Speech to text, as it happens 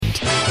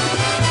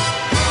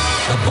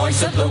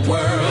voice of the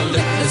world,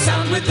 the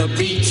sound with the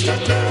beat,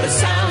 the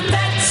sound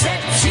that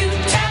sets you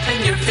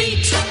tapping your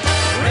feet.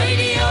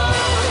 Radio,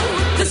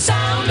 the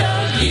sound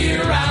of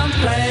year-round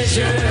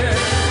pleasure.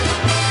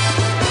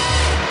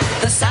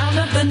 The sound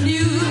of the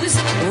news,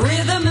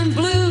 rhythm and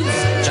blues,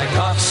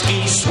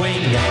 Tchaikovsky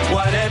swing,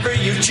 whatever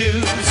you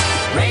choose.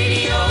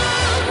 Radio,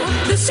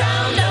 the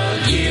sound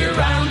of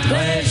year-round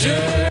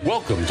pleasure.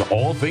 Welcome to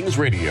All Things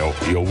Radio,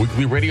 your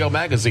weekly radio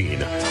magazine,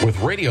 with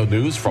radio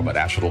news from a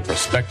national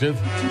perspective,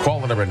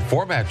 caller and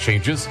format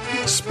changes,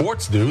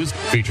 sports news,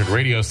 featured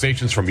radio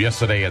stations from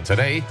yesterday and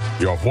today,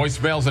 your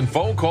voicemails and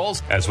phone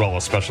calls, as well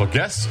as special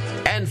guests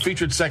and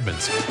featured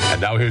segments.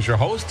 And now here's your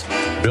host,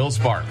 Bill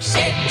Sparks.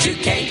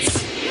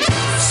 Educates,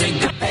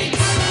 syncopates,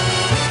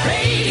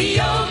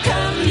 radio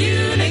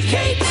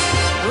communicates,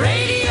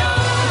 radio,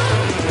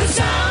 the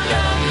sound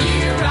of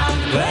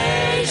year-round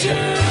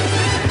pleasure.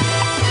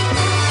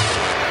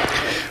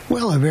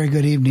 Well, a very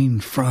good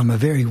evening from a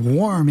very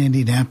warm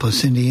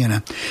Indianapolis,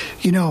 Indiana.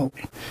 You know,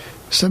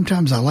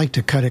 sometimes I like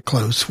to cut it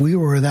close. We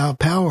were without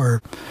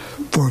power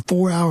for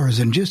 4 hours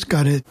and just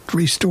got it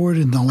restored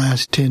in the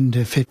last 10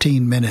 to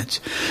 15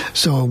 minutes.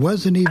 So I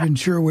wasn't even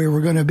sure we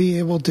were going to be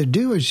able to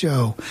do a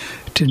show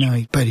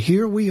tonight. But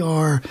here we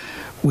are.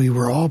 We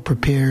were all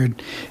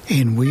prepared,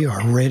 and we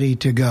are ready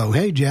to go.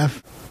 Hey,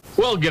 Jeff.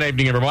 Well, good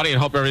evening, everybody,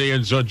 and hope everybody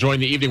is enjoying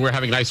the evening. We're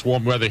having nice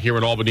warm weather here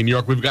in Albany, New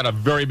York. We've got a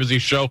very busy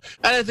show,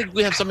 and I think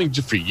we have something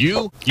for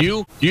you,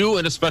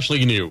 and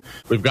especially you.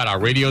 We've got our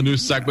radio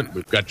news segment.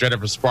 We've got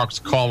Jennifer Sparks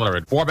caller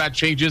and format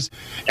changes.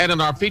 And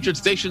in our featured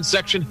station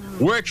section,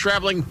 we're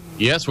traveling.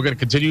 Yes, we're going to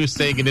continue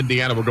staying in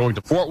Indiana. We're going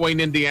to Fort Wayne,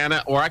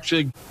 Indiana, or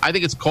actually, I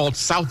think it's called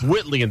South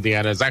Whitley,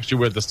 Indiana. It's actually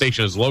where the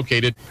station is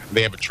located.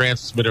 They have a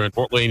transmitter in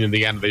Fort Wayne,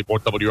 Indiana. They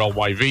bought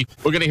WLYV.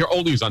 We're going to hear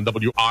oldies on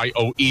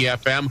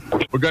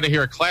WIOE-FM. We're going to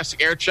hear a classic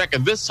air check,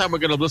 and this time we're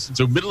going to listen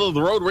to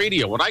middle-of-the-road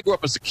radio. When I grew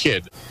up as a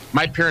kid,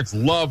 my parents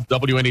loved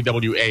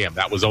WNEW-AM.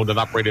 That was owned and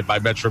operated by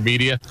Metro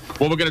Media.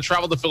 Well, we're going to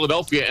travel to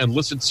Philadelphia and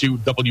listen to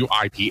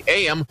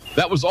WIP-AM.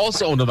 That was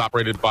also owned and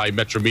operated by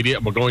Metro Media,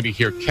 and we're going to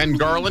hear Ken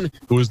Garland,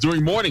 who was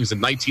doing mornings in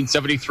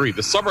 1973,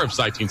 the summer of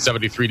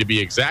 1973 to be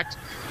exact.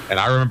 And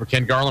I remember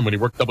Ken Garland when he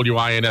worked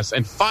WINS.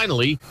 And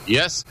finally,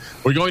 yes,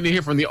 we're going to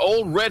hear from the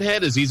old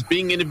redhead as he's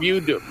being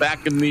interviewed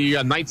back in the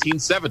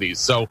 1970s.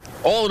 So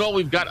all in all,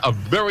 we've got a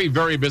very,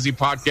 very busy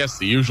podcast.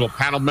 The usual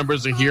panel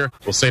members are here.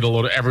 We'll say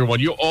hello to everyone.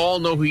 You all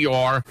know who you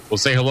are. We'll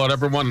say hello to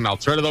everyone, and I'll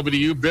turn it over to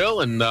you,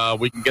 Bill, and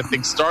we can get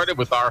things started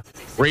with our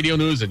radio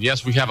news. And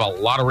yes, we have a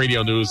lot of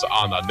radio news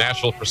on a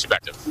national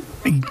perspective.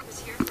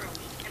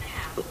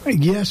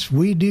 Yes,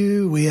 we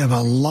do. We have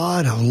a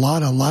lot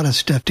of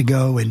stuff to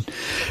go and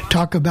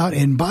talk about.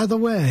 And by the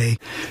way,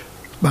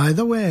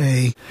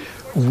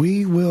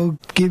 we will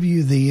give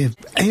you the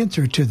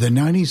answer to the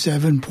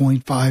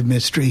 97.5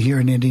 mystery here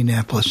in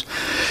Indianapolis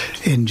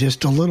in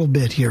just a little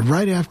bit here,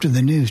 right after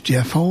the news.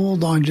 Jeff,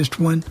 hold on just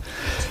one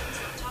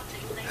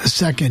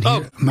second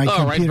here. My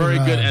computer, all right, very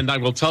good. And I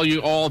will tell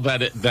you all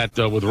that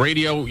with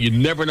radio, you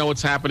never know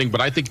what's happening. But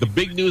I think the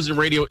big news in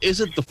radio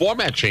isn't the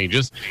format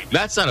changes.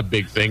 That's not a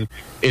big thing.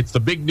 It's the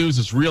big news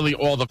is really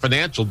all the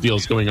financial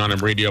deals going on in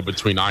radio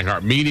between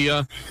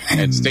iHeartMedia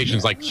and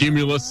stations like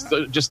Cumulus.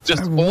 Just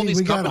all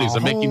these companies are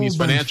making these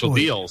financial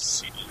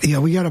deals. Yeah,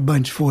 we got a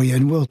bunch for you,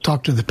 and we'll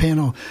talk to the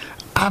panel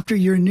after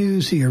your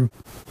news here.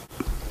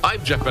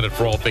 I'm Jeff Bennett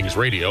for All Things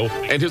Radio,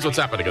 and here's what's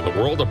happening in the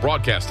world of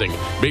broadcasting.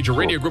 Major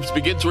radio groups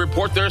begin to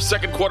report their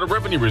second quarter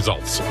revenue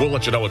results. We'll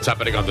let you know what's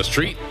happening on the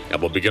street,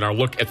 and we'll begin our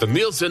look at the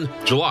Nielsen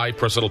July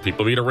Personal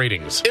People Meter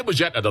ratings. It was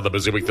yet another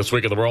busy week this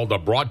week in the world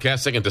of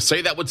broadcasting, and to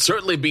say that would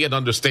certainly be an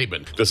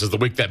understatement. This is the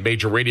week that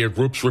major radio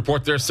groups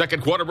report their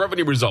second quarter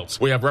revenue results.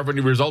 We have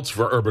revenue results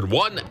for Urban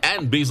One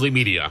and Beasley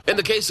Media. In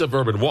the case of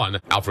Urban One,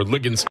 Alfred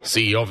Liggins,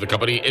 CEO of the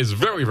company, is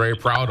very, very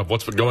proud of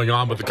what's been going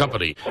on with the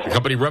company. The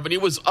company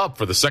revenue was up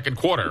for the second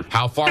quarter.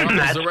 How far up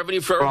was the revenue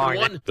for Urban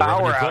One? The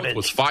revenue growth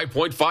was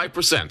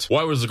 5.5%.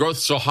 Why was the growth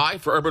so high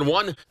for Urban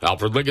One?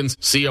 Alfred Liggins,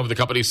 CEO of the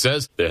company,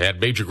 says they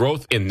had major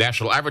growth in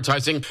national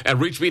advertising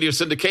and Reach Media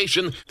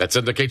syndication that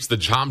syndicates the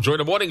Tom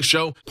Joyner Morning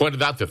Show,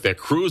 pointed out that their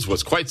cruise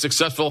was quite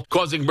successful,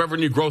 causing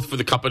revenue growth for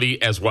the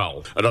company as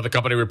well. Another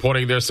company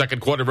reporting their second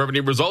quarter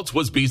revenue results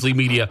was Beasley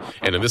Media,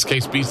 and in this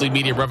case, Beasley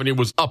Media revenue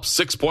was up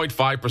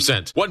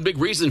 6.5%. One big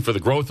reason for the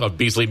growth of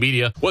Beasley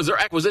Media was their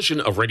acquisition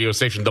of radio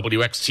station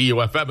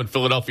WXTU-FM in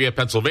Philadelphia,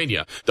 Pennsylvania.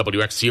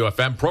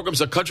 WXTU-FM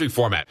programs a country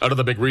format.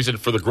 Another big reason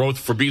for the growth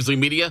for Beasley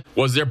Media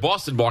was their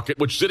Boston market,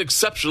 which did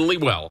exceptionally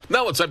well.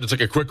 Now it's time to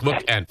take a quick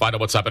look and find out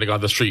what's happening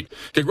on the street.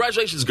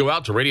 Congratulations go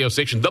out to radio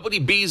station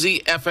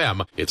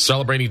WBZ-FM. It's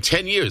celebrating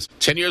 10 years.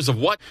 10 years of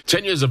what?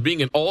 10 years of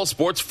being an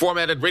all-sports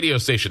formatted radio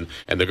station.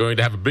 And they're going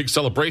to have a big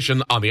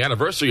celebration on the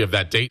anniversary of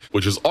that date,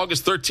 which is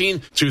August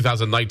 13,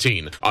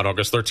 2019. On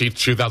August 13,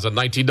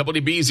 2019,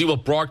 WBZ will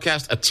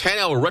broadcast a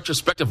 10-hour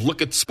retrospective look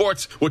at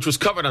sports, which was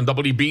covered on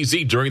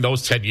WBZ during those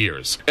almost 10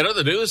 years. In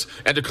other news,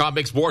 Entercom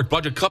makes more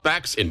budget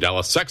cutbacks in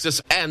Dallas,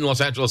 Texas, and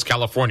Los Angeles,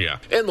 California.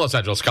 In Los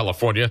Angeles,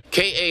 California,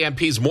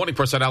 KAMP's morning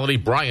personality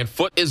Brian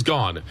Foote is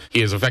gone.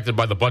 He is affected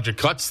by the budget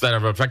cuts that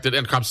have affected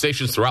Entercom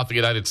stations throughout the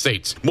United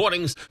States.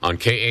 Mornings on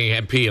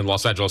KAMP in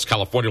Los Angeles,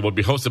 California will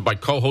be hosted by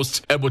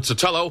co-hosts Edward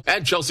Sotelo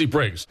and Chelsea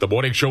Briggs. The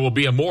morning show will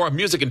be a more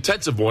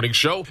music-intensive morning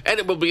show, and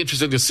it will be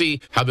interesting to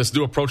see how this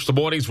new approach to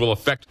mornings will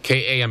affect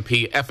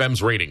KAMP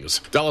FM's ratings.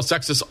 Dallas,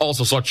 Texas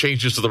also saw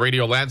changes to the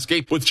radio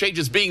landscape, with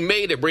changes being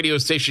made at radio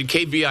station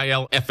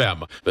KVIL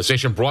FM. The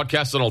station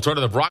broadcasts an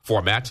alternative rock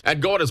format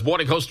and going as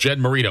morning host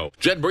Jen Marino.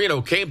 Jen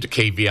Marino came to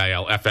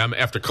KVIL FM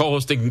after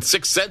co-hosting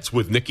 6 Cents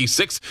with Nikki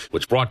Sixx,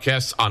 which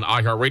broadcasts on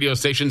iHeart radio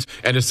stations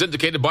and is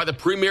syndicated by the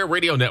Premier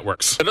Radio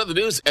Networks. In other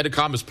news,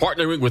 Entercom is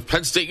partnering with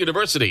Penn State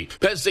University.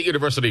 Penn State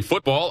University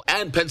football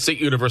and Penn State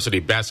University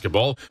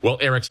basketball will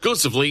air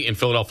exclusively in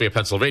Philadelphia,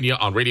 Pennsylvania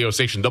on radio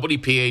station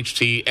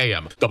WPHT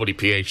AM.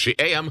 WPHT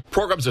AM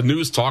programs a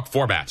news talk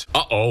format.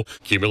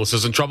 Cumulus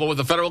is in trouble with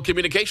the Federal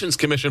Communications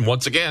Commission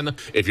once again.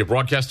 If you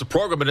broadcast a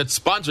program and it's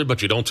sponsored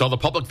but you don't tell the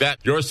public that,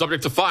 you're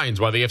subject to fines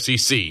by the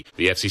FCC.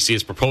 The FCC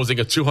is proposing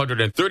a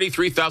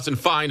 $233,000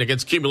 fine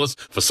against Cumulus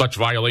for such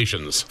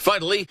violations.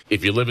 Finally,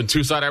 if you live in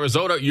Tucson,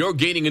 Arizona, you're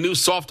gaining a new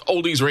soft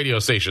oldies radio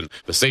station.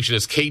 The station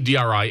is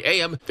KDRI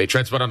AM. They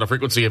transmit on a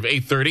frequency of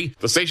 830.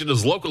 The station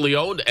is locally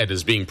owned and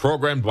is being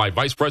programmed by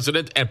Vice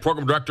President and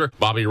Program Director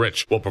Bobby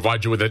Rich. We'll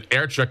provide you with an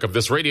air check of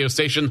this radio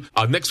station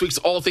on next week's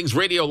All Things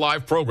Radio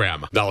Live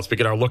program. Now let's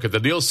begin our look at the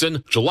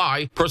Nielsen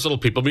July Personal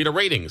People Meter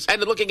ratings.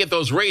 And in looking at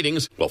those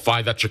ratings, we'll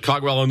find that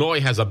Chicago,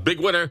 Illinois has a big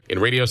winner in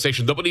radio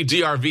station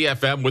WDRV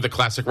FM with a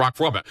classic rock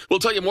format. We'll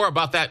tell you more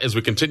about that as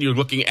we continue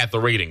looking at the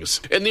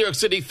ratings. In New York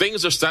City,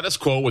 things are status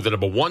quo with the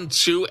number 1,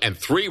 2, and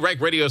 3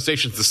 ranked radio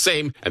stations the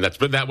same, and that's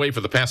been that way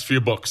for the past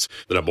few books.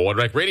 The number 1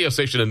 ranked radio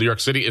station in New York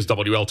City is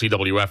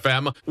WLTW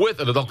FM with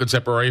an adult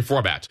contemporary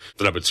format.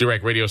 The number 2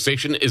 ranked radio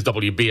station is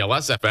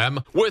WBLS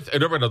FM with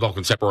an urban adult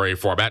contemporary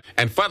format.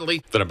 And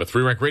finally, the number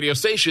 3 ranked radio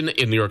station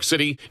in New York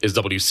City is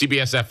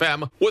WCBS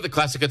FM with a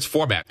classic hits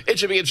format. It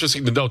should be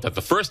interesting to note that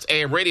the first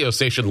AM radio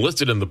station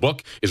listed in the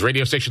book is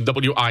radio station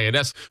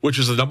WINS, which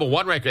is the number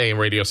 1 ranked AM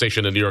radio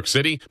station in New York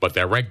City, but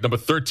they're ranked number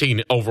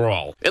 13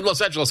 overall. In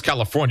Los Angeles,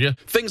 California,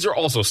 things are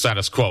also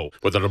status quo,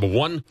 with the number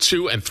 1,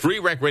 2, and 3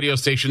 ranked radio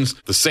stations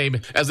the same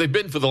as they've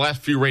been for the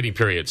last few rating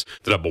periods.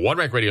 The number 1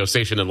 ranked radio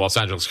station in Los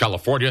Angeles,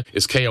 California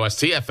is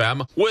KOST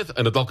FM with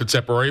an adult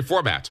contemporary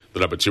format. The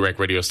number 2 ranked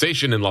radio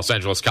station in Los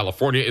Angeles,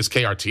 California is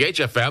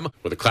KRTH FM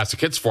with a classic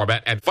hits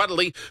format. And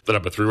finally, the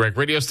number 3 ranked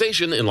radio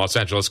station in Los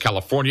Angeles,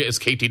 California is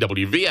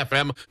KTWV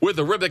FM with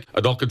a rhythmic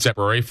adult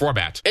contemporary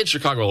format. In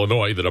Chicago,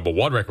 Illinois, the number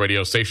 1 ranked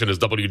radio station is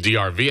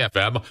WDRV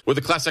FM with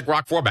a classic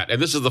rock format.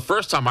 And this is the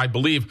first time I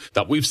believe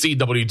that we've seen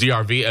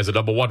WDRV as a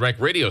number 1 ranked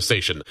radio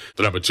station.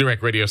 The number 2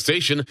 ranked radio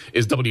station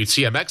is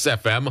WTMX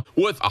FM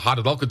with a hot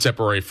adult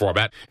contemporary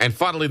format. And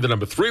finally, the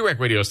number 3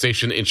 ranked radio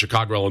station in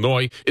Chicago,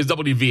 Illinois is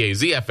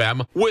WVAZ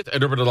FM with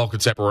an urban adult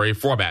contemporary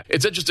format.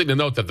 It's interesting to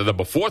note that the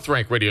number 4th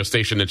ranked radio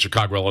station in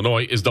Chicago,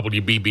 Illinois is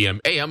WBBM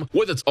AM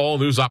with its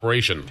all-news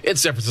operation. In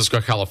San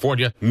Francisco,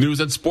 California, news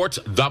and sports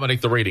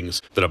dominate the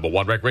ratings. The number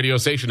 1 ranked radio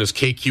station is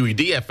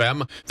KQED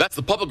FM. That's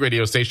the public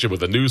radio station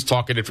with a news,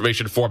 talk, and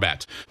information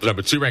format. The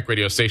number 2 ranked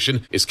radio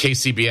station is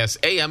KCBS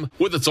AM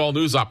with its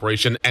all-news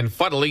operation. And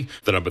finally,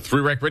 the number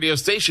 3 ranked radio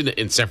station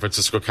in San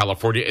Francisco,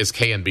 California is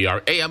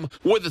KNBR AM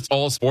with its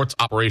all-sports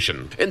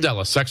operation. In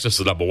Dallas, Texas,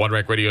 the number 1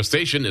 ranked radio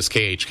station is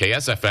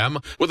KHKS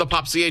FM with a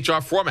pop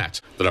CHR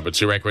format. The number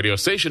 2 ranked radio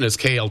station is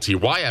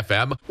KLTY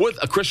FM with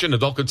a Christian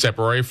adult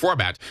contemporary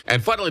format.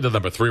 And finally, the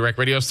number 3 ranked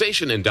radio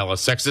station in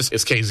Dallas, Texas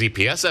is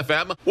KZPS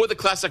FM with a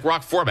classic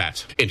rock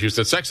format. In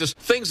Houston, Texas,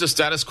 things are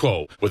status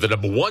quo with the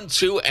number 1,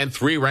 2, and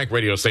 3 ranked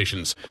radio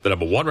stations. The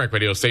number 1 ranked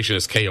radio station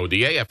is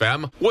KODA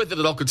FM with an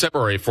adult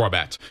contemporary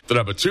format. The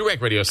number 2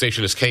 ranked radio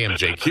station is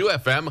KMJQ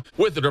FM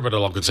with an urban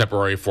adult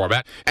contemporary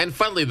format. And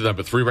finally, the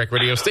number 3 ranked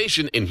radio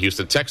station in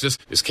Houston, Texas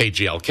is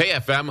KGLK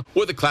FM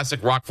with a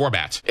classic rock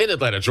format. In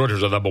Atlanta, Georgia,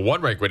 the number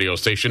 1 ranked radio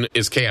station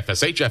is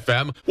KFSH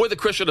FM with a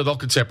Christian adult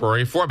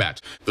contemporary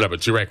format. The number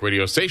 2 ranked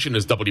radio station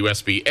is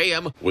WSB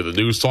AM with a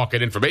news, talk,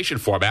 and information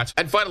format.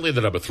 And finally,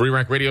 the number 3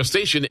 ranked radio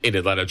station in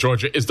Atlanta,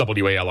 Georgia is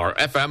WALR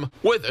FM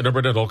with an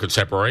urban adult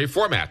contemporary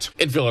format.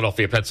 In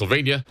Philadelphia,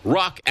 Pennsylvania,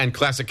 rock and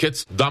classic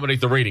hits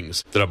dominate the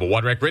ratings. The number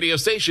 1 ranked radio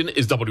station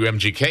is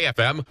WMGK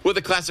FM with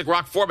a classic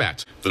rock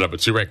format. The number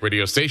 2 ranked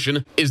radio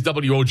station is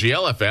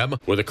WOGL FM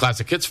with a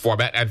classic hits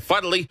format. And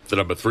finally, the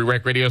number 3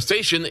 ranked radio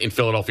station in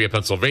Philadelphia,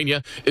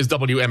 Pennsylvania is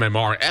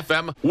WMMR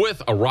FM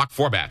with a rock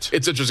format.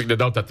 It's interesting to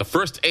note that the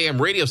first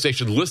AM radio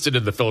station listed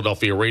in the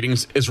Philadelphia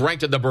ratings is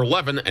ranked at number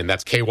 11, and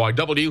that's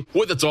KYW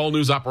with its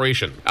all-news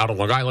operation. Out on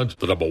Long Island,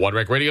 the number 1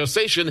 ranked radio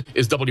station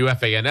is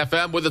WFAN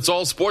FM with its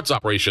all-sports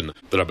operation.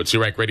 The number 2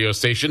 ranked radio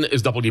station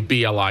is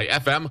WBLI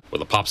FM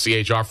with a pop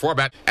CHR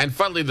format. And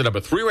finally, the number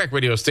 3 ranked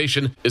radio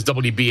station is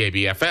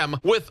WBAB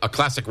FM with a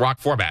classic rock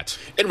format.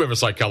 In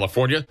Riverside,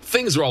 California,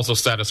 things are also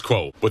status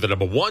quo, with the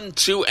number 1,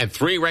 2, and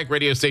 3 ranked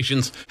radio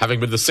stations having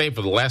been the same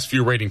for the last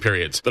few rating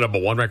periods. The number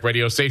 1 ranked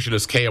radio station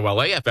is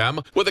KOLA FM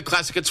FM with a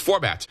classic hits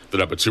format. The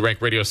number 2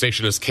 ranked radio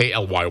station is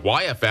KLYY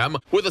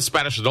FM with a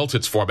Spanish adult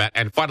hits format.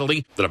 And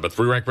finally, the number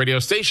 3 ranked radio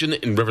station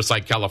in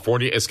Riverside,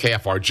 California is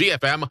KFRG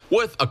FM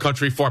with a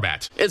country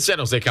format. In San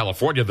Jose,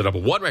 California, the number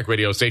 1 ranked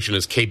radio station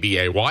is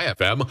KBAY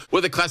FM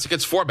with a classic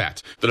hits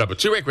format. The number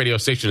 2 ranked radio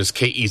station is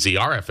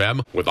KEZR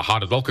FM with a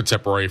hot adult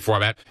contemporary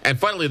format. And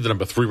finally, the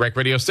number 3 ranked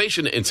radio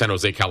station in San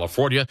Jose,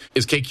 California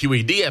is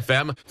KQED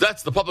FM.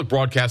 That's the public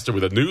broadcaster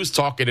with a news,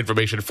 talk, and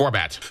information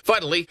format.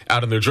 Finally,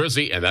 out in New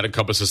Jersey, and that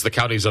encompasses the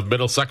counties of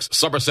Middlesex,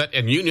 Somerset,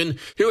 and Union,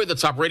 here are the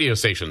top radio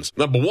stations.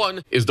 Number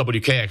 1 is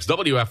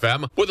WKXW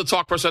FM with a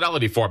talk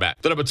personality format.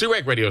 The number 2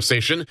 ranked radio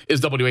station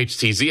is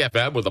WHTZ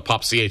FM with a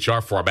pop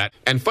CHR format.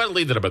 And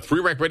finally, the number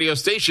 3 ranked radio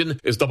station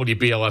is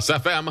WBLS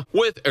FM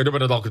with an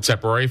urban adult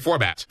contemporary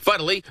format.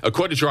 Finally,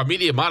 according to our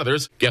media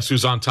monitors, guess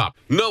who's on top?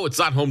 No, it's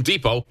not Home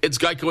Depot. It's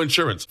Geico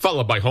Insurance,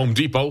 followed by Home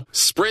Depot,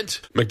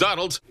 Sprint,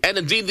 McDonald's, and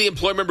indeed the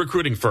employment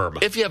recruiting firm.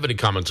 If you have any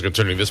comments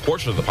concerning this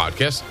portion of the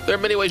podcast, there are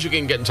many ways you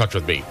can get in touch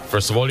with me.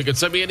 First of all, you can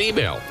send me an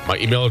email. My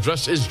email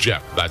address is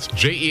Jeff. That's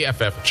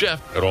JEFF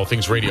Jeff at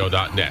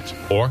allthingsradio.net.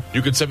 Or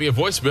you can send me a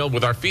voicemail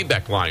with our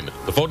feedback line.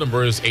 The phone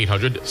number is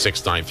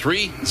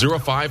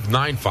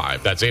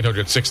 800-693-0595. That's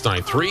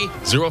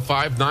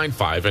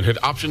 800-693-0595. And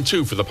hit option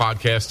 2 for the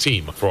podcast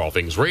team. For All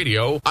Things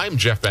Radio, I'm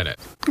Jeff Bennett.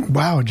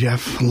 Wow,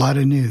 Jeff, a lot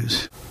of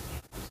news.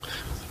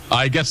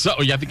 I guess so.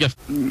 Yeah,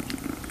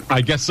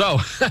 I guess so.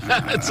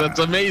 it's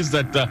amazed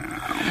that,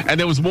 and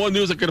there was more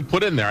news I could have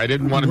put in there. I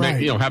didn't want to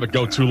have it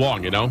go too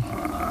long, and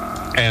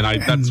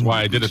that's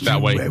why I did it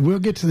that way. We'll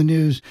get to the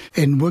news,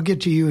 and we'll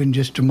get to you in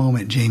just a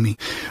moment, Jamie.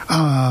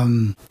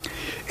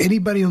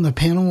 Anybody on the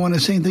panel want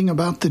to say anything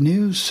about the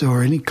news,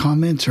 or any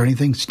comments, or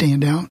anything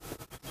stand out?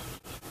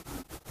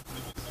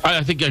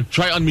 I think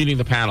try unmuting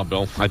the panel,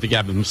 Bill. I think you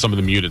have some of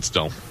them muted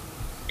still.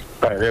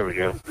 All right, there we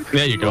go.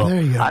 There you go.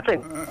 There you go. I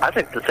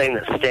think the thing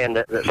that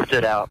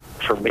stood out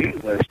for me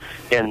was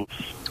in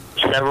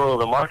several of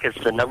the markets,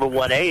 the number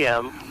 1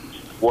 AM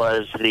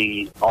was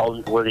the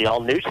all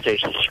news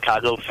stations,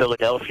 Chicago,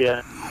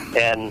 Philadelphia,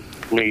 and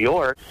New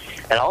York.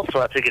 And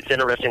also, I think it's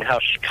interesting how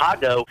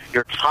Chicago,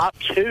 your top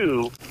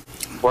 2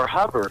 were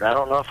Hubbard. I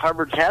don't know if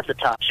Hubbard's had the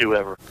top 2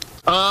 ever.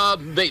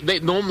 They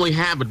normally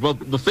have it. Well,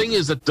 the thing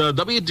is that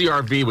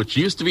WDRV, which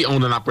used to be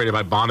owned and operated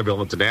by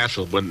Bonneville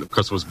International,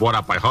 because it was bought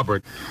out by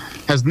Hubbard,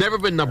 has never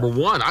been number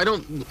 1. I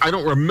don't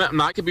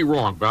remember. I could be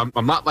wrong, but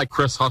I'm not like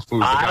Chris Huff.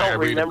 I don't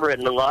remember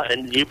it in a lot.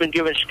 And you've been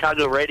giving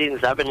Chicago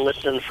ratings. I've been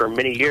listening for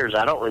many years.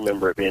 I don't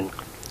remember it being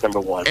number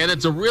 1. And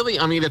it's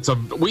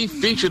we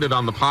featured it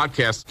on the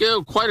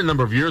podcast quite a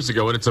number of years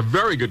ago, and it's a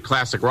very good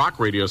classic rock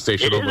radio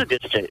station. It is a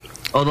good station.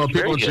 Although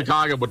people in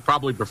Chicago would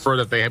probably prefer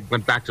that they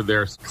went back to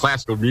their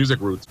classical music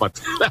roots, but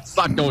that's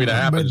not going to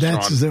happen. But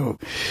that's the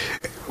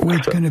way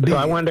it's going to be. So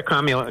I wanted to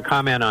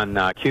comment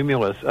on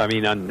Cumulus. On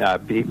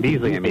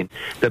Beasley.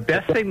 The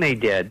best thing they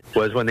did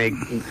was when they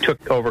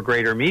took over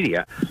Greater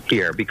Media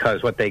here,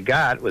 because what they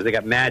got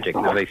Magic.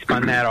 Now they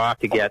spun that off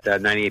to get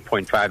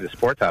 98.5 the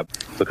Sports Hub,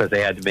 because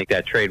they had to make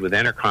that trade with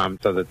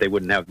Entercom so that they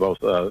wouldn't have both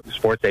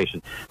sports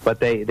stations. But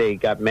they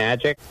got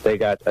Magic, they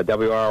got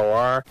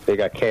WROR, they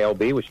got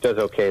KLB, which does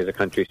okay as a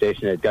country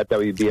station. They got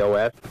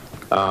WBOS.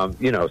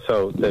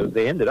 So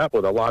they ended up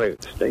with a lot of,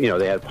 they had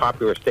a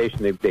popular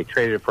station. They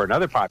traded it for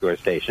another popular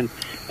station.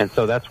 And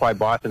so that's why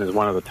Boston is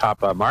one of the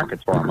top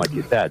markets for them, like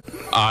you said.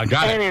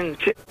 Got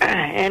it.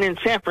 And in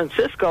San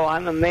Francisco,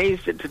 I'm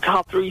amazed that the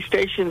top 3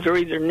 stations are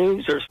either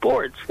news or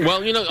sports.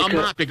 Well, I'm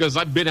not, because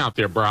I've been out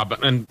there, Bob,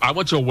 and I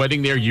went to a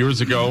wedding there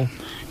years ago,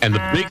 and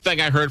the big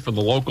thing I heard from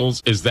the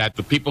locals is that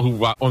the people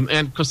who,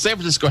 and because San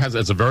Francisco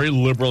is a very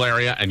liberal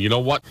area, and you know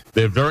what?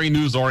 They're very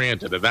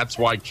news-oriented, and that's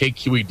why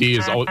KQED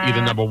is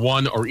either number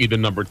 1 or either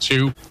number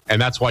 2,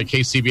 and that's why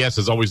KCBS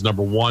is always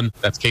number 1.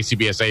 That's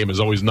KCBS AM is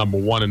always number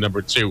 1 and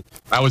number 2.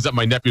 I was at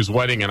my nephew's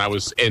wedding, and I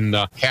was in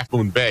Half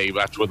Moon Bay.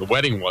 That's where the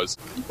wedding was,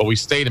 but we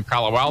stayed in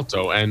Palo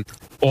Alto, and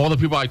all the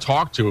people I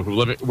talked to who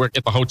work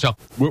at the hotel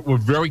were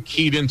very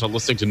keyed into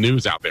listening to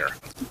news out there.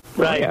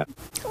 Right. Yeah.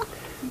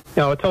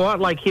 It's a lot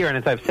like here, and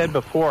as I've said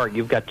before,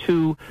 you've got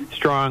 2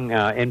 strong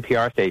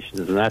NPR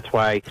stations, and that's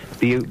why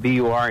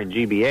BUR and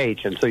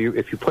GBH, and so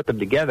if you put them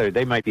together,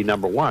 they might be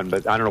number 1,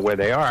 but I don't know where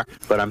they are,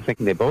 but I'm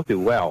thinking they both do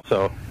well,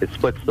 so it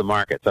splits the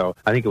market. So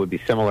I think it would be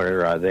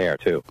similar there,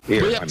 too.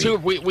 Here,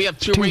 we have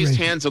two raised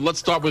hands, and let's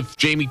start with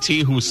Jamie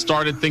T., who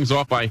started things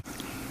off by,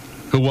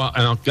 who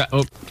wanted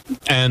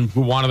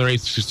to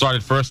raise, who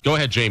started first. Go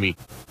ahead, Jamie.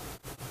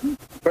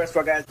 First of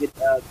all, guys,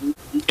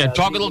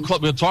 talk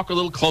a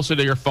little closer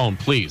to your phone,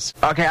 please.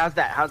 Okay, how's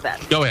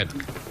that? Go ahead.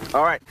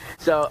 All right.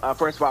 So,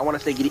 first of all, I want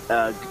to say good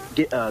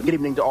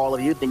evening to all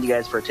of you. Thank you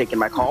guys for taking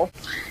my call.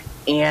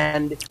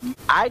 And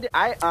I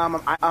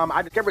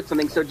discovered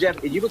something. So,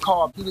 Jeff, if you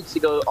recall, a few weeks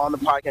ago on the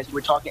podcast, you were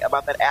talking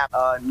about that app,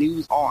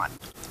 News On.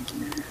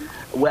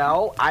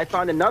 Well, I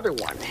found another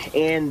one,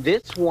 and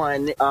this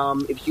one,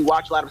 if you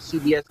watch a lot of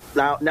CBS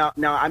now,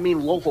 I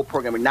mean local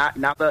programming, not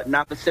the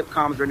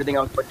sitcoms or anything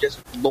else, but just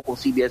local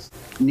CBS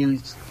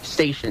news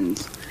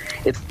stations.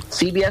 It's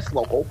CBS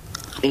Local,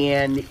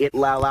 and it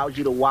allows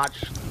you to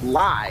watch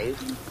live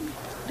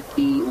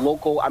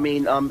local. I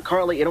mean,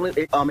 currently it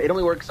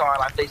only works on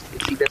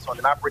CBS on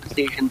the operating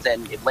stations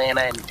in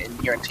Atlanta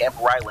and here in Tampa,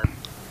 where I live.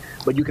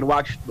 But you can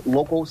watch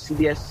local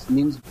CBS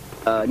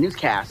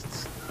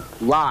newscasts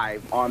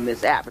live on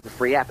this app. It's a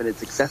free app and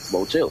it's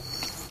accessible too.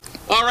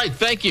 All right,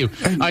 thank you.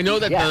 I know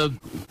that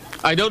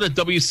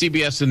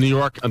WCBS in New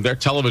York, their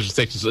television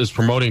station, is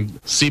promoting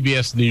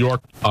CBS New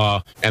York,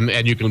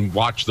 and you can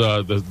watch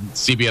the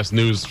CBS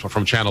News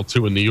from Channel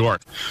 2 in New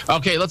York.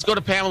 Okay, let's go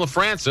to Pamela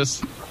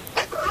Francis.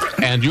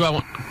 And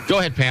go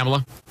ahead,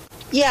 Pamela.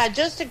 Yeah,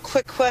 just a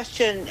quick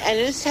question, and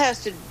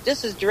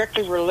this is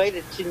directly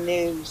related to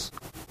news.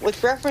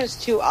 With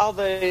reference to all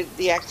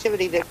the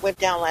activity that went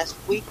down last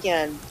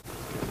weekend,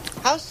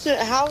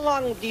 how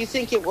long do you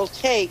think it will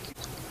take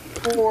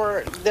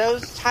for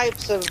those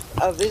types of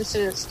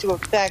incidents to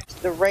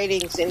affect the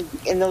ratings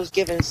in those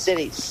given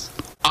cities?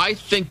 I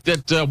think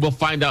that we'll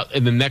find out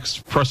in the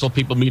next Personal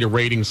People Meter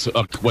ratings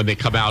when they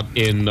come out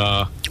in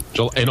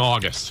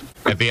August,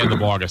 at the end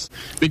of August.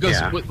 Because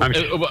I'm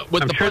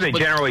sure they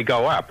generally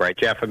go up, right,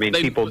 Jeff? I mean,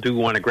 people do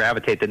want to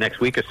gravitate the next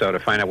week or so to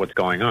find out what's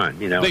going on.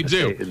 They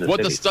do.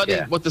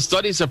 What the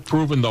studies have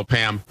proven, though,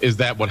 Pam, is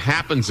that what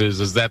happens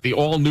is that the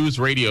all news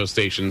radio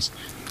stations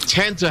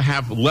tend to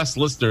have less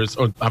listeners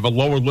or have a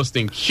lower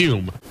listening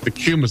cume. The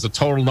cume is the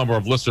total number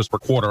of listeners per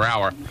quarter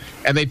hour,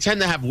 and they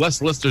tend to have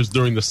less listeners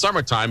during the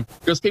summertime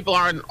because people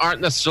aren't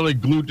necessarily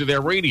glued to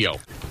their radio.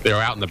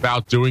 They're out and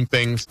about doing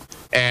things,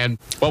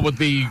 but with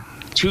the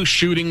two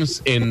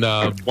shootings in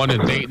one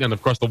in Dayton and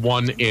of course the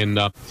one in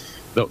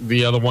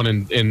the other one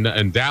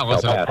in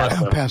Dallas, El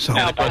Paso.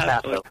 El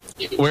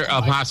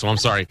Paso, I'm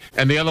sorry.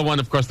 And the other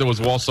one, of course, there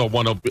was also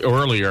one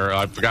earlier.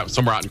 I forgot,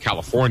 somewhere out in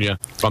California,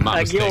 if I'm not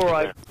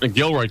mistaken.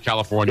 Gilroy,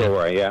 California.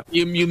 Gilroy, yeah.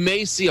 You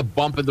may see a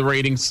bump in the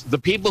ratings. The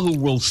people who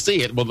will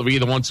see it will be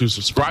the ones who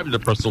subscribe to the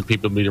Personal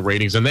People Meter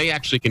ratings, and they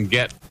actually can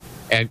get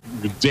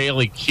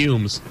daily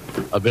cumes.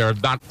 They're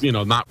not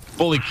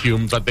fully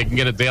cumed, but they can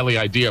get a daily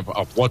idea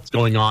of what's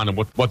going on and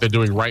what they're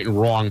doing right and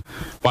wrong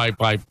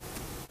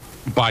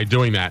by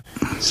doing that.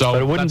 So,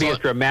 but it wouldn't be as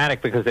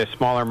dramatic because they're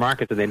smaller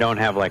markets and they don't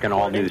have like an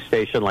all-news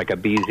station like a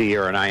BZ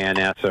or an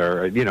INS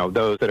or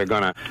those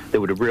that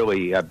would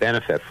really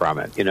benefit from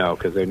it.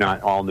 Because they're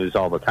not all news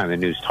all the time. They're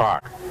news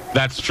talk.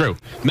 That's true.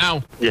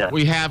 Now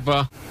we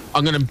have.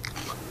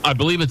 I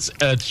believe it's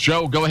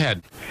Joe. Go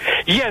ahead.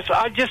 Yes,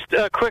 just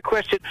a quick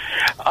question.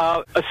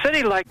 A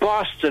city like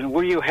Boston,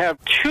 where you have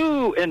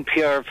two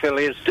NPR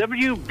affiliates,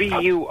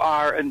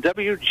 WBUR and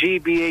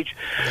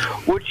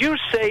WGBH, would you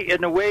say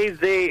in a way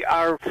they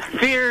are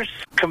fierce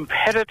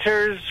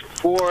competitors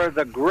for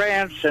the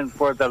grants and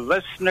for the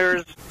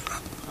listeners?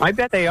 I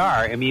bet they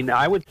are. I mean,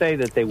 I would say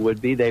that they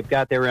would be. They've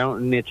got their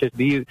own niches.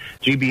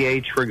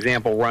 GBH, for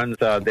example, runs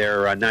their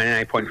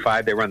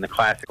 99.5. They run the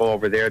classical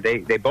over there.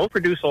 They both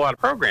produce a lot of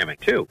programming,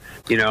 too.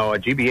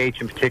 GBH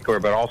in particular,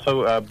 but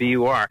also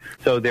BUR.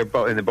 So they're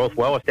both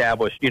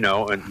well-established, and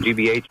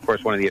GBH, of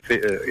course, one of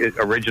the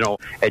original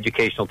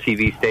educational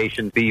TV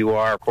stations.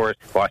 BUR, of course,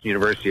 Boston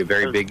University, a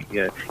very big,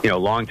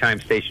 long-time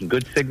station.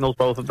 Good signals,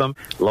 both of them.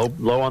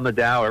 Low on the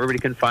dial. Everybody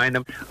can find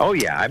them. Oh,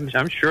 yeah.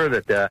 I'm sure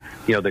that, the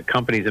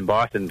companies in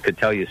Boston could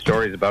tell you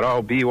stories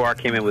about, BUR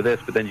came in with this,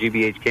 but then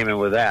GBH came in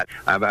with that.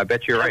 I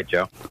bet you're right,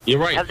 Joe. You're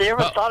right. Have they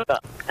ever thought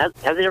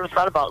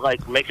about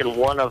like making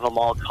one of them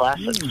all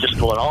classic, just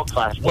going all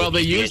classic? Well,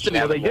 they used to.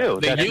 Well, they do.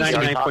 That's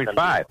 99.5.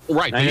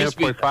 Right.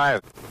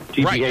 99.5.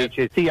 GBH, right.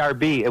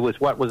 CRB. It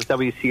was what was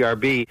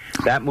WCRB.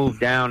 That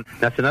moved down.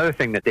 That's another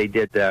thing that they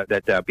did,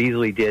 that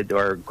Beasley did,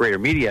 or Greater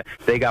Media.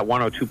 They got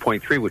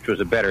 102.3, which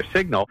was a better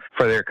signal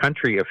for their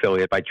country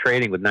affiliate by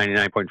trading with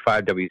 99.5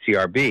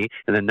 WCRB,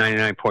 and then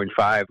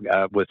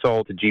 99.5 was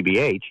sold to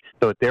GBH.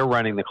 So they're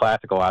running the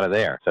classical out of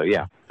there. So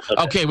yeah.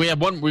 Okay, we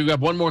have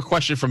one more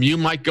question from you,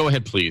 Mike. Go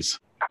ahead, please.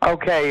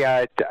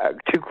 Okay,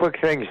 two quick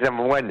things.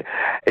 Number one,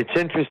 it's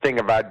interesting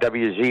about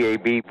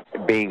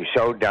WZAB being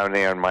sold down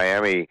there in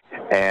Miami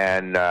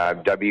and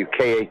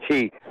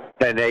WKAT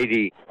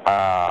 1080.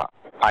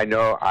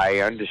 I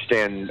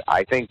understand.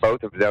 I think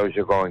both of those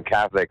are going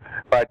Catholic.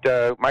 But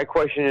my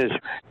question is,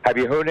 have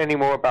you heard any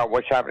more about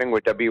what's happening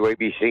with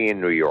WABC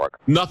in New York?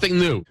 Nothing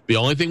new. The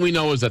only thing we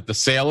know is that the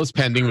sale is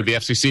pending with the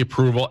FCC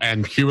approval,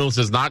 and Cumulus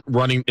is not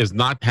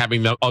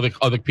having the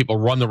other people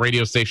run the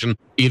radio station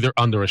either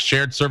under a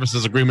shared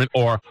services agreement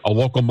or a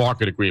local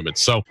market agreement.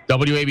 So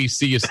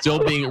WABC is still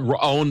being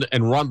owned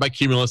and run by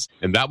Cumulus,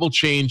 and that will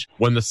change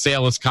when the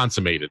sale is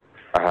consummated.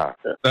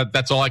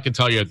 That's all I can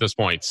tell you at this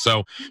point.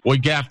 So we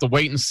have to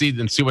wait and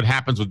see what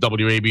happens with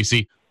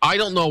WABC. I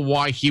don't know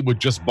why he would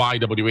just buy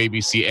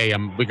WABC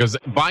AM, because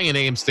buying an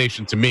AM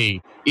station, to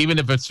me, even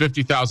if it's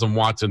 50,000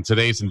 watts in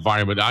today's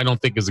environment, I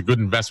don't think is a good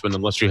investment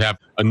unless you have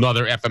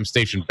another FM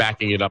station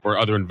backing it up or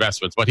other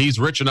investments. But he's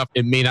rich enough,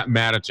 it may not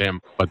matter to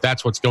him, but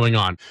that's what's going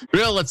on.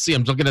 Well, let's see.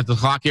 I'm looking at the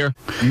clock here.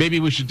 Maybe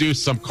we should do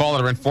some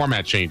caller and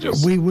format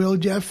changes. We will,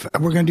 Jeff.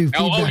 We're going to do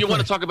feedback. You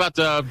want to talk about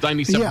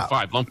 97.5? Yeah,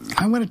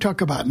 I want to talk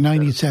about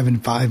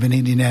 97.5 in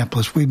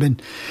Indianapolis.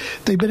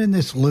 They've been in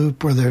this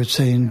loop where they're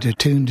saying to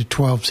tune to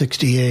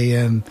 1260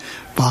 AM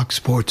Fox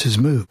Sports has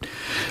moved.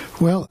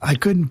 Well, I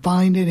couldn't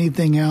find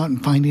anything out.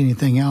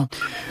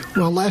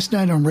 Well, last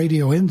night on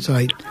Radio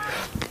Insight,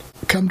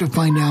 come to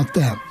find out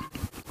that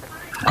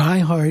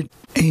iHeart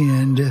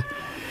and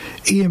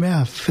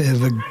EMF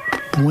have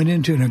went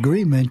into an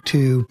agreement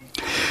to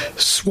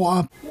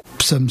swap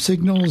some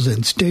signals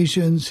and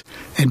stations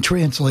and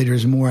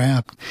translators more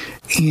apt,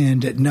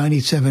 and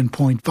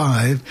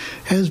 97.5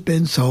 has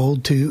been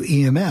sold to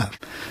EMF.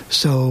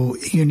 So,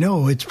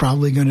 it's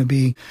probably going to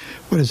be,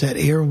 what is that,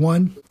 Air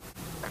 1?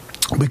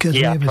 Because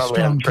we have a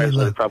strong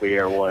K-Love. Probably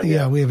Air 1.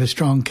 Yeah, we have a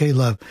strong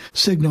K-Love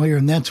signal here,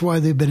 and that's why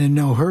they've been in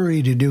no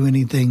hurry to do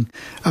anything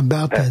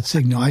about that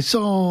signal. I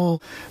saw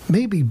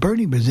maybe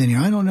Bernie was in here.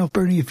 I don't know,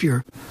 Bernie, if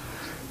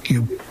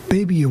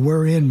maybe you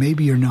were in,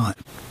 maybe you're not.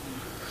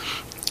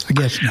 I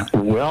guess not.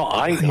 Well,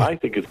 I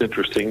think it's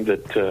interesting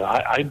that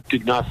I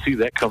did not see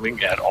that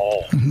coming at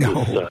all.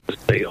 No. This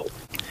sale.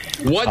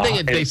 One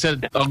thing they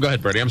said. Oh, go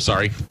ahead, Bertie. I'm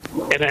sorry.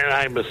 And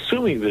I'm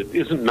assuming that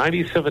isn't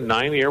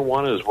 97.9 Air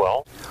 1 as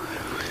well.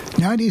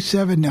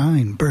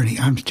 97.9, Bernie.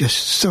 I'm just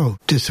so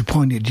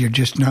disappointed you're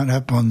just not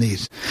up on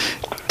these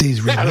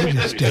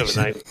religious stations.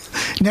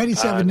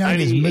 97.9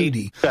 is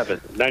Moody.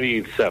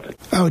 98.7.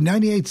 Oh,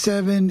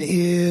 98.7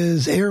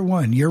 is Air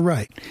 1. You're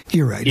right.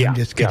 Yeah, I'm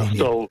just kidding. Yeah.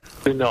 So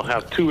then they'll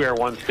have two Air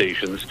 1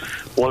 stations.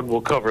 One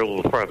will cover a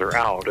little farther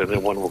out, and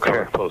then one will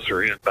cover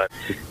closer in. But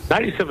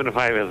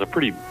 97.5 has a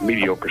pretty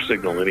mediocre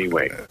signal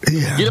anyway.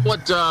 Yeah. You know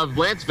what?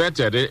 Lance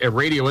Venta at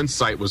Radio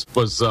Insight was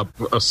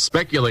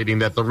speculating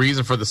that the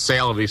reason for the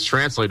sale of these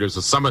translators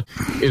is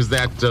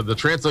that the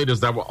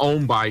translators that were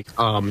owned by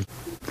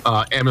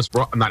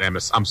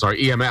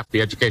EMF,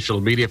 the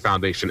Educational Media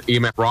Foundation,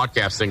 EMF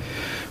Broadcasting,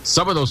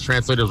 some of those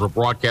translators were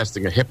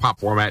broadcasting a hip-hop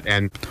format,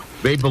 and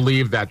they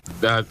believe that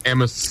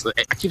MS,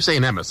 I keep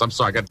saying MS, I'm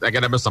sorry, I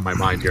got MS on my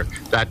mind here,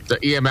 that the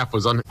EMF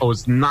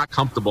was not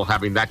comfortable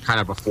having that kind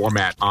of a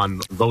format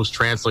on those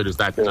translators.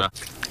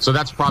 So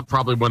that's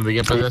probably one of the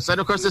impetus.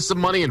 And, of course, there's some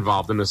money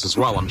involved in this as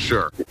well, I'm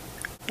sure.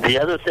 The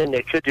other thing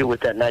they could do with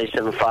that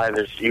 97.5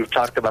 is you've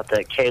talked about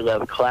that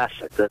K-Love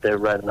Classic that they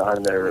run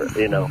on their, on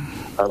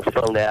the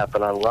phone app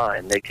and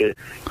online.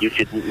 You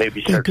could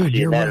maybe start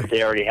seeing that if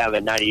they already have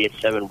a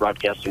 98.7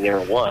 broadcasting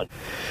Air 1.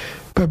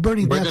 But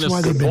Bernie, that's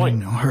why they've been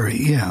in a hurry.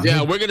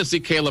 Yeah, we're going to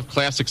see K-Love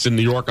Classics in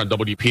New York on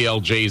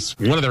WPLJ's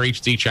one of their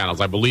HD channels.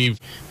 I believe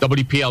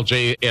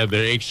WPLJ,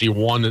 their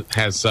HD1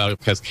 has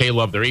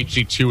K-Love. Their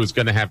HD2 is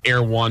going to have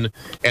Air 1,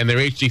 and their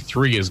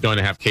HD3 is going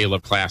to have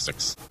K-Love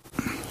Classics.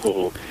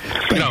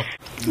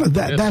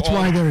 That's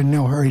why they're in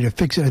no hurry to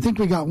fix it. I think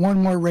we got one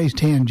more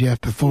raised hand,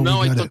 Jeff, before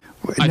I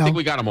think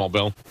we got them all,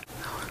 Bill.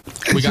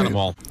 We got them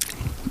all.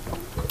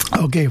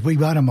 Okay, we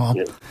got them all.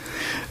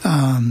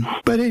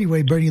 But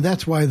anyway, Bernie,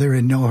 that's why they're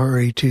in no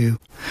hurry to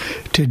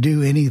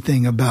do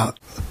anything about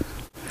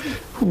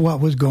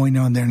what was going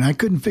on there. And I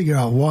couldn't figure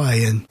out why.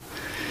 And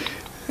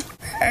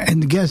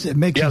I guess it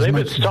makes they've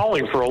been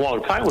stalling for a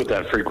long time with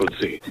that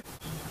frequency.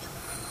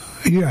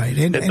 You're right.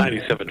 And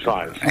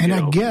 97.5. And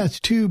I guess,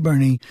 too,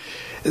 Bernie,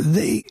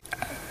 they,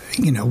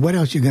 what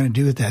else you going to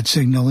do with that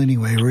signal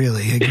anyway,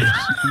 really? I guess.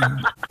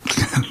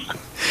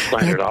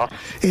 Line it off.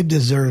 It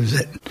deserves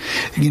it,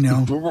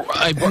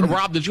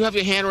 Rob, did you have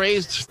your hand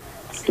raised?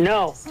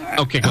 No.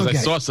 Okay, because I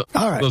saw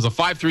All right. there was a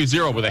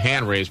 530 with a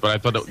hand raised, but I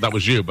thought that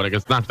was you, but I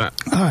guess not that.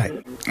 All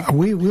right.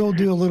 We'll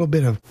do a little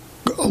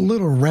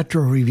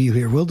retro review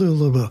here. We'll do a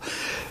little bit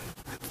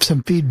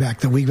some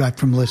feedback that we got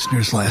from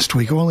listeners last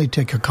week. It'll only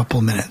take a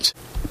couple minutes.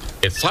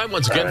 It's time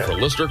once again for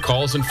listener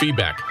calls and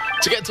feedback.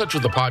 To get in touch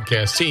with the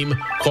podcast team,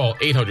 call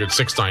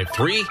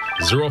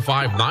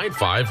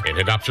 800-693-0595 and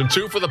hit option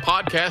 2 for the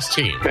podcast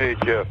team. Hey,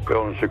 Jeff,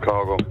 Bill in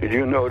Chicago. Did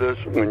you notice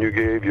when you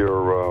gave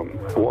your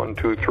 1,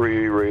 2,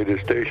 3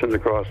 radio stations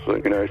across the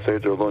United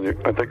States, there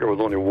was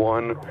only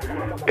one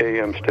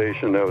AM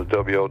station, that was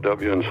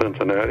WLW in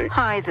Cincinnati?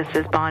 Hi, this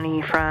is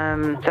Bonnie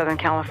from Southern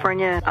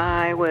California.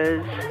 I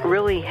was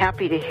really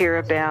happy to hear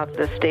about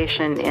the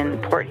station in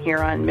Port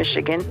Huron,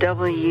 Michigan,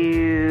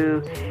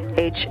 WHLX,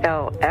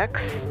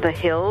 The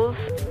Hills.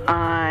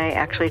 I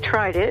actually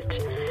tried it.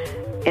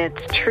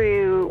 It's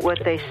true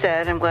what they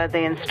said. I'm glad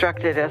they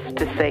instructed us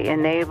to say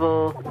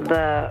enable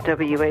the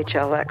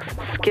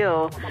WHLX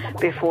skill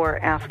before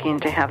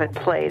asking to have it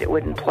played. It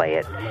wouldn't play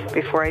it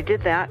before I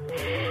did that.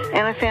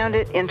 And I found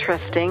it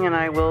interesting, and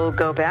I will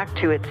go back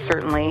to it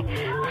certainly.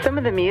 Some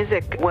of the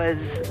music was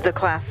the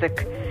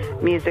classic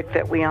music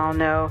that we all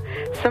know.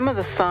 Some of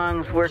the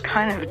songs were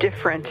kind of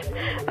different,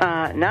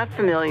 not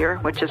familiar,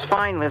 which is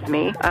fine with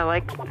me. I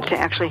like to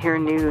actually hear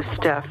new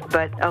stuff,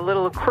 but a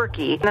little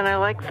quirky. And I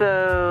like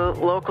the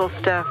local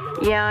stuff.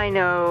 Yeah, I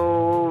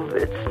know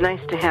it's nice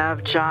to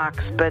have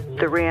jocks, but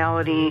the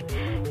reality,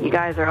 you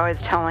guys are always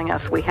telling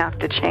us we have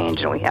to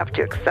change and we have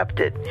to accept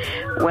it.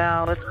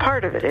 Well, it's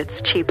part of it. It's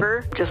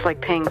cheaper, just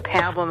like paying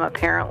pablum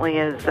apparently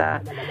is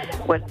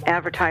what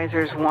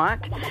advertisers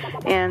want.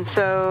 And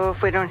so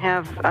if we don't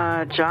have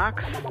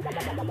jocks,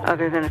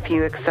 other than a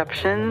few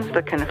exceptions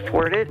that can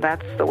afford it.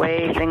 That's the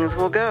way things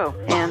will go.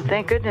 And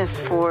thank goodness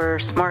for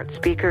smart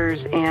speakers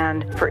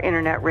and for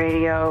internet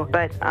radio.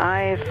 But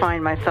I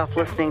find myself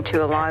listening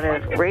to a lot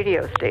of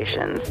radio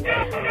stations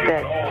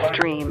that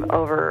stream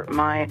over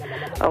my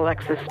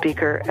Alexa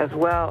speaker as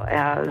well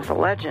as a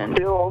Legend.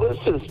 Bill, this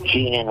is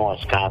Gene in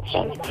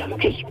Wisconsin.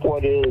 Just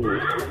what is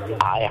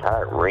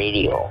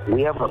iHeartRadio?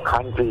 We have a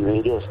country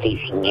radio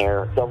station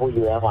here,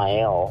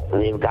 WMIL.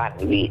 They've gotten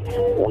to be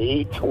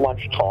way too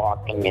much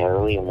talk in the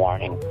early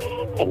morning,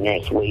 and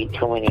there's way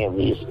too many of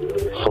these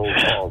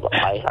so-called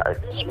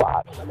iHeart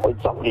spots.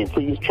 Would somebody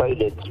please try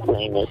to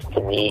explain this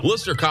to me?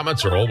 Listener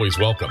comments are always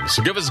welcome,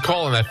 so give us a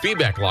call on that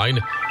feedback line,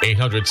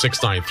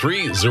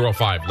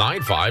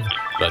 800-693-0595.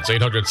 That's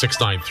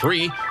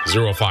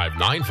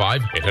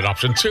 800-693-0595, and hit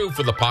option 2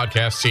 for the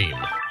podcast team.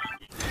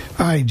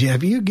 All right,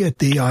 Jeff, you get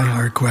the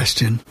iHeart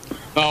question.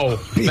 Oh,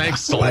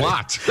 thanks a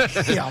lot.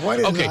 What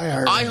is okay,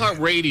 iHeart?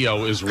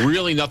 iHeartRadio is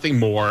really nothing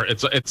more.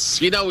 It's if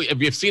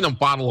you've seen a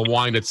bottle of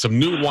wine, it's some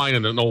new wine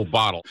in an old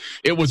bottle.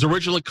 It was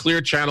originally Clear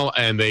Channel,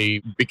 and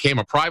they became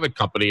a private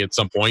company at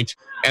some point,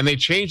 and they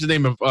changed the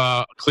name of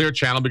Clear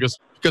Channel because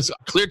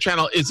Clear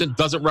Channel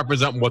doesn't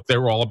represent what they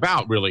were all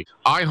about, really.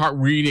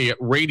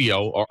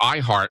 iHeartRadio, or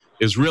iHeart,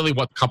 is really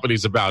what the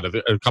company's about. It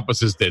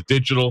encompasses their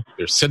digital,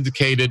 their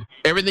syndicated,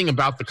 everything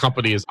about the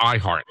company is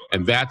iHeart,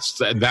 and that's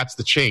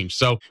the change.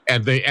 So,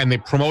 and they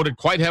promote it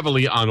quite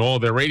heavily on all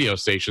their radio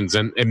stations,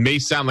 and it may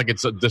sound like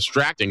it's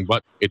distracting,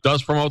 but it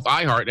does promote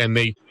iHeart, and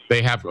they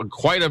have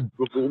quite a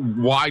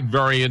wide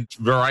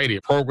variety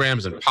of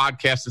programs and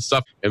podcasts and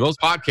stuff. And those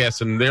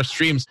podcasts and their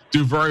streams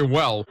do very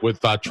well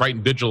with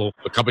Triton Digital,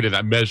 the company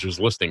that measures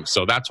listening.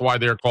 So that's why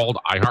they're called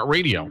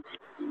iHeartRadio.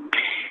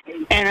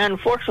 And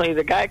unfortunately,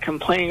 the guy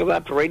complaining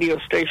about the radio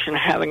station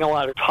having a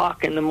lot of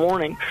talk in the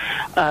morning,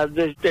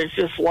 there's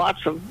just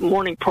lots of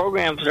morning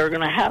programs that are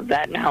going to have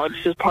that now.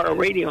 It's just part of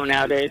radio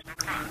nowadays.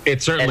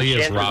 It certainly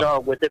is, Rob.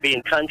 Are, with it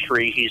being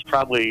country, he's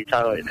probably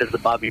talking because the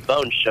Bobby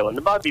Bones show. And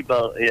the Bobby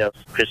Bones,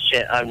 because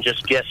I'm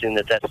just guessing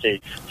that's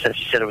since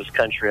you said it was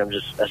country, I'm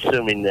just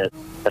assuming that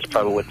that's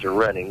probably what they're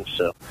running.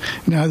 So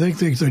No, I think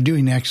they're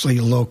doing actually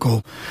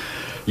local.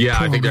 Yeah,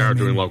 I think they are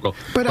doing local.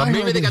 But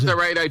maybe they got the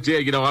right idea.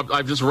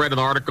 I've just read an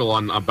article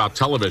about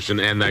television,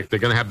 and they're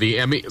going to have the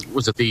Emmy.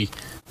 Was it the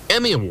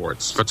Emmy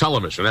Awards for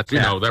television? That's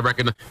they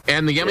reckon.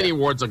 And the Emmy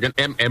Awards are going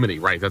Emmy,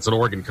 right? That's an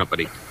Oregon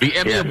company. The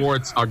Emmy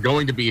Awards are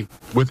going to be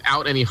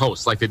without any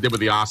hosts, like they did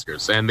with the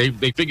Oscars. And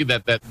they figured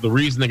that the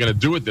reason they're going to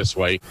do it this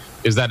way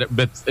is that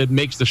it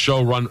makes the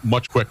show run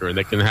much quicker, and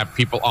they can have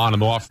people on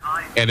and off,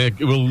 and it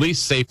will at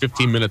least save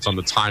 15 minutes on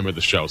the time of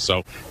the show.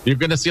 So you're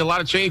going to see a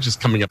lot of changes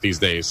coming up these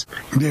days.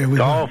 There we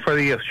go. All for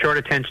the short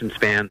attention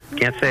span.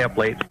 Can't stay up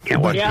late.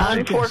 Can't watch. Yeah,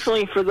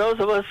 unfortunately for those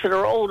of us that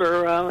are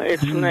older,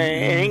 it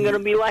ain't going to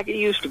be like it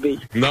used to be.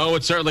 No,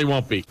 it certainly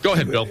won't be. Go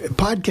ahead, Bill.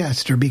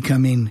 Podcasts are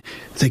becoming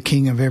the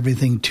king of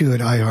everything, too, at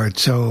iHeart.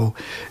 So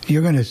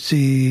you're going to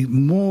see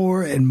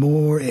more and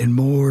more and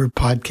more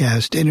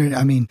podcast.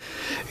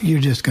 You're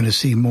just going to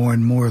see more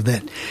and more of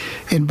that.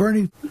 And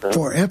Bernie,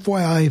 for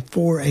FYI,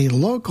 for a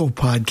local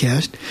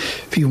podcast,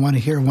 if you want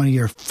to hear one of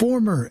your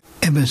former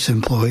MS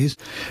employees,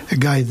 a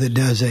guy that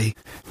does a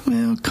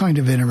kind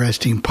of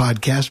interesting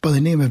podcast by the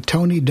name of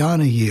Tony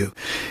Donahue.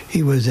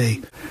 He was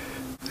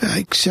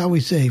shall we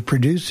say,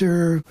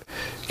 producer,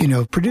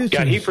 producer.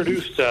 Yeah, he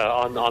produced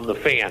on The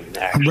Fan,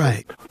 actually.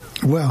 Right.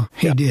 Well,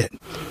 he did.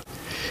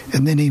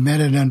 And then he met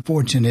an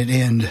unfortunate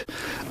end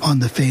on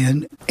The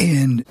Fan,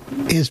 and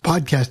his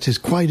podcast is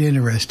quite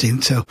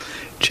interesting, so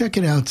check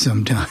it out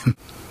sometime.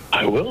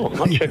 I will.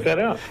 I'll check that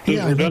out.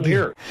 We're done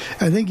here.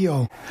 I think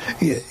you'll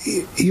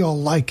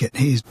like it.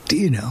 He's,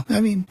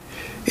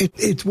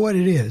 it's what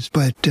it is.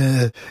 But,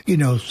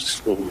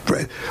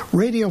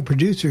 radio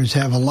producers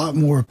have a lot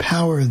more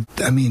power.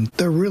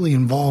 They're really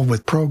involved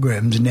with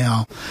programs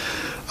now,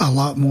 a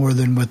lot more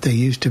than what they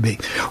used to be.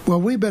 Well,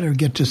 we better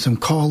get to some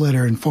call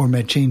letter and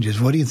format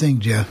changes. What do you think,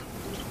 Jeff?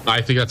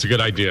 I think that's a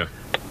good idea.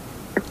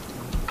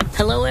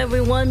 Hello,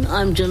 everyone.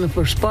 I'm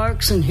Jennifer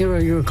Sparks, and here are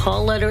your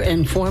call letter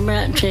and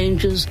format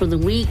changes for the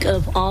week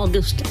of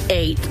August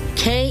 8th.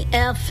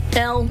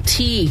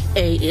 KFLT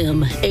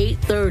AM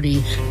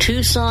 830,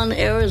 Tucson,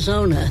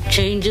 Arizona,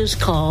 changes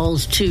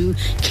calls to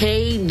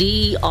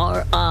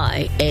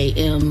KDRI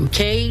AM.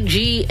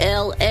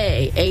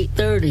 KGLA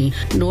 830,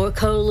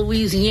 Norco,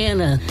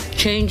 Louisiana,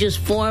 changes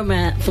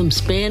format from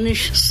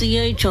Spanish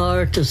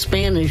CHR to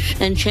Spanish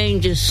and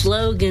changes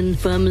slogan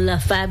from La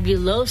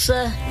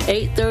Fabulosa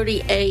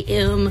 830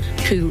 AM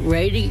to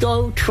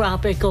Radio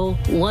Tropical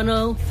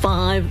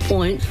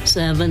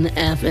 105.7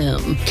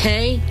 FM.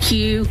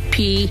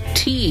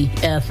 KQPT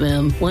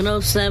FM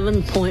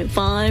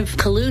 107.5,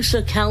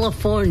 Colusa,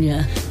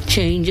 California,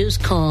 changes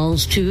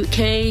calls to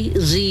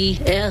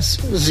KZSZ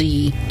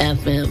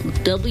FM.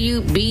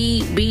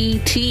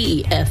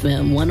 WBBT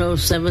FM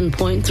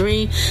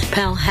 107.3,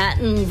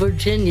 Powhatan,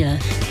 Virginia,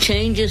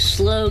 changes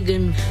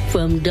slogan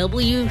from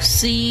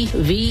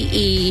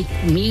WCVE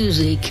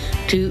Music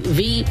to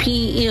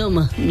VPM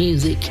VPM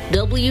Music.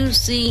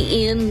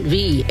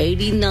 WCNV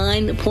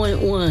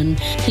 89.1,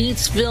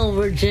 Heathsville,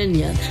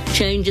 Virginia,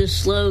 changes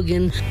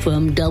slogan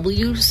from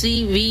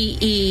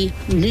WCVE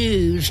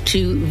News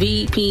to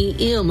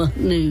VPM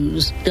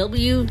News.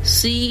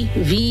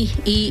 WCVE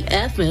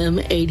FM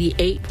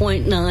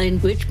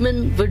 88.9,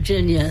 Richmond,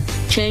 Virginia,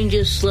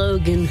 changes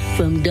slogan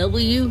from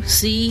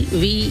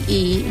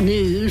WCVE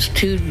News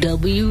to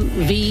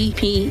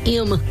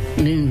WVPM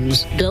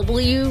News.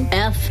 WFNO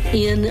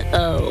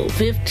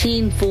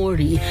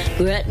 1540,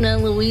 Gretna,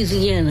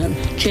 Louisiana,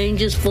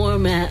 changes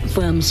format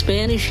from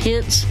Spanish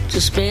hits to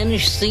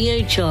Spanish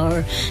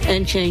CHR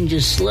and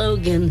changes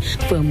slogan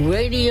from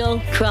Radio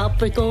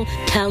Tropical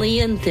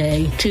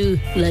Caliente to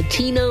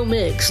Latino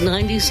Mix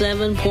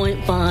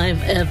 97.5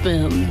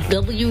 FM.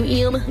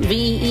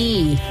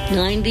 WMVE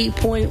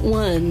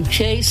 90.1,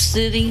 Chase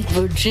City,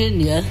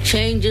 Virginia,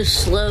 changes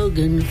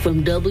slogan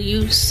from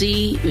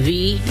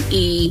WCVE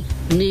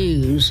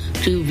News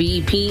to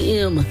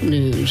VPM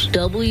News.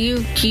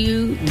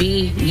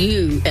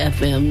 WQBU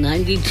FM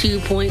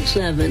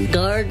 92.7,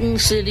 Garden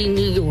City,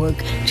 New York,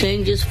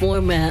 changes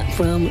format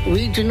from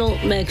regional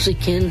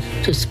Mexican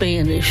to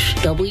Spanish.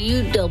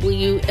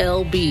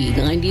 WWLB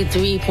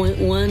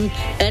 93.1,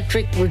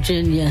 Ettrick,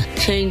 Virginia,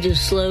 changes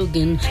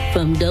slogan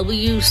from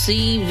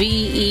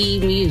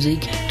WCVE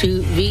Music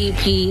to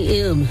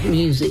VPM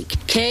Music.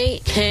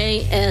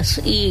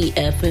 KKSE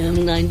FM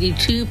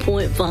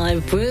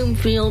 92.5,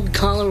 Broomfield,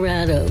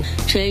 Colorado,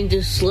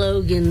 changes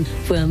slogan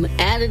from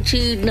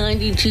Attitude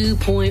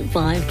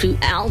 92.5 to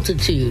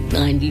Altitude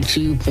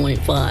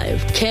 92.5.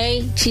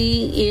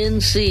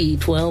 KTNC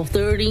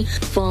 1230,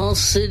 Falls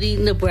City,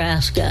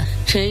 Nebraska,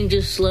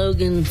 changes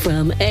slogan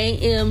from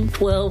AM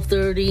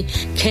 1230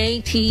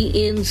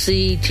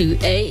 KTNC to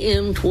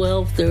AM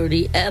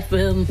 1230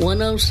 FM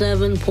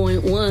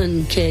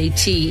 107.1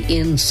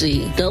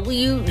 KTNC.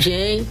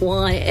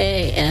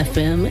 WJYA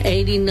FM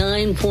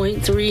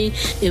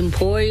 89.3,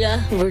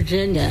 Emporia,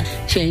 Virginia,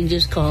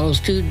 changes calls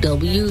to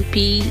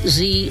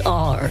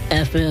WPZR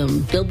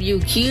FM.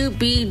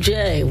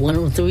 WQBJ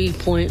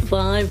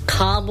 103.5,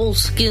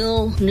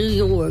 Cobleskill, New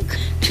York,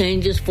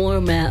 changes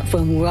format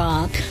from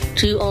rock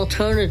to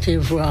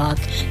alternative rock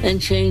and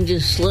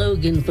changes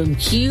slogan from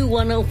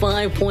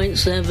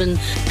Q105.7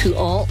 to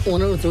Alt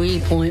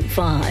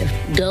 103.5.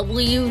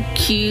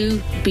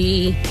 WQBK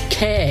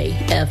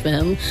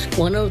FM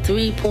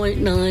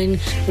 103.9,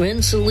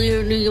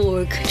 Rensselaer, New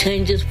York,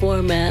 changes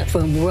format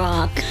from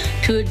rock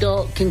to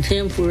adult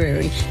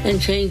contemporary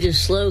and changes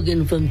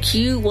slogan from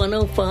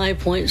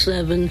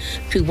Q105.7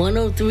 to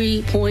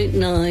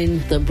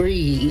 103.9, The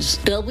Breeze.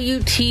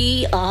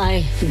 WTID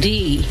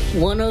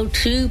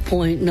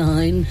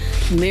 102.9,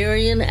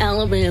 Marion,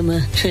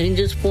 Alabama,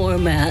 changes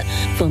format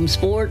from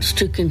sports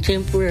to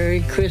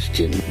contemporary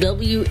Christian.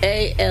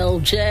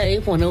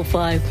 WALJ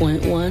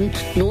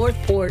 105.1,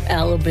 Northport,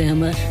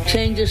 Alabama,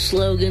 changes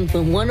slogan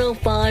from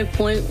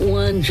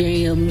 105.1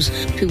 Jams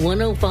to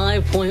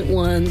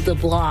 105.1 The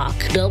Block.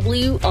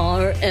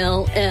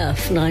 WRLF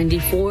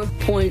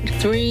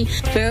 94.3,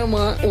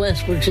 Fairmont,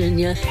 West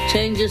Virginia,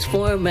 changes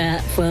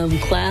format from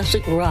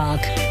classic rock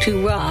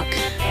to rock.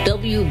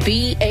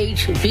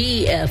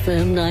 WBHV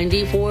FM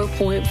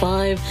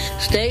 94.5,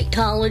 State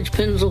College,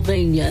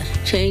 Pennsylvania,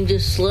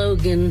 changes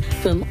slogan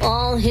from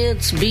all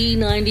hits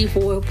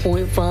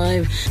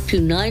B94.5 to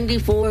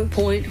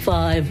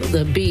 94.5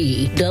 The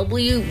B.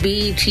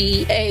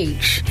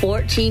 WBTH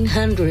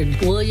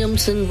 1400,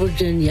 Williamson,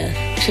 Virginia,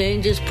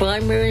 changes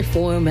primary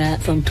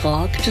format from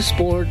talk to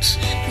sports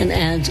and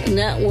adds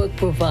network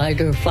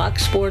provider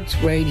Fox Sports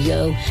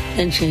Radio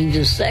and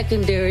changes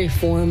secondary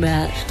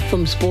format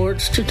from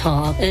sports to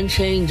talk and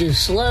changes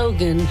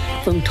slogan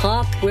from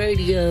talk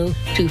radio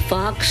to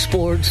Fox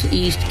Sports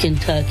East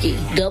Kentucky.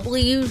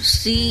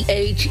 WCHN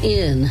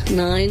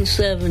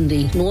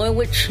 970,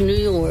 Norwich, New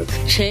York,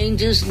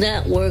 changes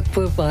network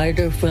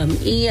provider from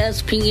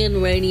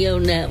ESPN Radio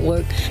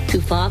Network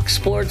to Fox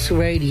Sports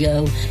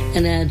Radio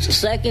and adds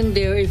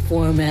secondary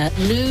format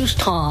News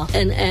Talk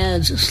and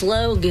adds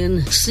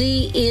slogan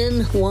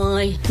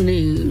CNY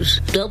News.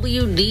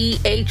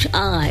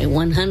 WDHI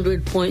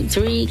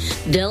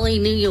 100.3, Delhi,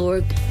 New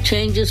York,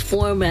 changes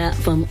format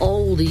from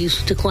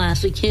oldies to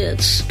classic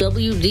hits.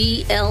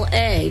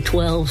 WDLA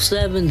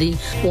 1270,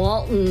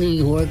 Walton, New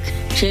York,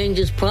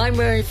 changes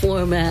primary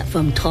format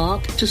from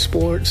talk to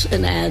sports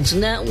and adds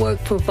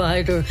network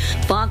provider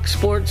Fox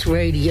Sports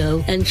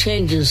Radio and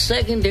changes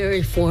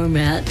secondary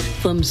format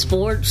from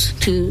sports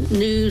to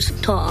news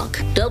talk.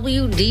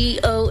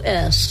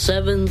 WDOS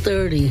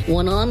 730,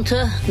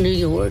 Winonta, New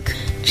York,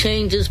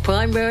 changes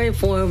primary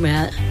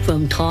format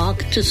from talk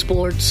to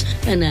sports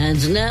and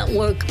adds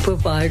network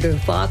provider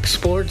Fox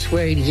Sports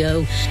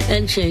Radio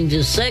and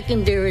changes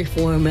secondary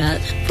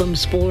format from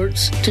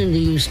sports to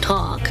news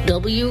talk.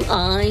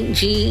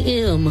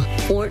 WIGM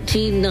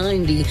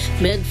 1490,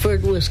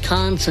 Medford,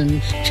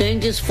 Wisconsin,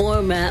 changes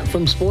format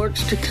from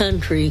sports to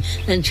country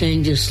and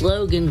changes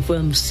slogan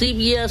from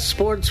CBS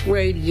Sports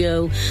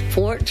Radio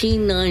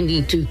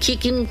 1490 to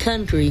Kickin'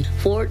 Country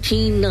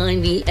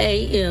 1490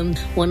 AM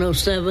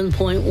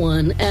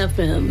 107.1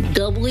 FM.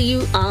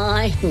 WIYN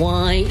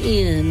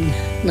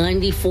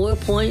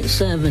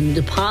 94.7,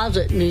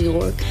 Deposit, New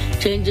York,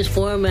 changes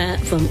format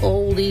from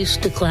oldies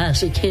to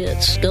classic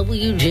hits.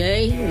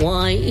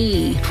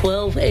 WJYE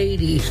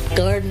 1280,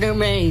 Gardner,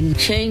 Maine,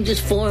 changes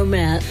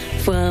format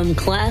from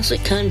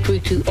classic country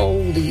to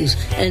oldies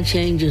and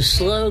changes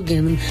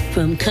slogan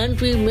from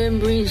country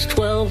memories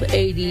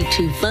 1280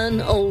 to fun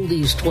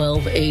oldies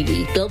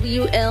 1280.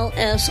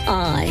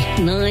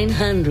 WLSI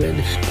 900,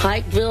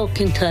 Pikeville,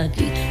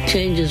 Kentucky,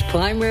 changes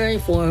primary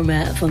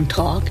format from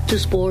talk to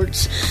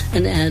sports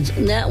and adds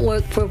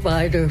network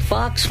provider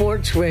Fox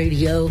Sports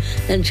Radio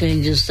and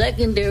changes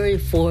secondary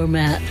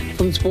format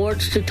from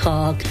sports to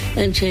talk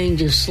and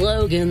changes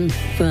slogan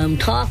from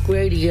talk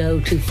radio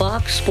to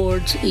Fox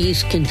Sports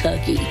East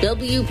Kentucky.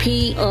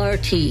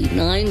 WPRT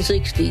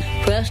 960,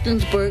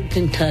 Prestonsburg,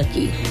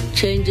 Kentucky,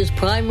 changes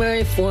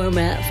primary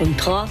format from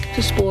talk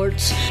to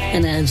sports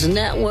and adds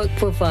network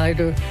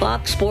provider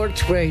Fox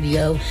Sports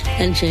Radio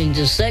and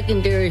changes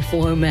secondary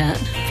format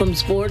from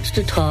sports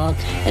to talk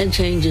and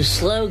changes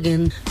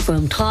slogan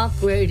from talk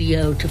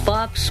radio to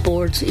Fox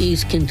Sports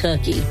East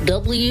Kentucky.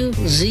 WZWW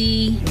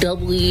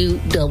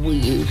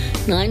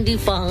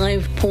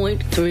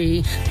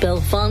 95.3,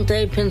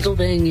 Bellefonte,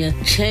 Pennsylvania,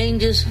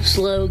 changes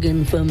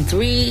slogan from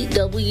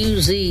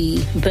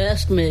 3WZ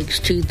Best Mix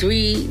to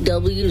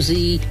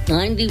 3WZ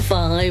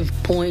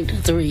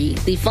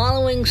 95.3. The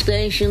following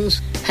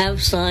stations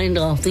have signed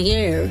off the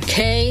air.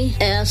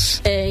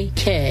 KSAK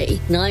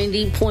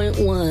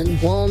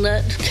 90.1,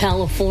 Walnut,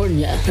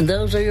 California. And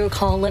those are your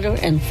call letter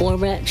and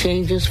format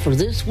changes for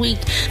this week.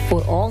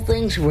 For All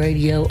Things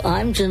Radio,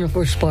 I'm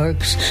Jennifer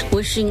Sparks,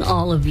 wishing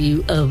all of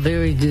you a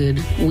very good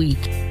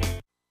week.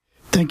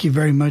 Thank you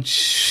very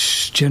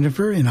much,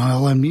 Jennifer, and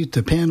I'll unmute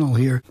the panel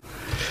here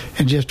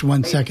in just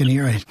 1 second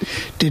here. I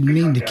didn't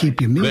mean to keep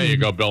you muted. There you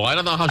go, Bill. I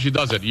don't know how she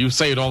does it. You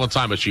say it all the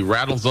time, but she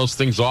rattles those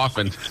things off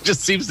and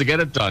just seems to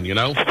get it done, you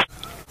know?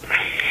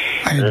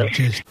 It's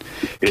just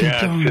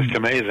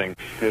amazing.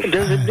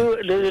 Does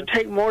it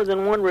take more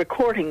than one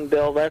recording,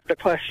 Bill? That's the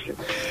question.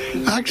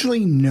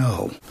 Actually,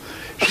 no.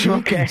 She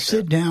can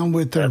sit down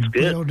with her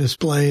Braille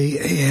display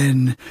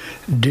and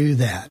do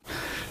that.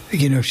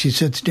 You know, she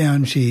sits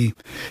down, she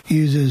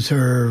uses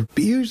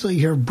usually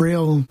her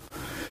Braille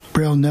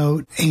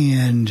note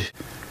and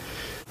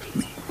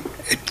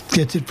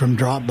gets it from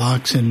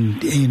Dropbox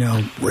and, you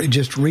know,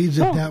 just reads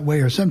it that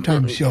way. Or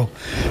sometimes she'll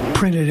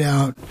print it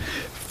out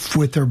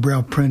with her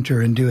Braille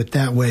printer and do it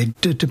that way,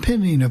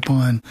 depending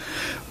upon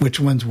which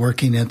one's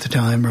working at the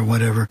time or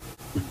whatever.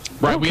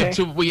 Right, okay.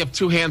 We have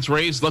two hands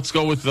raised. Let's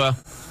go with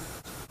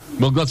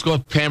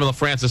Pamela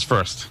Francis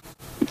first.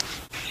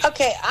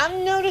 Okay,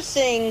 I'm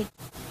noticing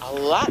a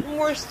lot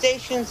more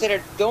stations that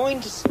are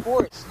going to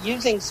sports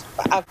using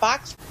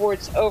Fox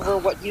Sports over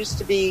what used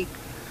to be,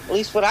 at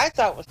least what I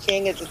thought was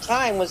king at the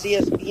time, was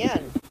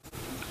ESPN.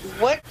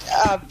 What,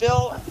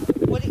 Bill?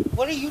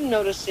 What are you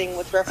noticing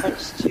with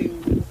reference to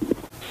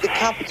the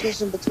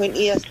competition between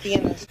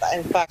ESPN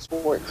and Fox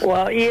Sports?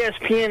 Well,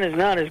 ESPN is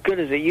not as good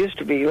as it used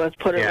to be. Let's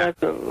put it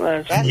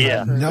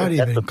not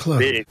even close.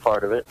 That's a big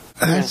part of it.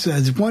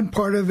 That's one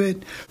part of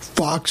it.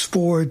 Fox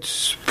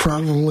Sports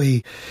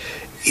probably,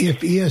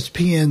 if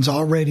ESPN's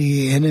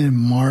already in a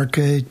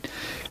market,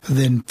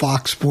 then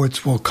Fox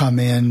Sports will come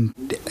in,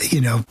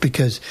 you know,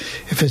 because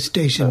if a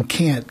station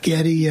can't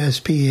get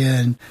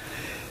ESPN,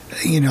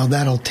 you know,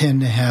 that'll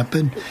tend to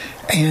happen.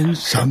 And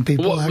some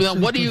people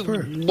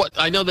prefer.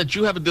 I know that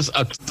you have a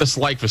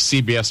dislike for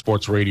CBS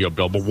Sports Radio,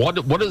 Bill, but what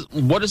is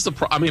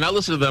the I mean, I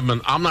listen to them,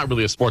 and I'm not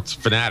really a sports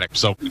fanatic,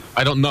 so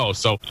I don't know.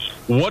 So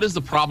what is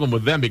the problem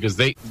with them? Because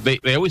they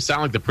always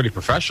sound like they're pretty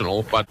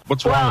professional, but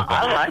what's wrong with them?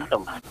 I like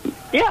them.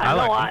 Yeah,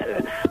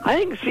 I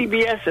think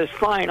CBS is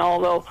fine,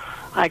 although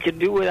I could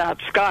do without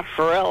Scott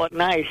Farrell at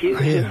night.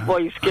 His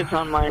voice gets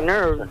on my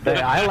nerves.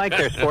 I like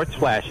their sports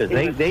flashes.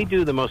 They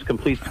do the most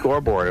complete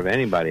scoreboard of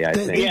anybody, I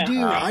think. They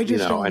do. I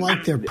just don't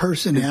like their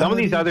personality. Some of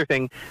these other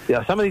things,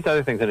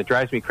 and it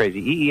drives me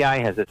crazy.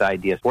 EEI has this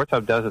idea. Sports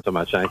Hub does it so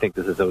much, and I think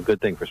this is a good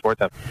thing for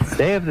Sports Hub.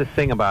 They have this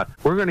thing about,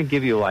 we're going to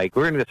give you, we're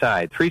going to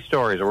decide 3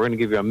 stories, or we're going to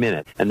give you a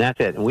minute, and that's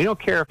it. And we don't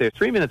care if there's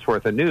 3 minutes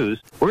worth of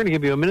news. We're going to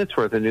give you a minute's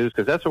worth of news,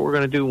 because that's what we're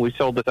going to do when we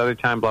sold this other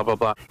time, blah, blah,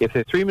 blah. If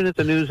there's 3 minutes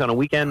of news on a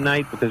weekend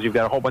night, because you've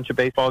got a whole bunch of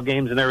baseball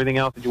games and everything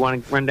else that you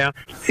want to run down,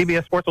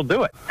 CBS Sports will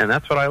do it, and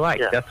that's what I like.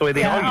 That's the way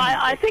they all use it.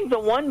 I think the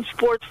one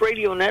sports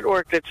radio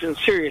network that's in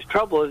serious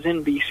trouble is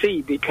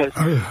NBC, because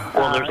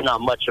because there's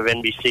not much of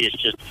NBC.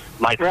 It's just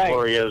Mike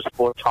Florio,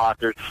 Sport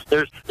Talk.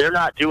 They're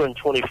not doing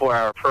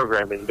 24-hour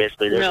programming.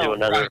 Basically, they're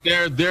doing other.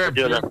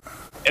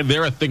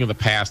 They're a thing of the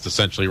past,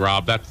 essentially,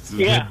 Rob.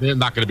 They're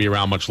not going to be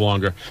around much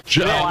longer.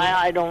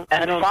 I don't.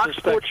 Fox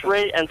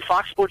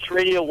Sports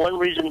Radio. One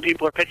reason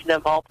people are picking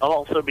them up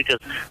also because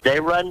they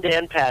run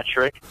Dan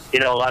Patrick. A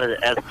lot of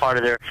as part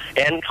of their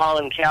and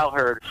Colin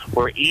Cowherd,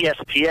 where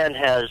ESPN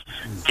has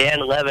Dan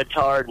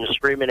Levitard and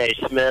Screaming A.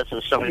 Smith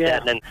and stuff like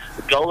that. And then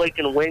Golick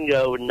and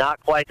Wingo, not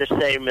quite the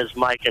same as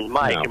Mike and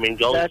Mike. No. I mean,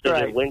 Golick's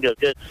good and Wingo's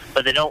good,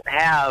 but they don't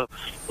have.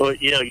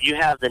 You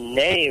have the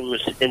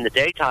names in the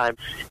daytime,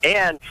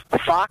 and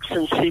Fox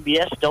and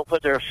CBS don't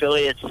put their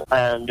affiliates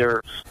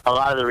under a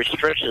lot of the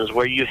restrictions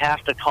where you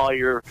have to call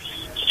your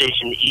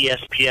station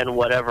ESPN,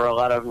 whatever. A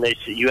lot of them,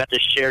 you have to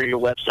share your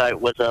website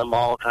with them,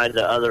 all kinds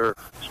of other.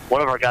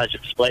 One of our guys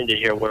explained it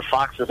here, where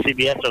Fox and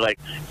CBS are like,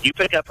 you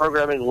pick up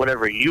programming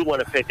whenever you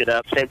want to pick it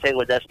up. Same thing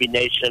with SB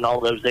Nation, all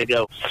those. They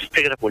go,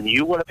 pick it up when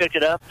you want to pick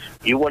it up.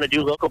 You want to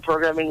do local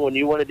programming when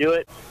you want to do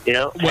it.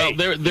 Well,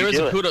 there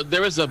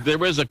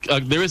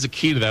is a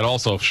key to that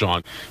also,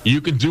 Sean. You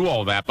can do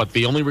all that, but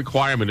the only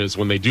requirement is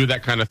when they do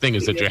that kind of thing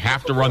is that you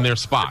have to run their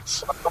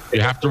spots.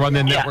 You have to run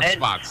their network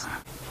spots.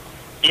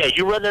 Yeah,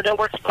 you run their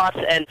network spots,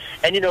 and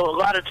a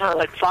lot of times,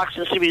 like Fox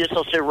and CBS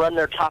will say run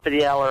their top of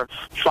the hour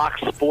Fox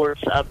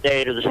Sports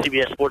update or the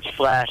CBS Sports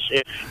Flash,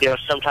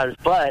 sometimes.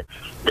 But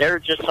they're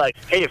just like,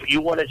 hey, if you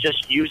want to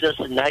just use us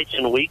at nights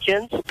and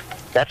weekends,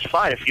 that's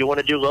fine. If you want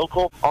to do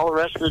local all the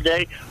rest of the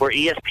day, where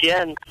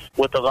ESPN,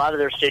 with a lot of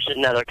their stations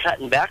now, they're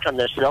cutting back on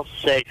this. They'll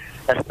say,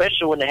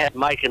 especially when they had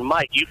Mike and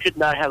Mike, you could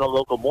not have a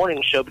local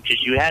morning show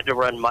because you had to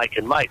run Mike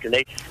and Mike, and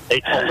they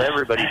told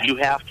everybody you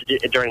have to do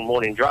it during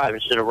morning drive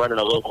instead of running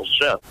a local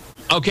show.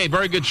 Okay,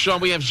 very good, Sean.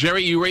 We have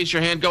Jerry. You raised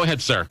your hand. Go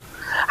ahead, sir.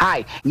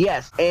 Hi.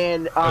 Yes,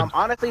 and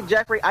honestly,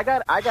 Jeffrey, I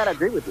gotta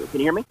agree with you. Can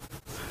you hear me?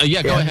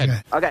 Yeah, go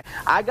ahead. Okay,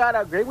 I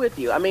gotta agree with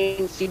you. I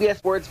mean, CBS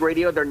Sports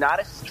Radio, they're not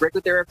as strict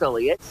with their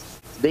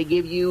affiliates. They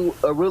give you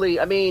a really,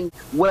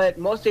 what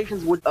most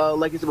stations would,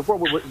 like I said before,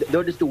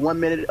 they'll just do 1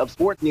 minute of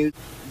sports news.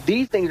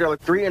 These things are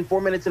like 3 and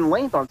 4 minutes in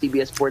length on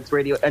CBS Sports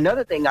Radio.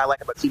 Another thing I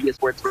like about CBS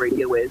Sports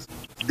Radio is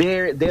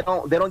they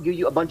don't give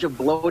you a bunch of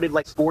bloated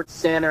like Sports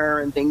Center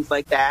and things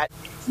like that.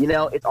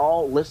 It's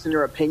all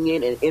listener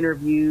opinion and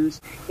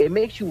interviews. It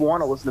makes you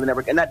want to listen to the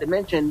network, and not to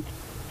mention,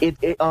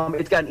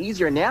 it's gotten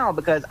easier now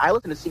because I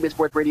listen to CBS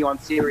Sports Radio on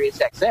Sirius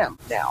XM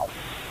now.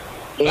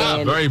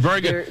 And very,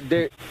 very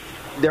good.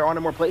 They're on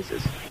to more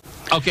places.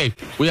 Okay,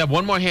 we have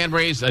one more hand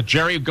raised.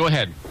 Jerry, go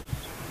ahead.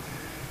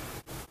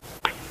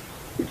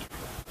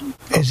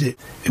 Is it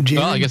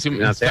Jerry? Well,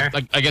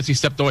 I guess he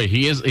stepped away.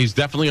 He's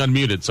definitely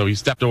unmuted, so he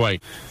stepped away.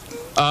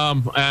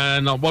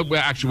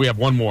 Actually, we have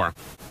one more.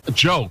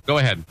 Joe, go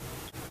ahead.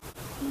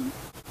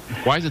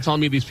 Why is it telling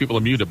me these people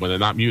are muted when they're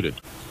not muted?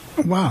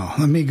 Wow,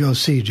 let me go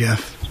see,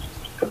 Jeff.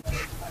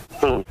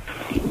 They're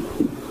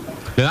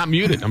not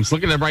muted. I'm just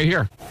looking at them right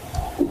here.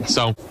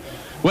 So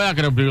we're not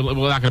going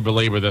to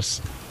belabor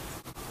this.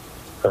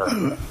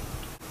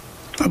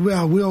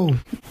 Well,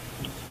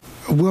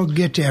 we'll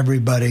get to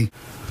everybody.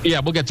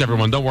 Yeah, we'll get to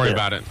everyone. Don't worry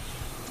about it.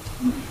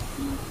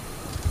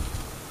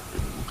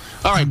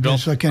 All right, Bill.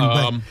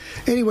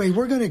 Anyway,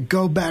 we're going to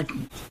go back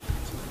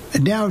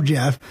now,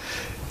 Jeff,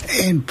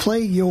 and play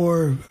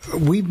your.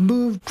 We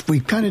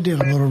kind of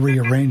did a little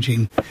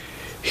rearranging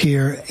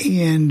here,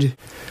 and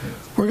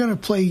we're going to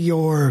play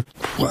your.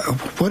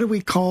 What do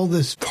we call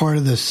this part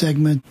of the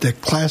segment? The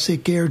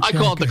classic air check? I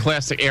call it the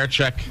classic air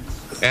check,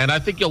 and I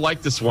think you'll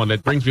like this one.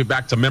 It brings me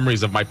back to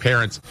memories of my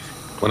parents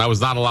when I was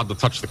not allowed to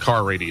touch the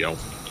car radio.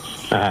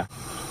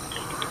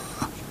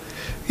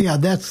 Yeah,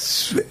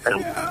 that's.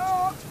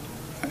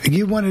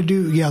 You want to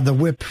do, the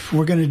whip.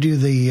 We're going to do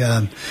the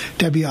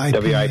WIP.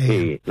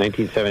 WIP,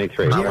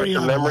 1973. Jerry,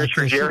 some memories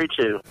for Jerry,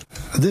 too.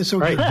 This will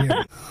get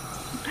Jerry.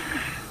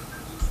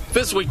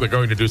 This week we're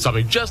going to do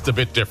something just a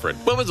bit different.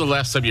 When was the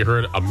last time you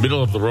heard a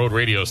middle-of-the-road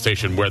radio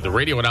station where the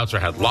radio announcer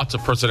had lots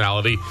of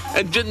personality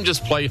and didn't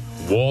just play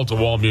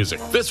wall-to-wall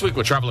music? This week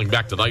we're traveling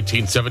back to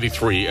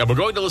 1973, and we're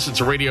going to listen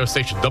to radio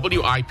station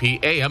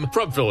WIP AM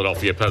from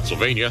Philadelphia,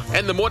 Pennsylvania,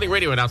 and the morning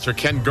radio announcer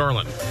Ken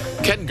Garland.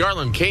 Ken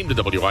Garland came to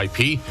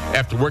WIP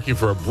after working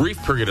for a brief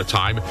period of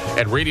time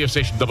at radio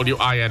station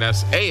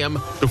WINS AM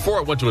before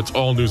it went to its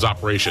all-news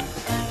operation.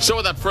 So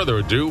without further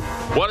ado,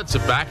 why don't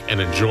sit back and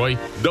enjoy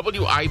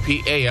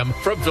WIP AM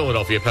from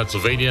Philadelphia,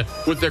 Pennsylvania,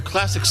 with their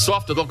classic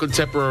soft adult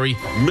contemporary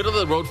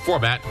middle-of-the-road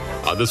format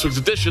on this week's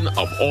edition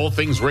of All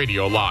Things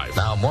Radio Live.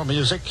 Now, more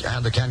music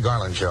and the Ken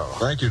Garland Show.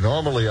 Thank you.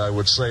 Normally, I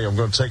would say I'm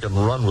going to take it and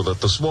run with it.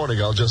 This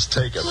morning, I'll just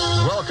take it.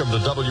 Welcome to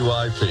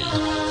WIP.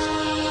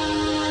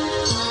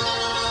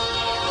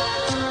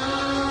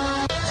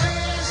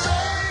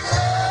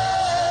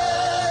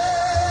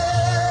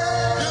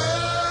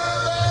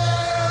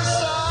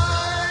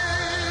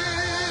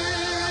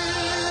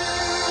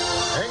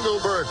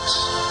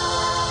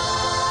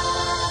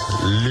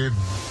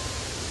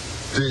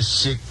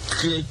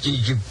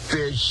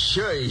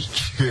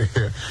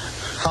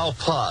 How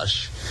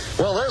posh.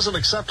 Well, there's an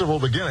acceptable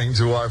beginning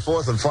to our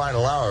fourth and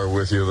final hour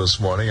with you this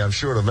morning. I'm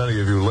sure to many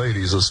of you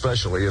ladies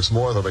especially, it's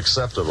more than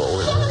acceptable.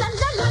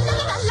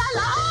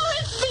 Oh,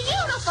 it's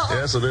beautiful.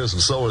 Yes, it is,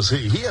 and so is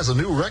he. He has a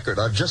new record.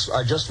 I just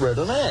read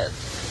an ad.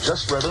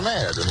 Just read an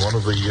ad in one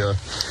of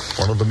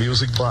the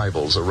music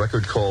Bibles, a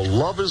record called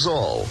Love Is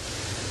All,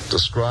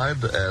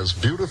 described as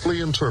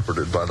beautifully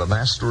interpreted by the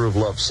master of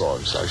love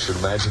songs. I should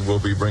imagine we'll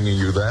be bringing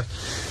you that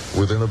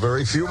within a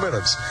very few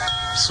minutes,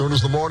 as soon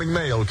as the morning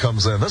mail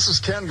comes in. This is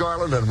Ken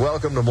Garland, and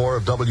welcome to more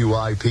of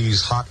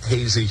WIP's Hot,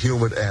 Hazy,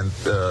 Humid, and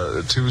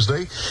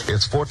Tuesday.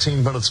 It's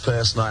 14 minutes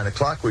past 9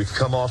 o'clock. We've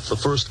come off the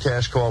first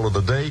cash call of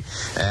the day,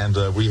 and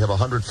we have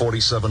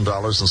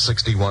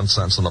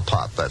 $147.61 in the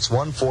pot. That's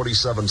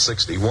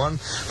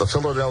 $147.61. The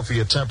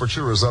Philadelphia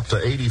temperature is up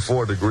to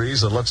 84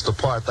 degrees, and let's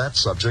depart that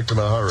subject in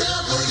a hurry.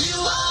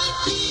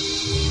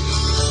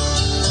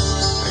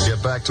 And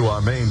get back to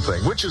our main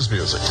thing, which is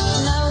music.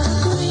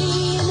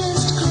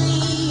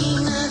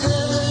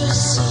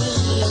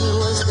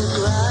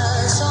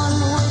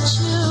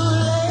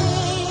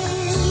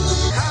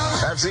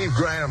 That's Eve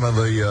Graham and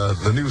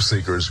the New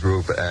Seekers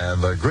group,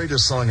 and the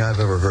greatest song I've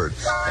ever heard.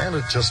 And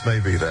it just may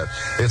be that.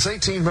 It's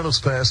 18 minutes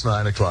past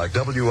 9 o'clock.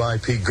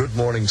 WIP Good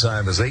Morning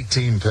Time is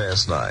 18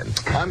 past 9.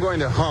 I'm going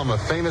to hum a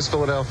famous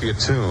Philadelphia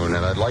tune,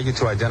 and I'd like you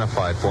to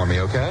identify it for me,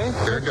 okay?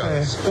 Here it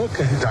goes.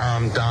 Okay.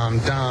 Dum dum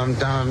dum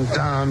dum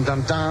dum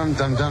dum dum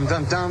dum dum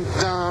dum dum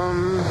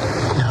dum.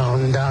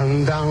 Down,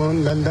 down,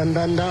 down, down, down,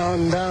 down,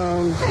 down,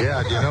 down.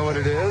 Yeah, do you know what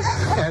it is?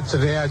 That's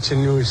the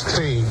Action News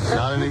theme.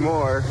 Not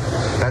anymore.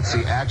 That's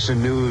the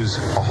Action News,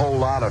 a whole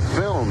lot of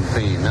film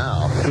theme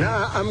now.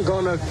 Now I'm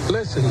going to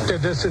listen to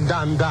this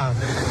down, down.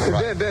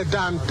 Right.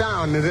 Down,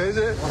 down, is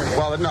it?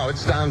 Well, no,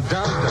 it's down,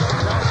 down,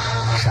 down.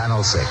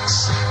 Channel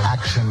 6,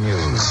 Action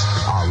News,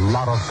 a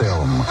lot of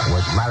film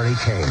with Larry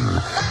Kane.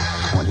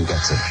 When he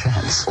gets a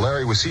chance.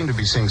 Larry, we seem to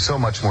be seeing so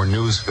much more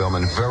news film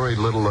and very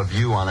little of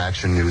you on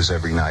Action News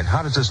every night.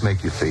 How does this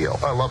make you feel?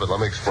 I love it. Let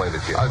me explain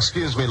it to you.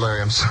 Excuse me, Larry.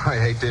 I'm sorry.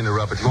 I hate to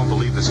interrupt, but you won't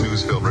believe this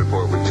news film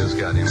report we just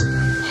got here.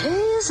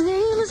 His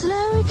name is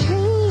Larry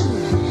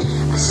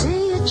Kane. I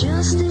say it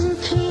just in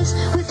case.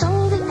 With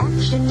all the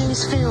Action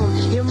News film,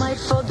 you might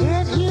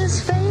forget his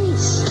face.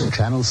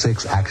 Channel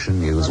 6 Action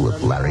News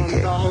with Larry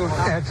Kane.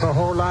 That's a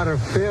whole lot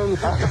of film.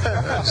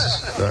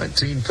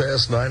 19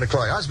 past 9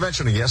 o'clock. I was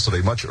mentioning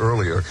yesterday, much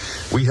earlier,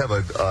 we have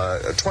a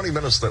 20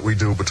 minutes that we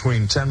do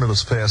between 10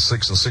 minutes past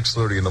 6 and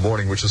 6:30 in the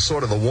morning, which is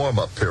sort of the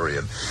warm-up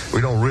period.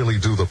 We don't really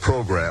do the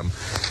program.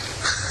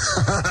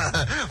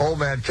 Old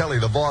man Kelly,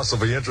 the boss, will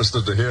be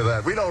interested to hear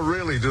that. We don't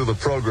really do the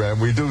program.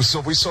 We do,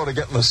 so we sort of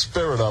get in the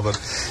spirit of it.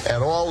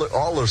 And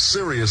all the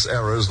serious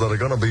errors that are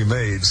going to be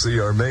made,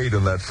 are made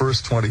in that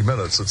first 20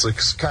 minutes.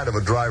 It's kind of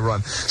a dry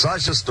run. So I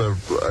was just,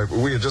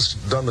 we had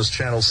just done this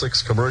Channel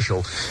 6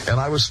 commercial, and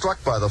I was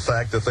struck by the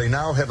fact that they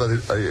now have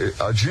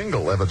a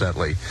jingle,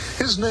 evidently.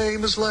 His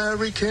name is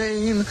Larry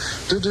Kane,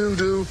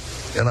 do-do-do.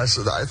 And I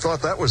said, I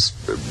thought that was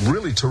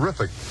really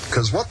terrific,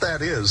 because what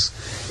that is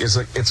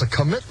it's a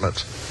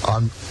commitment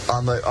on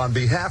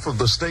behalf of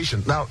the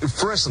station. Now,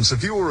 for instance,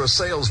 if you were a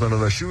salesman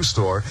in a shoe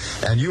store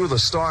and you were the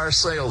star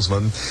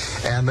salesman,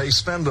 and they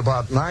spend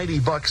about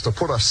 $90 to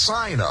put a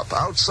sign up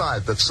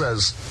outside that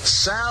says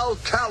Sal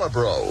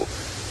Calabro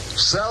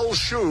sells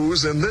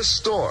shoes in this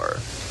store.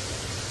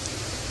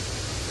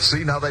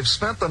 See, now they've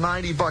spent the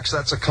 $90.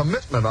 That's a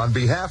commitment on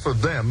behalf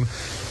of them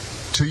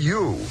to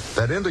you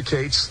that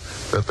indicates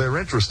that they're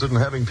interested in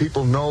having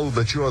people know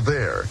that you're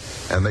there,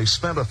 and they've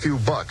spent a few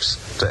bucks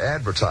to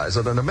advertise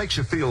it, and it makes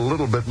you feel a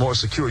little bit more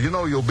secure. You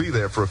know you'll be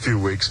there for a few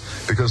weeks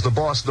because the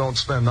boss don't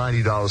spend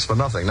 $90 for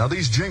nothing. Now,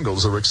 these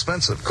jingles are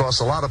expensive, cost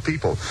a lot of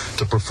people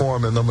to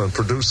perform in them and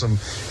produce them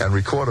and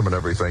record them and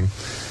everything.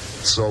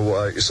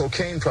 So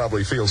Kane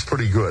probably feels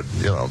pretty good,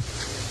 you know.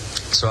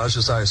 So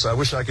I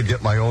wish I could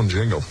get my own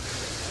jingle.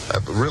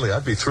 Really,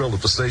 I'd be thrilled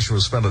if the station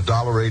would spend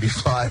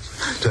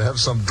 $1.85 to have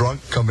some drunk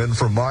come in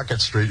from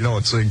Market Street, you know,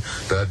 and sing,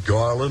 "That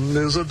Garland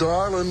is a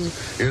darling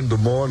in the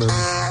morning,"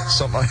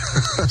 something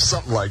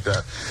like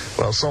that.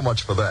 Well, so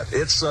much for that.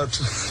 It's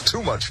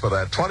too much for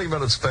that. 20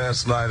 minutes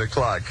past 9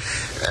 o'clock.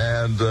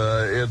 And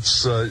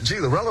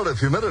the relative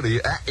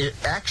humidity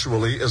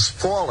actually is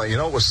falling. You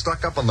know, it was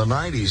stuck up in the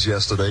 90s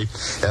yesterday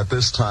at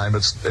this time.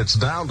 It's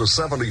down to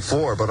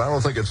 74, but I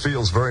don't think it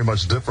feels very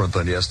much different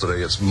than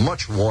yesterday. It's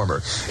much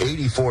warmer.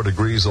 84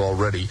 degrees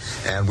already,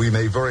 and we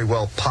may very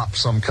well pop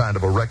some kind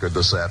of a record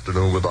this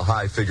afternoon with a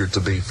high figured to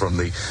be from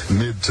the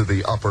mid to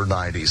the upper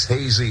 90s.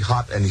 Hazy,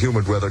 hot, and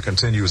humid weather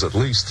continues at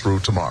least through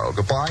tomorrow.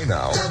 Goodbye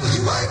now.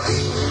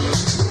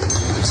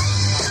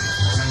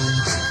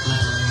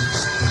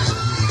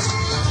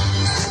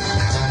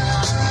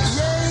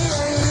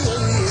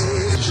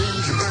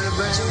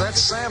 That's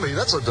Sammy.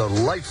 That's a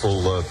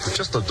delightful,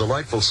 just a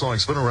delightful song.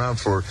 It's been around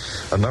for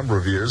a number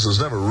of years.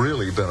 It's never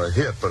really been a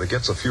hit, but it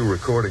gets a few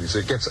recordings.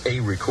 It gets a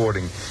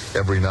recording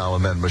every now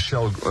and then.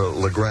 Michelle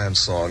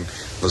Legrand's song,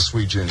 "The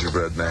Sweet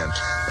Gingerbread Man,"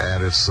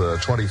 and it's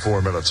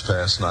 24 minutes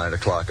past 9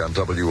 o'clock on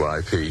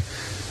WIP.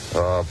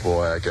 Oh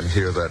boy, I can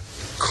hear that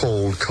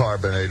cold,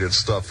 carbonated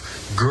stuff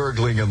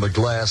gurgling in the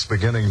glass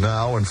beginning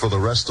now and for the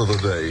rest of the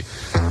day.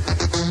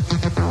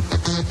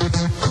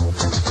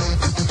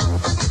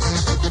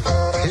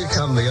 Here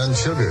come the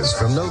Unsugars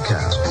from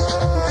NoCal.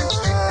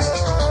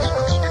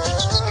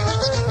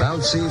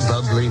 Bouncy,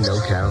 bubbly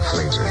NoCal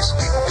flavors.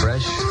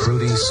 Fresh,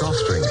 fruity,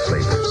 soft drink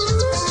flavors.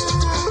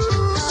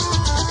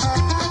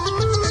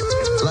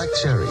 Black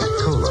cherry,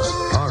 cola,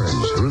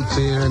 orange, root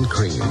beer, and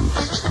cream.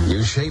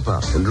 New Shape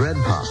Up and Red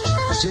Pop.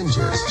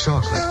 Ginger,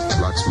 chocolate,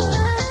 lots more.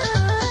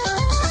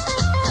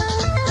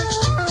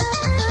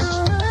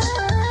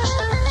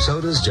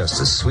 Soda's just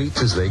as sweet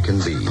as they can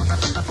be.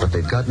 But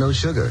they've got no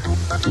sugar.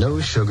 No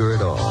sugar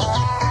at all.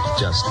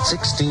 Just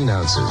 16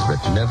 ounces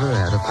that never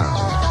add a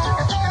pound.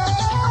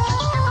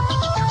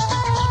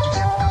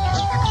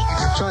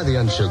 Try the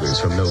Unsugars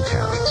from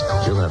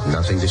NoCal. You'll have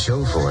nothing to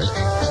show for it.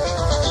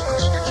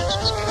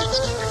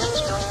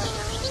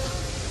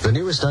 The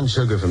newest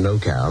Unsugar from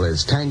NoCal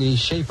is tangy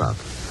Shape Up.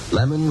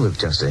 Lemon with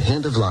just a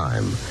hint of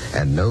lime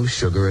and no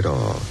sugar at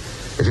all.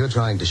 If you're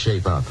trying to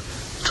shape up,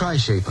 try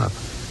Shape Up.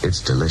 It's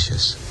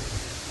delicious.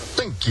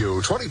 Thank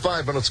you.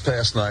 25 minutes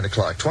past 9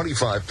 o'clock,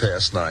 25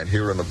 past 9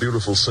 here in the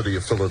beautiful city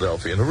of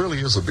Philadelphia. And it really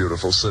is a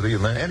beautiful city.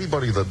 And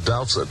anybody that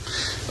doubts it,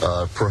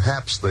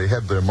 perhaps they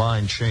had their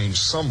mind changed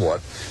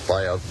somewhat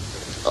by a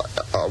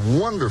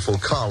wonderful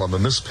column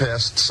in this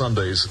past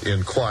Sunday's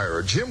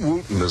Inquirer. Jim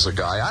Wooten is a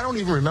guy, I don't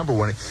even remember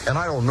when, and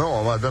I don't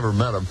know him, I've never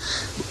met him,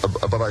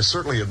 but I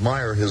certainly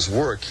admire his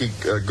work. He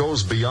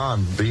goes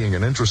beyond being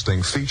an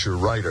interesting feature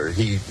writer.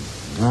 He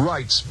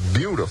writes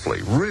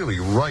beautifully, really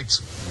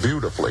writes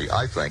beautifully,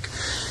 I think.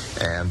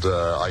 And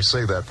I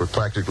say that with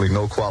practically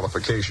no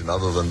qualification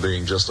other than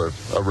being just a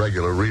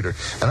regular reader.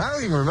 And I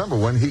don't even remember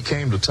when he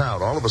came to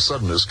town. All of a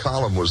sudden, his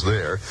column was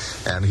there,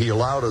 and he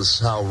allowed us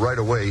how right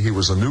away he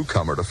was a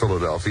newcomer to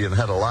Philadelphia and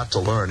had a lot to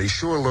learn. He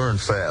sure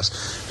learned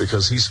fast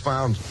because he's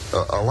found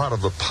a lot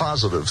of the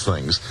positive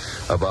things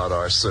about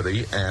our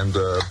city and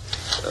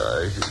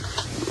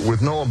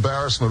with no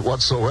embarrassment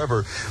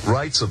whatsoever,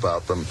 writes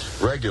about them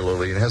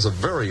regularly and has a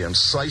very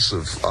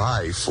incisive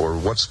eye for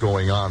what's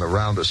going on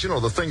around us. You know,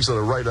 the things that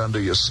are right under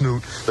your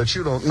snoot that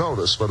you don't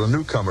notice, but a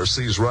newcomer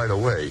sees right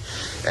away.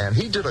 And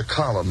he did a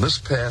column this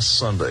past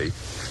Sunday,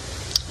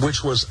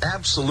 which was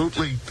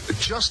absolutely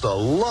just a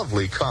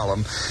lovely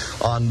column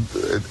on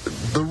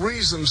the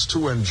reasons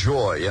to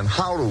enjoy and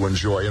how to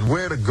enjoy and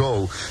where to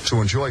go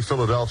to enjoy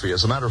Philadelphia.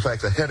 As a matter of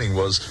fact, the heading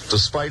was,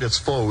 Despite Its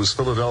Foes,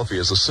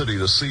 Philadelphia is a City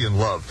to See and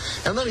Love.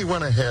 And then he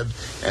went ahead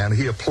and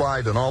he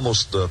applied an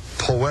almost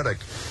poetic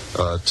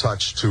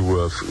touch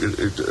to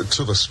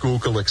the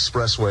Schuylkill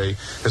Expressway.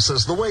 It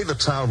says, the way the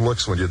town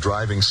looks when you're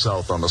driving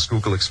south on the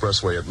Schuylkill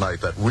Expressway at night,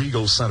 that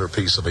regal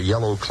centerpiece of a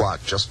yellow clock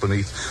just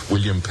beneath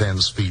William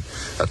Penn's feet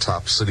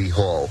atop City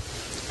Hall.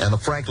 And the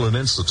Franklin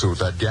Institute,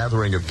 that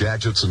gathering of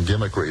gadgets and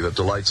gimmickry that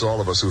delights all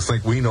of us who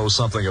think we know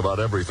something about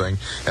everything,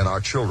 and our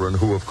children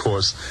who, of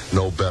course,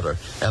 know better.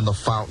 And the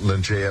fountain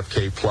in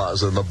JFK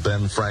Plaza, and the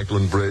Ben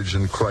Franklin Bridge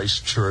in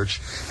Christ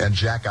Church, and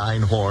Jack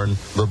Einhorn,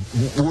 the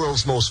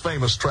world's most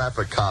famous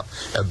traffic cop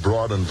at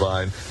Broad and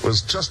Vine,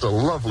 was just a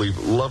lovely,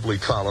 lovely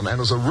column. And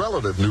as a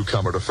relative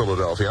newcomer to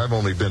Philadelphia, I've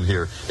only been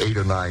here 8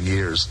 or 9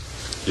 years,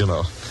 you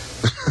know.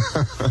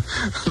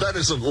 That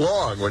isn't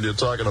long when you're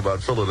talking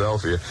about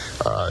Philadelphia.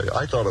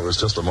 I thought it was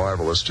just a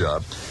marvelous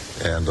job,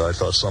 and I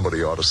thought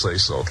somebody ought to say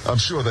so. I'm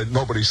sure that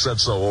nobody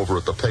said so over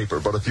at the paper,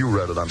 but if you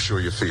read it, I'm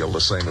sure you feel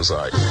the same as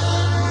I.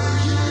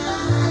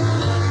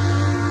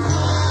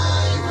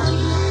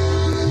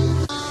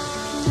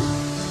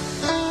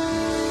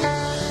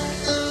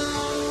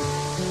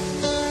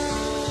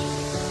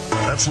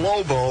 That's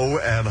Lobo,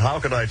 and How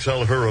Can I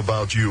Tell Her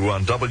About You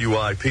on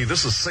WIP.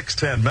 This is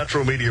 610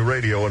 Metro Media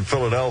Radio in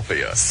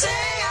Philadelphia.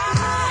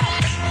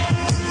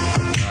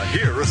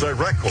 Here is a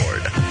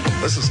record.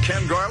 This is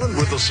Ken Garland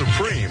with the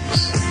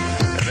Supremes,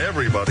 and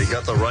Everybody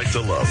Got the Right to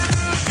Love.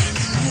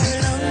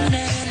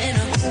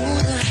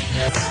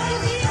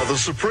 The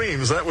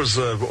Supremes, that was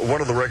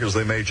one of the records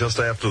they made just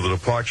after the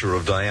departure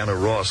of Diana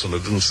Ross, and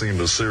it didn't seem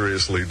to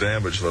seriously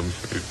damage them,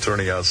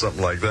 turning out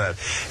something like that.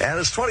 And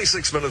it's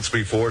 26 minutes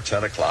before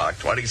 10 o'clock,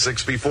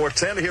 26 before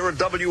 10 here at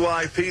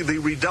WIP. The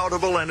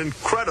redoubtable and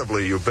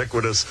incredibly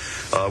ubiquitous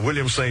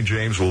William St.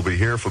 James will be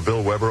here for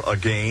Bill Weber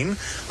again.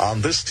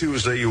 On this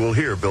Tuesday, you will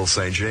hear Bill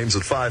St. James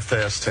at 5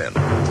 past 10.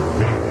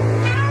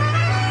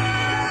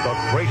 The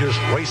greatest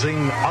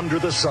racing under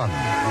the sun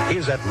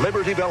is at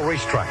Liberty Bell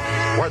Racetrack,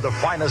 where the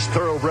finest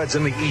thoroughbreds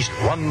in the East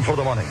run for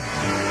the money.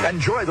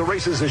 Enjoy the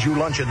races as you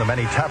lunch in the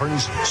many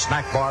taverns,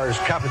 snack bars,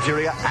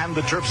 cafeteria, and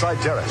the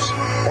Turfside Terrace,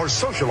 or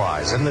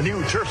socialize in the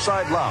new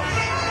Turfside Lounge.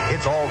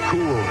 It's all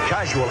cool,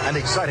 casual, and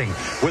exciting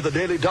with the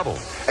Daily Double,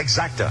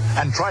 Exacta,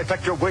 and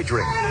Trifecta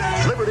wagering.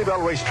 Liberty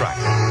Bell Racetrack,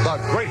 the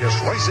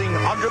greatest racing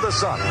under the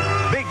sun.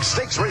 Big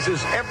stakes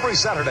races every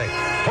Saturday.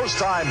 Post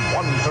time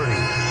 1:30.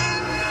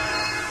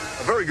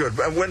 Very good.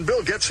 When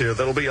Bill gets here,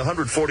 that'll be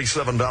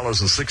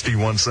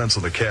 $147.61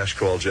 in the cash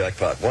call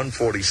jackpot.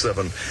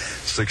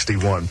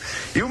 $147.61.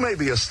 You may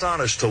be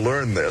astonished to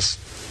learn this,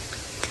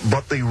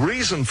 But the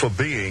reason for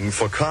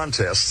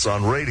contests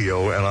on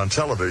radio and on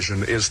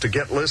television is to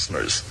get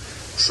listeners.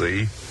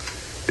 See?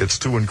 It's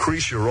to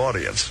increase your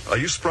audience. Are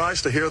you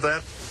surprised to hear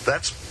that?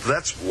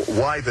 That's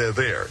why they're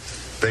there.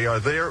 They are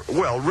there,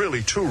 well,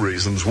 really two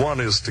reasons.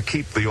 One is to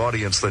keep the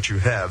audience that you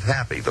have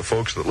happy. The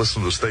folks that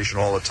listen to the station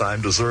all the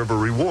time deserve a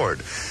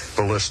reward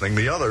for listening.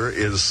 The other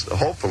is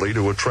hopefully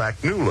to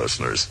attract new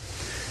listeners.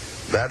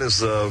 That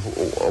is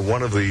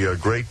one of the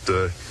great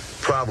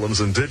problems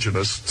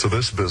indigenous to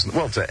this business,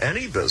 well, to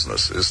any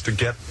business, is to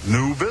get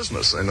new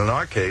business, and in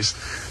our case,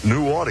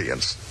 new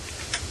audience.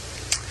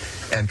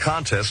 And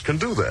contests can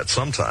do that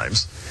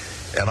sometimes.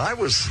 And I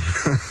was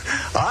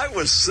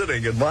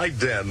sitting in my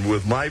den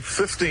with my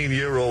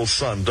 15-year-old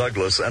son,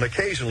 Douglas, and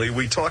occasionally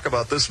we talk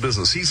about this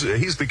business.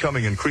 He's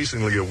becoming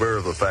increasingly aware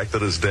of the fact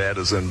that his dad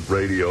is in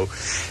radio,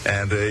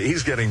 and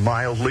he's getting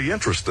mildly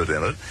interested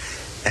in it.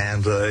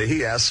 And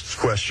he asks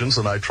questions,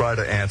 and I try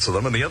to answer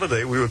them. And the other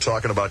day, we were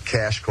talking about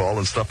cash call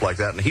and stuff like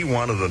that, and he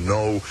wanted to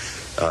know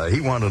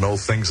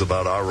things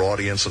about our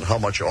audience and how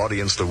much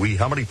audience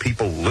how many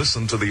people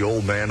listen to the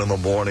old man in the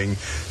morning,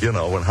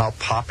 and how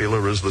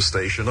popular is the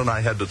station. And I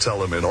had to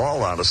tell him, in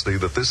all honesty,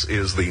 that this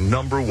is the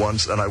number one,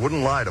 and I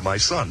wouldn't lie to my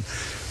son,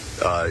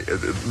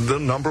 the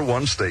number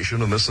one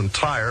station in this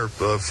entire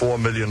 4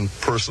 million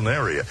person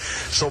area.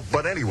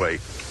 But anyway.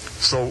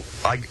 So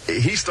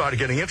he started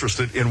getting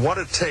interested in what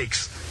it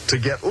takes to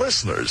get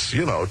listeners,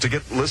 to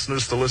get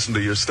listeners to listen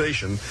to your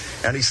station.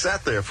 And he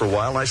sat there for a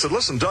while, and I said,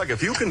 listen, Doug,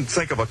 if you can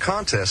think of a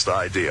contest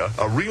idea,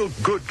 a real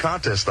good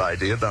contest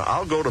idea, then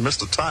I'll go to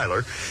Mr.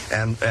 Tyler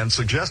and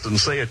suggest it and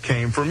say it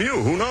came from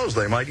you. Who knows?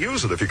 They might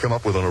use it if you come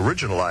up with an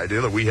original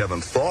idea that we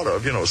haven't thought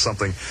of,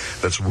 something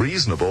that's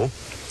reasonable.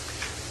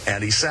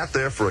 And he sat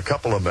there for a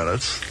couple of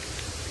minutes,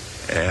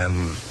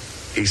 and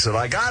he said,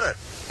 I got it.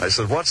 I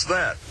said, what's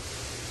that?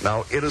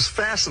 Now, it is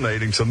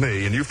fascinating to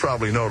me, and you've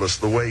probably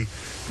noticed the way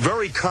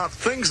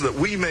things that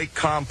we make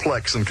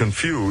complex and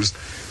confused,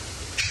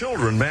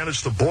 children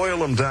manage to boil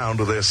them down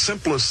to their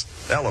simplest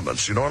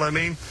elements. You know what I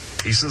mean?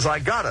 He says, I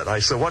got it. I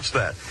said, what's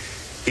that?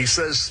 He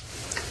says,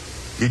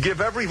 you give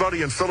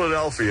everybody in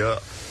Philadelphia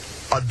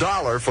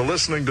 $1 for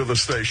listening to the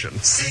station.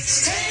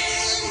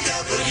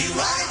 610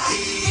 WIP.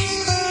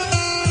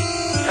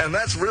 And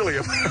that's really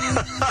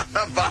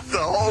about the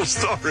whole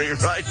story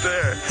right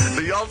there.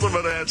 The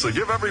ultimate answer.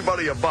 Give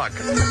everybody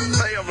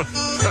 $1. Pay them.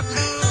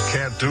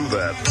 Can't do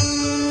that.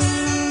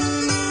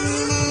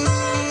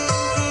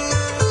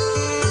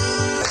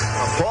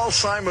 Paul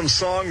Simon's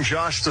song,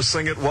 Josh to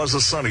Sing It, Was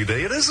a Sunny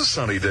Day. It is a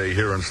sunny day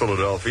here in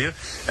Philadelphia,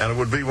 and it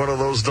would be one of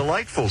those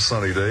delightful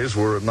sunny days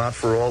were it not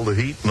for all the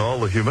heat and all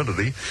the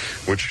humidity,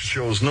 which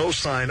shows no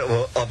sign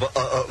of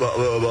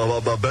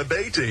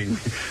abating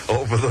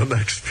over the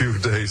next few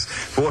days.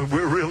 Boy,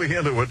 we're really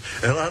into it,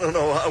 and I don't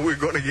know how we're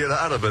going to get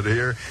out of it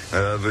here.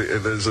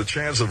 There's a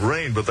chance of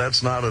rain, but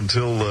that's not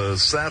until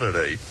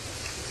Saturday.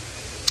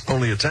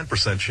 Only a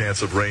 10%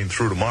 chance of rain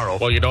through tomorrow.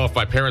 Well, if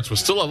my parents were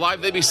still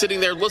alive, they'd be sitting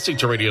there listening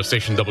to radio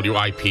station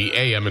WIP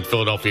AM in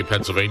Philadelphia,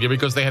 Pennsylvania,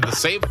 because they had the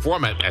same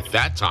format at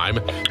that time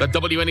that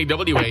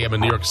WNEW AM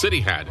in New York City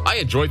had. I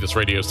enjoyed this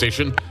radio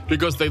station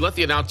because they let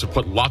the announcer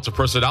put lots of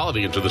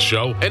personality into the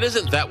show. And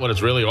isn't that what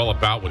it's really all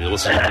about when you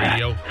listen to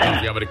radio?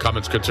 If you have any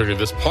comments concerning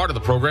this part of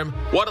the program,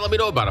 why don't let me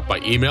know about it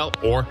by email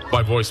or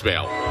by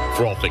voicemail.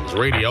 For All Things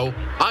Radio,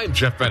 I'm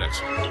Jeff Bennett.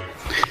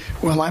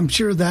 Well, I'm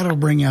sure that'll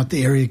bring out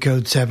the area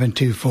code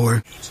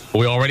 724.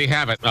 We already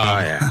have it.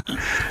 Yeah.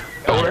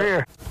 We're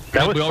here.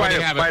 That was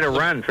quite a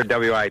run for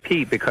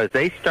WIP because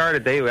they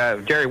started.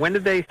 Jerry, when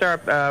did they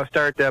start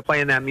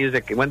playing that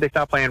music? When did they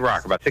stop playing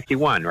rock? About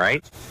 61,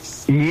 right?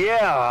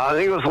 Yeah, I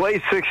think it was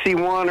late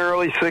 61,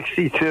 early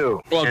 62.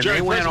 Well, and Jerry,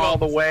 they went all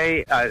the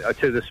way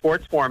to the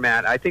sports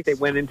format. I think they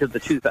went into the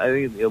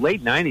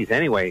late 90s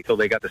anyway, until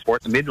they got the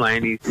sports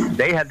mid-90s.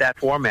 They had that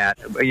format,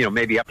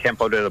 maybe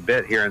up-tempoed it a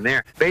bit here and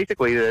there.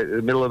 Basically,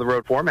 the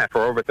middle-of-the-road format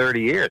for over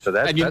 30 years. So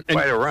that's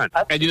quite a run.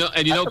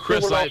 And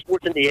Chris,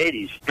 sports in the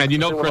 80s.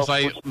 And Chris,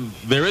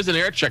 there is an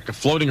air check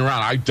floating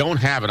around. I don't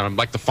have it. I'd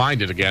like to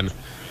find it again.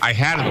 I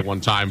had it at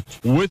one time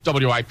with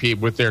WIP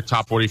with their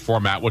top 40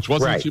 format, which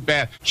wasn't too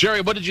bad.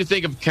 Jerry, what did you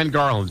think of Ken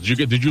Garland?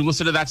 Did you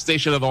listen to that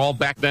station at all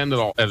back then?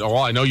 At all?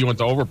 I know you went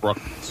to Overbrook.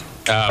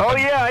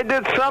 Yeah, I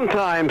did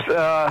sometimes.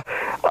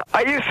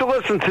 I used to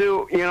listen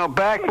to,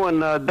 back when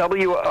when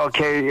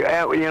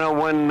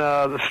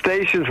the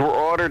stations were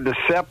ordered to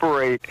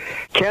separate,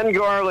 Ken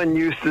Garland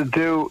used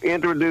to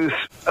introduce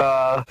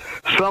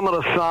some of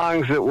the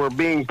songs that were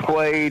being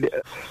played.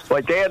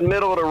 Like they had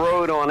Middle of the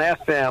Road on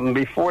FM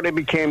before they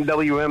became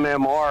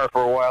WMMR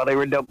for a while.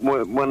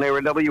 When they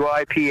were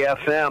WIP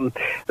FM,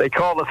 they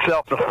called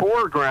themselves the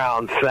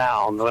Foreground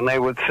Sound when they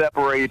would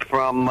separate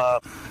from.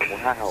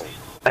 Wow.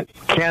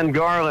 Ken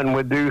Garland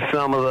would do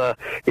some of the,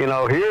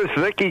 here's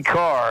Vicky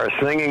Carr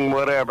singing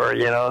whatever,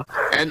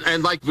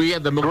 And like we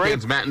had the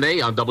Milkman's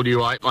Matinee on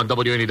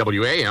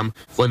WNEW AM,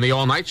 when the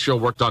all-night show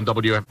worked on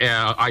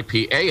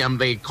WIP AM,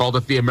 they called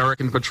it the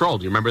American Patrol.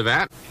 Do you remember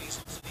that?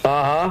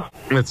 Uh-huh.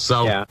 It's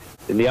so. Yeah.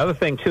 And the other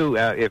thing, too,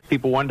 if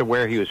people wonder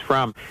where he was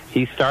from,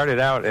 he started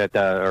out at,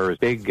 or his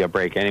big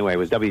break anyway,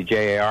 was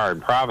WJAR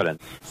in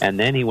Providence. And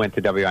then he went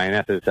to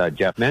WINS, as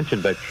Jeff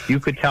mentioned. But you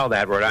could tell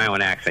that Rhode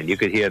Island accent. You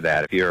could hear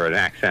that if you're an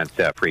accent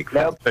freak,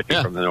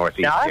 especially from the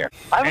Northeast now, here.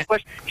 I have a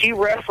question. He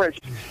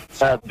referenced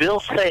Bill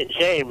St.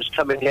 James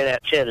coming in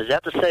at 10. Is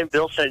that the same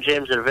Bill St.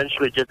 James that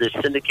eventually did the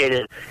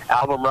syndicated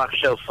album rock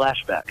show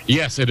Flashback?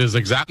 Yes, it is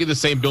exactly the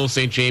same Bill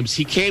St. James.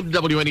 He came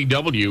to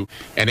WNEW,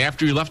 and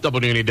after he left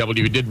WNEW,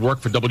 he did work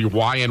for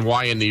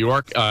WYNY in New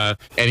York, and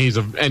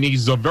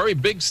he's a very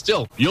big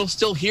still. You'll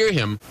still hear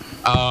him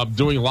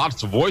doing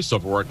lots of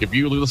voiceover work. If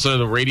you listen to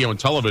the radio and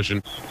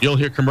television, you'll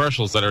hear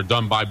commercials that are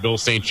done by Bill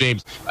St.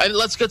 James. And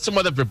let's get some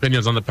other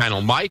opinions on the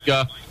panel. Mike,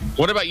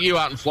 what about you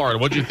out in Florida?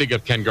 What do you think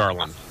of Ken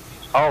Garland?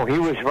 Oh, he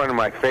was one of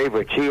my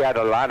favorites. He had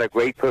a lot of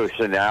great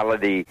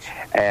personality,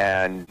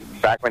 and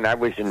back when I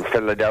was in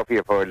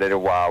Philadelphia for a little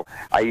while,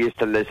 I used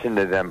to listen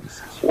to them.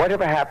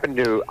 Whatever happened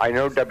to, I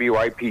know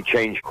WIP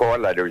changed call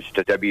letters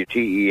to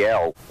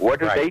WTEL.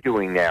 What are they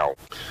doing now?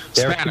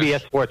 They're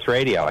CBS Sports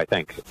Radio, I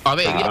think. Oh,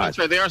 yeah, that's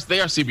right. They are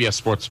CBS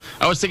Sports.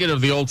 I was thinking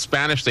of the old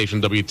Spanish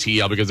station,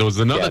 WTL, because there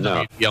was another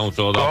WTL in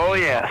Philadelphia. Oh,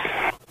 yes.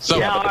 So,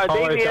 the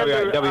callers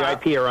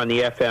WIP are on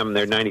the FM.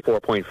 They're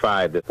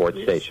 94.5, the sports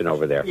station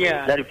over there.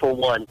 Yeah.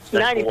 94.1.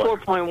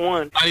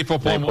 94.1.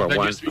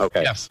 94.1.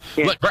 Okay. Yes.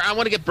 Yeah. Look, I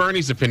want to get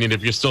Bernie's opinion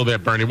if you're still there,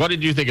 Bernie. What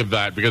did you think of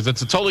that? Because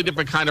it's a totally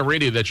different kind of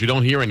radio that you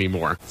don't hear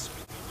anymore.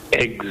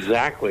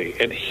 Exactly.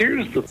 And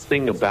here's the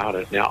thing about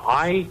it. Now,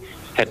 I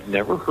had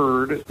never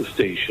heard the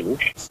station,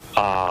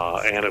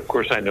 and of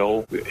course I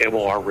know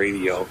MOR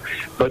radio,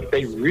 but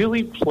they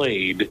really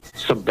played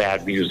some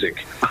bad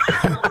music.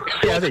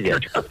 Yeah, they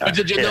did. But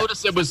did you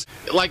notice it was,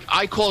 like,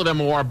 I call it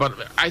MOR, but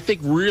I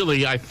think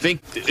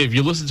if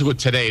you listen to it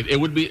today, it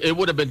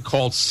would have been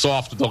called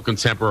soft adult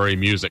contemporary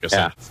music,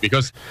 essentially. Yeah.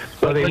 Because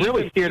they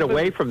really steered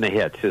away from the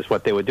hits, is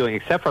what they were doing,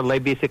 except for Les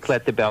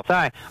Bicyclettes de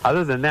Versailles.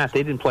 Other than that,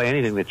 they didn't play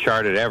anything that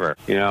charted ever,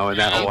 in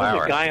that whole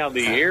hour. The guy on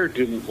the air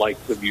didn't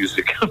like the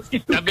music.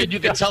 I mean, you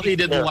can tell he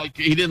didn't like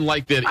the he didn't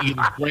like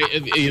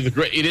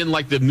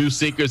the New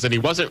Seekers, and he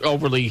wasn't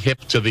overly hip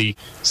to the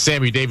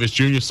Sammy Davis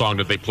Jr. song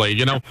that they played,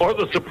 or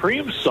the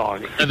Supreme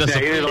song. And the he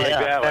didn't like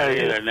that one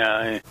either.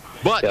 No.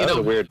 But that was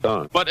a weird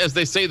song. But as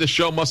they say, the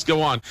show must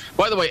go on.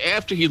 By the way,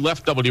 after he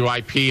left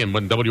WIP and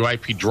when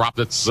WIP dropped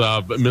its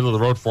middle of the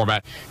road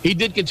format, he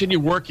did continue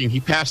working.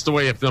 He passed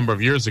away a number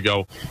of years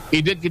ago.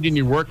 He did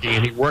continue working,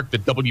 and he worked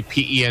at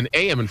WPEN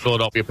AM in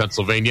Philadelphia,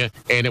 Pennsylvania,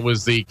 and it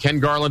was the Ken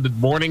Garland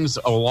mornings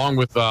along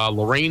with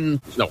Lorraine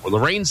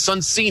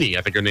Sunsini,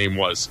 I think her name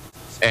was.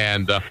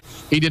 And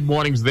he did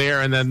mornings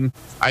there, and then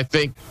I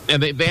think,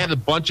 and they had a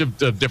bunch of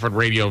different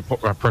radio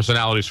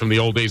personalities from the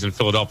old days in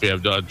Philadelphia.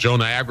 Joe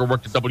Niagara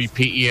worked at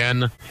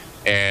WPEN,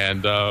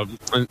 and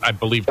I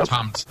believe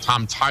Tom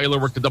Tyler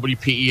worked at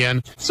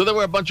WPEN. So there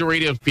were a bunch of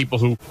radio people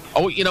who,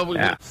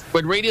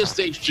 when radio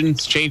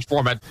stations change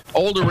format,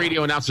 older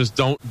radio announcers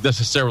don't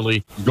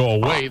necessarily go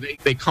away.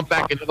 They come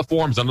back into the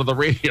forms under the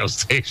radio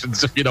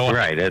stations, if you know.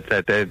 Right.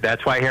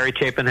 That's why Harry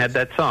Chapin had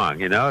that song.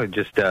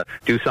 Just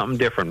do something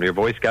different. Your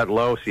voice got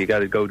low, so you got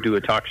to go do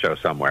a talk show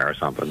somewhere or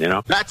something.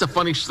 That's a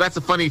funny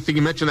thing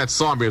you mentioned that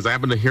song, because I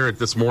happened to hear it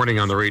this morning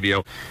on the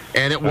radio,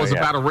 and it was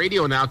about a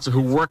radio announcer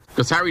who worked,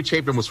 because Harry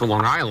Chapin was from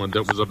Long Island.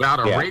 It was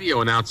about a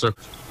radio announcer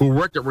who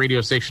worked at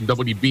radio station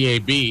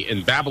WBAB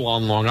in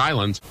Babylon, Long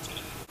Island,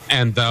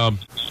 and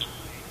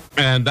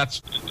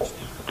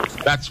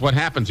that's what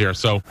happens here.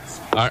 So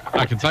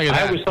I can tell you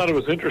that. I always thought it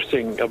was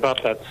interesting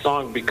about that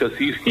song because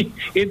he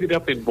ended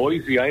up in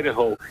Boise,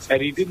 Idaho,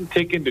 and he didn't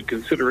take into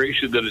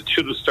consideration that it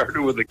should have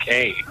started with a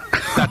K.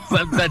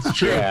 That's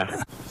true.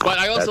 Yeah. But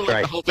I also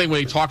like the whole thing when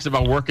he talks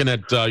about working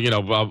at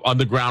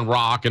underground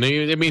rock, and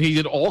he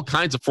did all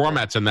kinds of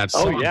formats in that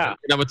song. Oh yeah,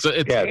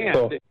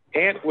 cool.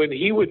 And when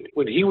he would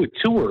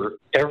tour,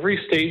 every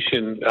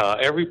station,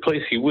 every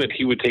place he went,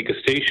 he would take a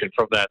station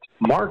from that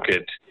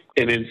market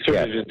and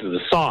insert it into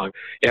the song.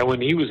 And when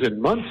he was in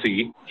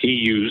Muncie, he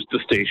used the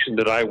station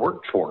that I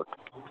worked for.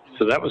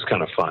 So that was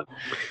kind of fun.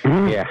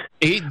 Yeah.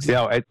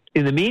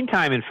 In the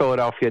meantime, in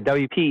Philadelphia,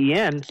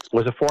 WPEN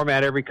was a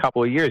format every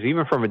couple of years.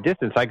 Even from a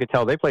distance, I could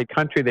tell they played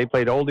country, they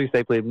played oldies,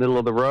 they played middle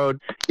of the road.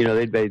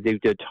 They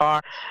did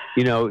talk.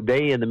 In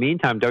the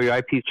meantime,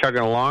 WIP's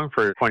chugging along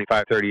for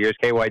 25, 30 years.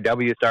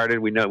 KYW started.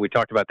 We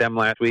talked about them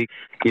last week.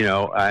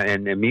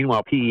 And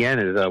meanwhile, PEN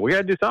is we got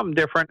to do something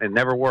different. It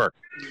never worked.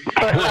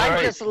 But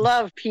I just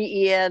love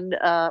PEN.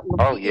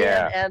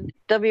 And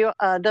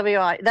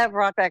WI. That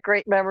brought back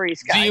great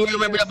memories, guys. Do you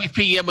remember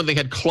WPEN when they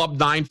had Club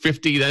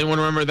 950? Did anyone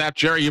remember that,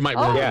 Jerry? You might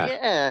remember.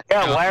 Yeah,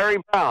 Larry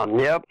Brown.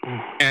 Yep.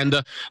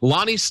 And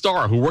Lonnie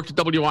Starr, who worked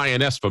at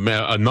WINS for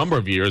a number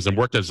of years and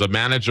worked as a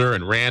manager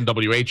and ran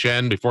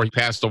WHN before he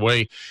passed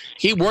away.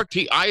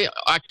 I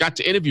got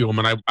to interview him,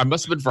 and I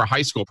must have been for a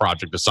high school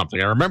project or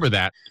something. I remember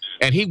that.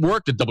 And he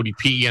worked at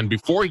WPEN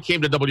before he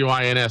came to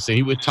WINS, and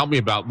he would tell me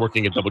about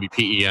working at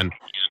WPEN.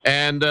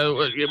 And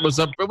it was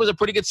a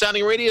pretty good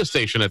sounding radio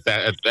station at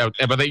that.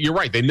 But you're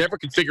right; they never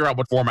could figure out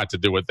what format to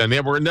do it, and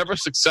they were never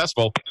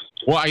successful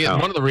Well,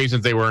 one of the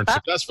reasons they weren't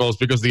successful is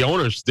because the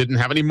owners didn't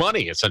have any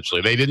money,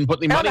 essentially. They didn't put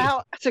any money. I don't know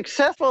how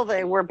successful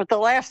they were, but the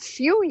last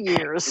few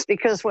years,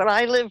 because when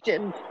I lived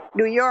in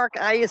New York,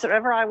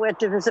 whenever I went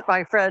to visit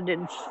my friend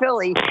in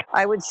Philly,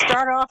 I would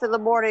start off in the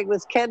morning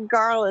with Ken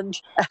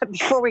Garland.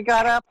 Before we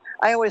got up,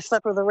 I always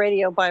slept with the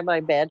radio by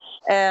my bed,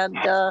 and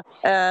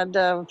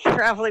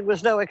traveling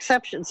was no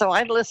exception. So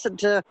I'd listen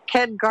to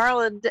Ken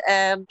Garland,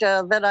 and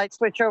then I'd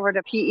switch over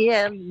to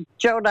PEN.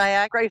 Joe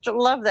Niagara, I used to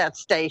love that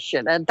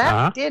station, and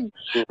that did.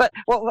 But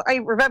I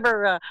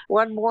remember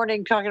one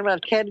morning talking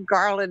about Ken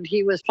Garland.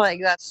 He was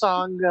playing that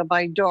song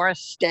by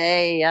Doris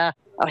Day.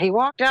 He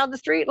walked down the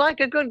street like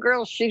a good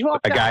girl. She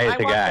walked down.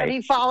 A guy.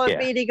 He followed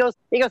me, and he goes,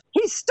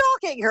 he's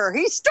stalking her.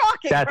 He's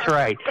stalking That's her.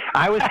 right.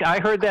 I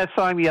heard that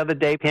song the other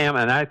day, Pam,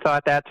 and I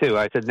thought that too.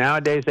 I said,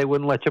 nowadays they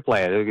wouldn't let you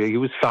play it. He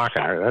was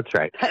stalking her. That's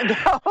right.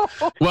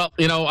 Well,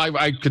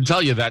 I can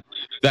tell you that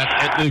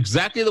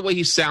exactly the way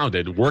he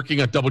sounded working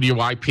at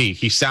WIP,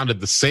 he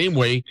sounded the same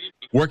way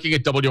working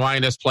at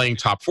WINS playing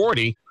Top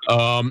 40.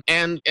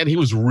 And he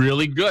was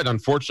really good.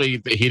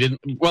 Unfortunately, he didn't.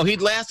 Well, he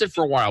lasted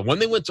for a while. When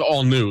they went to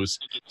All News,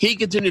 he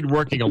continued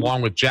working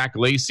along with Jack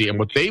Lacey. And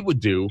what they would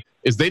do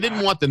is they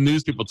didn't want the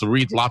news people to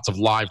read lots of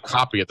live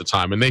copy at the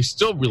time, and they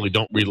still really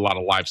don't read a lot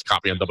of live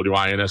copy on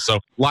WINS. So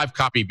live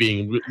copy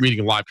being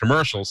reading live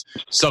commercials.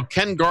 So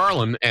Ken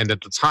Garland and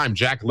at the time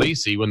Jack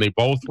Lacey, when they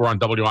both were on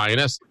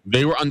WINS,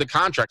 they were under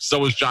contract. So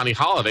was Johnny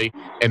Holiday,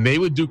 and they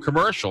would do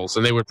commercials,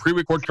 and they would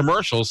pre-record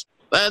commercials.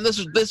 And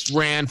this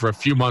ran for a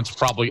few months,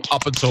 probably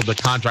up until the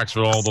contracts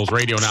for all those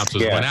radio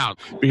announcers went out,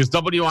 because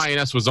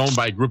WINS was owned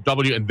by Group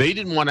W, and they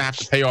didn't want to have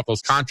to pay off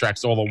those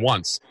contracts all at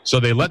once.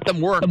 So they let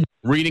them work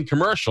reading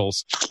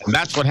commercials, and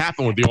that's what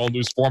happened with the all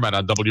news format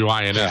on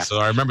WINS. Yeah. So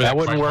I remember that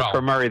wouldn't work well.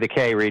 for Murray the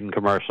K reading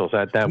commercials.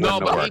 That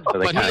wouldn't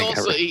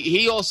work.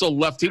 He also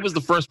left. He was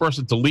the first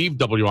person to leave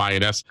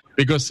WINS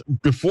because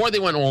before they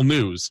went all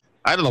news.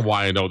 I don't know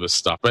why I know this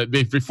stuff, but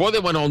before they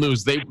went all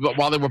news,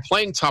 while they were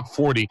playing Top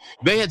 40,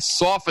 they had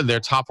softened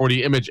their Top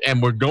 40 image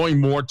and were going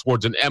more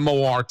towards an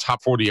MOR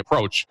Top 40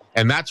 approach,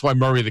 and that's why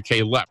Murray the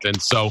K left. And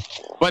so,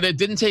 but it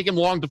didn't take him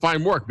long to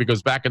find work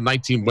because back in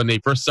when they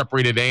first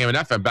separated AM and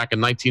FM back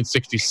in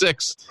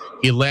 1966,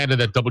 he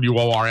landed at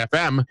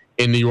WOR-FM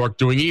in New York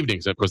doing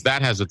evenings, because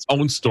that has its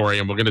own story,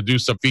 and we're going to do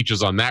some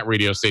features on that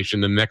radio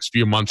station in the next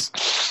few months.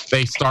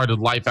 They started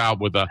life out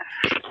with a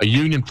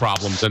union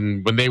problems,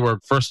 and when they were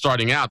first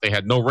starting out, they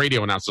had no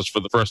radio announcers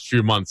for the first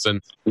few months,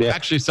 and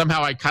actually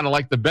somehow I kind of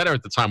liked them better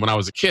at the time when I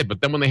was a kid.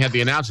 But then when they had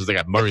the announcers, they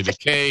got Murray the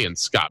K and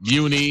Scott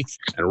Muni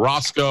and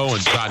Roscoe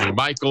and Johnny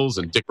Michaels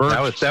and Dick Birch.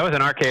 That was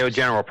an RKO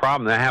general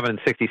problem. That happened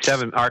in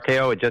 '67.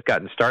 RKO had just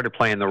gotten started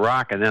playing the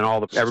rock, and then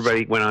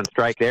everybody went on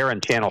strike there,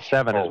 and Channel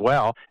 7 as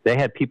well. They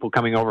had people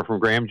coming over from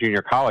Graham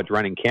Junior College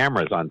running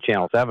cameras on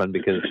Channel 7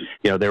 because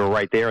they were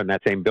right there in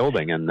that same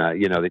building, and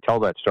they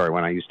told that story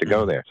when I used to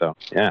go there. So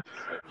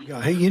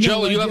Hey,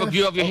 Joe, you have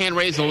your hand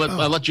raised. I'll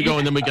let you go,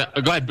 and then we got.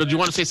 Go ahead. Did you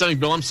want to say something,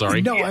 Bill? I'm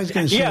sorry. No, I was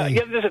going to say.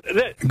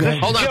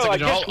 Hold on a second, I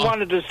just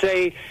wanted to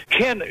say,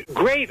 Ken,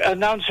 great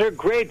announcer,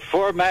 great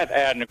format,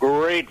 and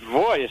great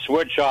voice,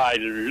 which I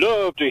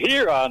love to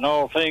hear on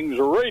All Things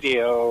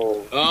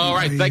Radio. All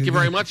right, thank you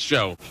very much,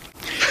 Joe.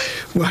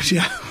 Well,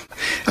 yeah,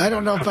 I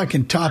don't know if I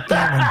can top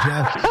that one,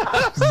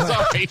 Jeff.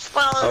 Sorry.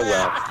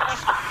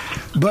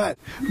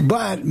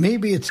 But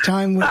maybe it's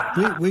time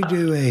we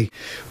do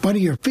one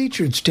of your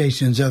featured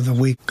stations of the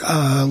week.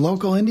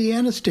 Local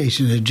Indiana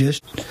station they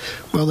just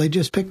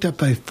picked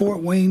up a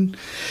Fort Wayne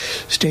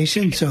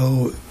station.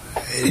 So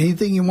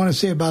anything you want to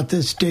say about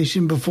this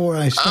station before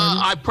I start?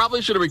 I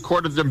probably should have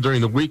recorded them during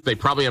the week. They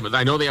probably have.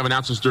 I know they have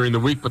announcers during the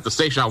week, but the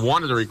station I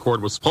wanted to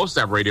record was supposed to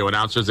have radio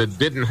announcers. It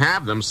didn't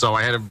have them, so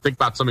I had to think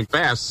about something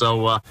fast.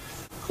 So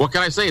what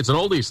can I say? It's an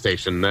oldies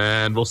station,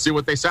 and we'll see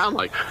what they sound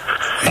like.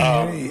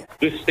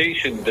 This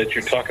station that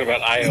you're talking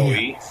about,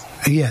 IOE,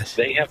 yes,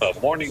 they have a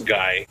morning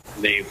guy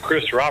named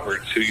Chris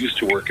Roberts who used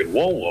to work at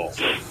WOWO.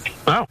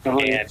 Oh.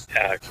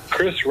 And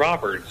Chris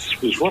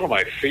Roberts was one of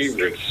my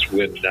favorites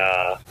when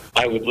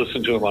I would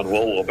listen to him on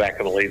WOWO back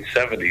in the late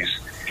 70s.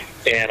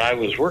 And I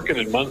was working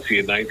in Muncie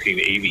in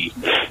 1980,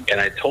 and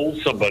I told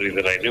somebody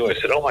that I knew. I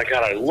said, "Oh, my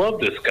God, I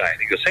love this guy."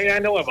 And he goes, "Hey, I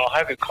know him. I'll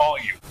have him call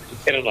you."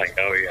 And I'm like,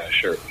 "Oh, yeah,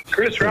 sure."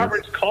 Chris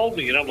Roberts called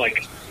me, and I'm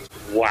like,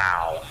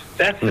 wow.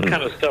 That's the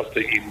kind of stuff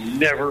that you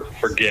never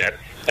forget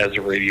as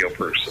a radio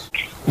person.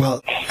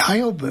 Well, I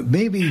hope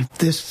maybe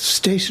this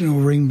station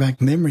will bring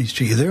back memories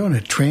to you. They're on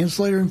a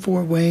translator in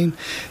Fort Wayne.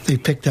 They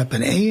picked up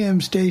an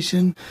AM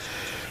station.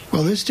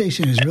 Well, this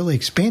station has really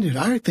expanded.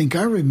 I think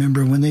I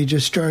remember when they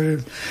just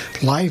started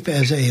life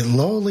as a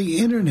lowly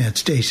internet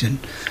station.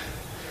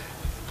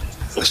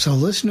 So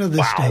listen to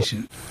this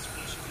station.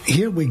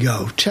 Here we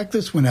go. Check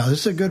this one out.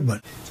 This is a good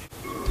one.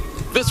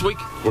 This week,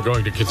 we're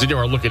going to continue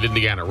our look at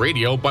Indiana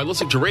radio by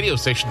listening to radio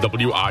station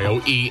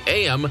WIOE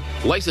AM,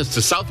 licensed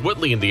to South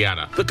Whitley,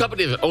 Indiana. The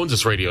company that owns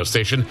this radio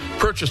station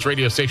purchased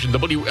radio station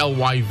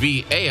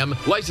WLYV AM,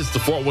 licensed to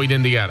Fort Wayne,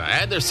 Indiana,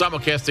 and they're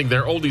simulcasting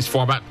their oldies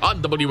format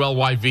on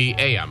WLYV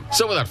AM.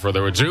 So without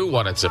further ado,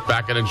 why don't sit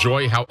back and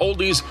enjoy how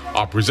oldies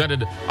are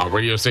presented on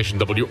radio station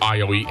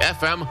WIOE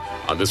FM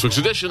on this week's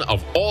edition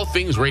of All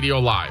Things Radio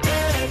Live.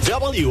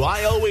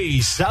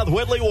 WIOE South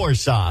Whitley,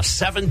 Warsaw,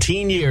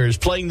 17 years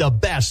playing the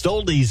best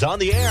oldies on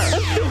the air.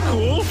 That's so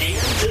cool.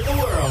 And to the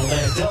world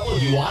at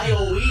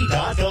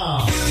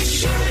WIOE.com.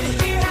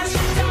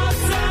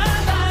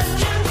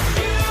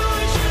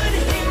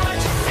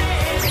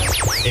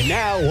 And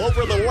now,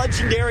 over the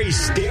legendary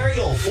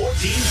Stereo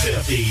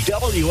 1450,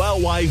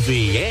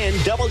 WLYV and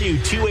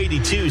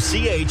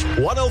W282CH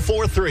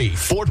 1043,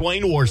 Fort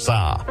Wayne,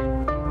 Warsaw.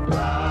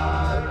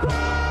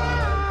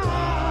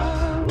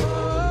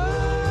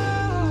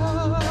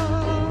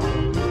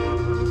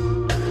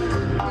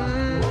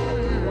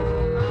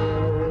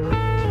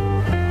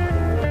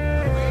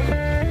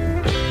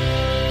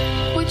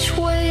 Which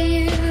way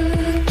you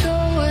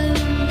going,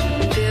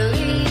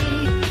 Billy?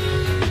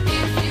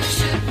 If you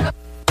should go.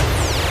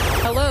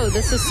 Hello,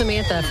 this is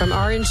Samantha from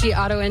RNG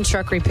Auto and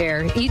Truck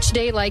Repair. Each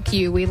day like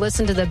you, we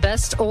listen to the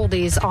best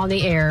oldies on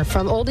the air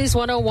from Oldies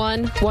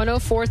 101,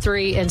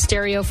 1043, and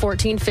Stereo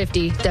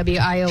 1450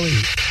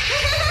 WIOE.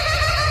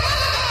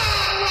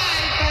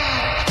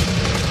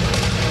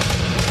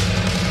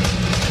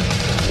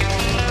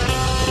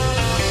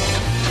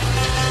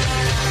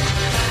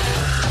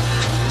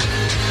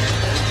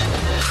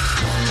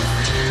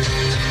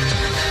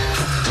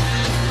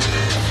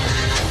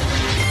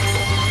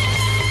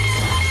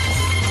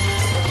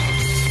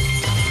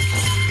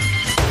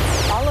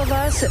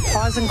 At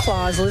Paws and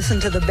Claws, listen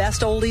to the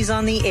best oldies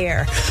on the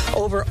air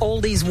over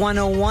Oldies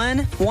 101,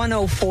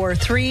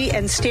 1043,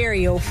 and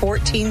Stereo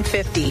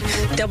 1450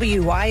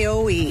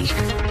 WIOE.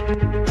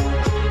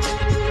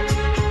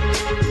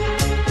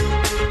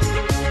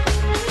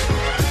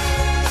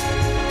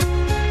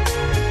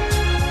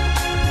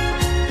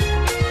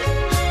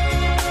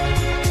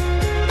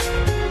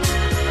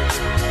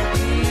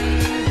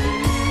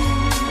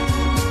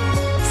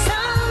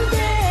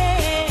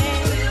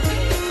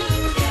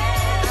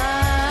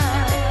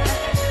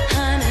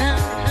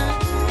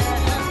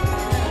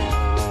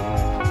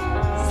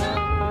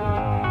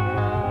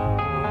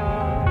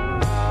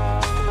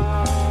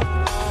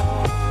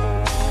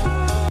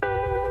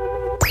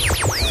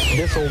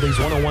 This Oldies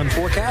 101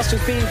 forecast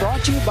is being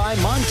brought to you by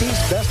Monty's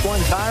Best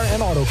One Tire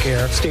and Auto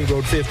Care, State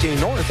Road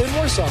 15 North in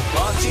Warsaw.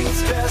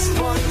 Monty's Best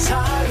One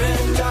Tire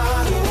and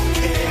Auto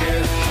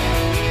Care,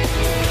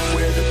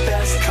 where the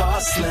best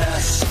costs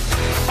less.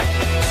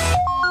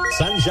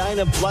 Sunshine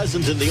and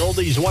pleasant in the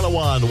Oldies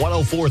 101,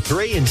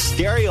 1043, and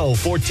Stereo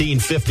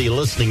 1450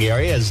 listening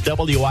area as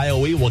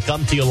WIOE will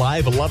come to you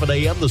live 11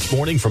 a.m. this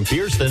morning from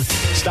Pearson.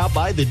 Stop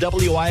by the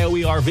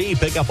WIOE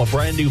RV, pick up a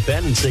brand new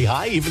pen and say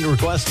hi, even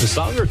request a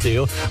song or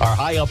two. Our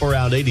high up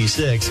around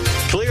 86.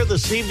 Clear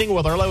this evening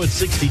with our low at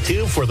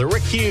 62 for the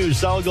Rick Hughes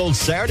Solid Gold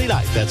Saturday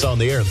night. That's on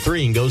the air at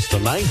 3 and goes to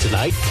 9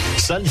 tonight.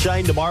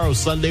 Sunshine tomorrow,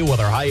 Sunday, with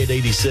our high at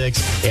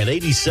 86 and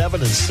 87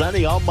 and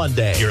sunny on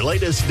Monday. Your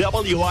latest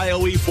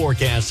WIOE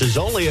forecast is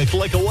only a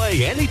click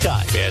away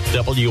anytime at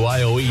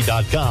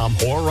WIOE.com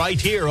or right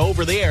here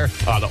over there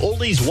on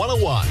Oldies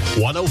 101,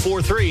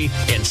 1043,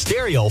 and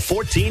Stereo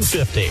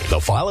 1450. The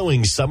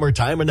following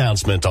summertime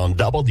announcement on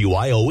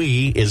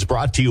WIOE is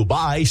brought to you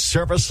by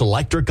Service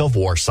Electric of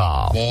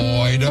Warsaw.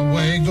 Boy, the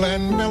way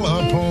Glenn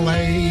Miller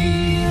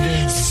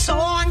played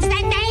Songs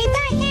that made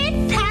the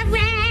hit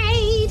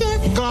parade.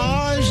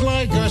 Guys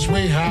like us,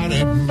 we had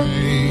it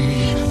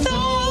made.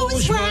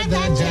 Those were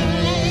the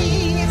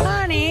days.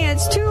 Honey,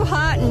 it's too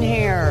hot in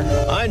here.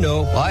 I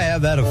know. I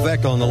have that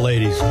effect on the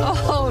ladies.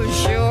 Oh,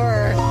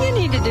 sure. You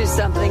need to do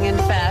something and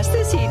fast.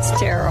 This heat's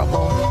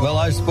terrible. Well,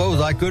 I suppose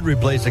I could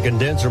replace a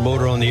condenser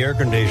motor on the air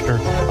conditioner.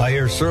 I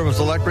hear Service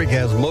Electric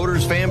has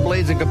motors, fan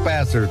blades, and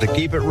capacitors to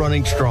keep it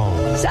running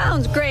strong.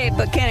 Sounds great,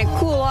 but can it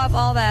cool off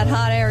all that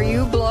hot air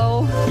you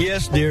blow?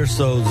 Yes, dear,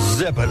 so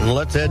zip it and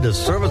let's head to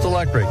Service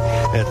Electric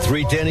at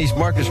 310 East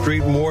Market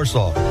Street in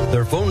Warsaw.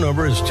 Their phone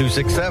number is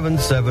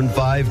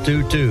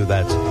 267-7522.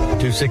 That's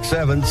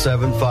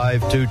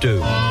 267-7522.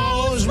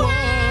 Those were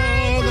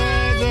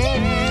the days.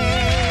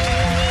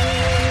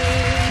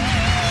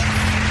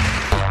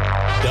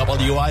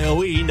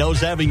 WIOE knows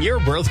having your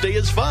birthday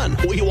is fun.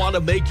 We want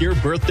to make your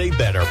birthday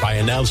better by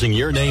announcing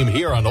your name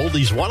here on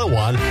Oldies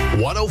 101,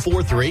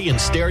 1043,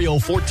 and Stereo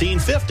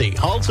 1450.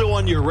 Also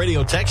on your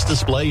radio text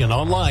display and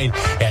online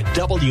at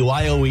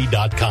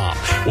WIOE.com.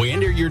 We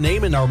enter your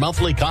name in our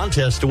monthly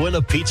contest to win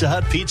a Pizza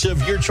Hut pizza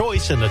of your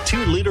choice and a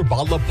 2-liter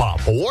bottle of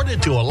pop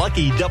awarded to a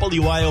lucky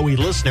WIOE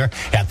listener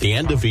at the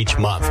end of each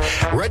month.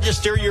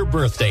 Register your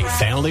birthday,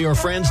 family, or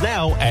friends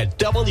now at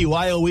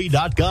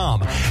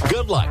WIOE.com.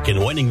 Good luck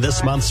in winning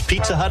this month's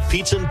Pizza Hut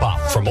Pizza and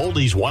Pop from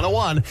Oldies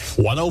 101,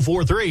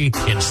 1043,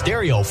 and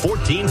Stereo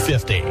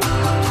 1450.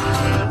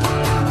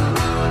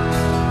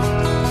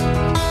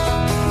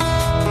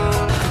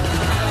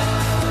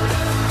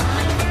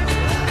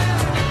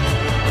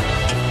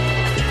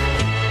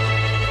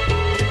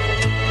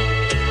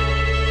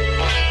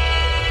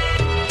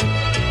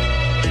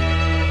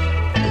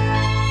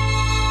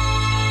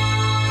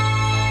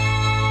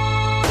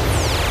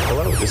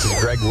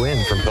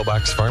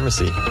 Pillbox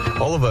Pharmacy.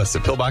 All of us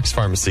at Pillbox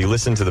Pharmacy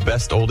listen to the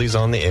best oldies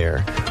on the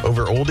air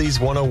over Oldies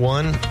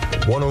 101,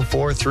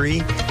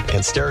 104.3,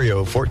 and Stereo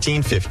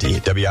 1450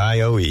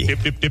 WIOE.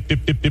 Dip, dip, dip,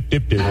 dip, dip, dip,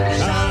 dip, dip.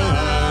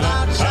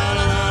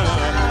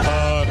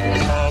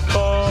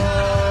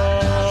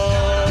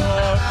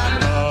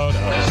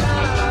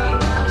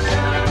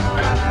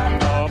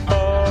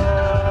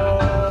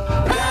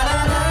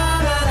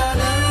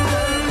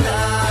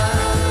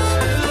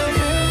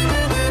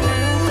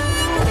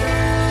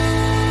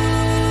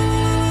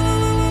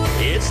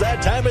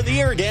 Time of the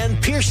year again,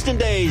 Pearston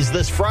Days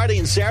this Friday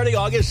and Saturday,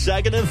 August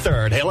 2nd and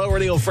 3rd. Hello,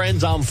 radio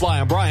friends. I'm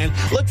Flying Brian.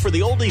 Look for the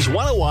Oldies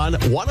 101,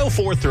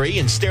 104.3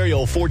 and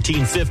Stereo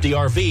 1450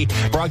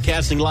 RV,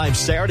 broadcasting live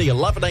Saturday,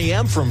 11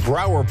 a.m. from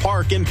Brower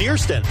Park in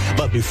Pearston.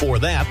 But before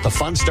that, the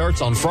fun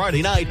starts on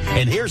Friday night,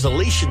 and here's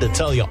Alicia to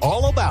tell you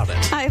all about it.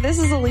 Hi, this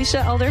is Alicia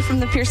Elder from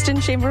the Pearston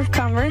Chamber of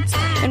Commerce,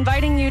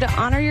 inviting you to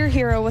honor your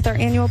hero with our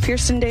annual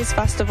Pearston Days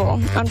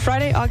Festival. On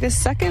Friday,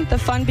 August 2nd, the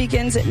fun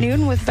begins at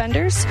noon with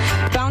vendors,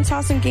 bounce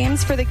house and games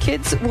for the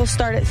kids will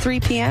start at 3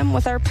 p.m.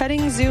 with our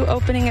petting zoo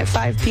opening at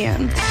 5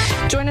 p.m.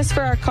 Join us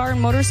for our car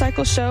and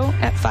motorcycle show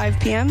at 5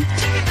 p.m.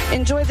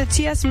 Enjoy the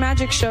TS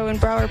Magic Show in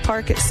Brower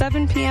Park at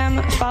 7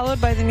 p.m.,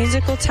 followed by the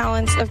musical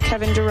talents of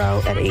Kevin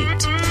Durow at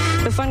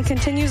 8. The fun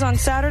continues on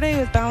Saturday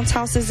with bounce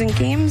houses and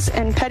games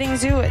and petting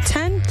zoo at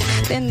 10,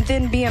 and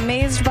then be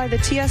amazed by the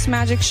TS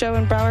Magic Show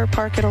in Brower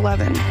Park at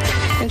 11.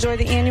 Enjoy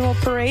the annual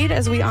parade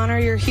as we honor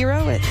your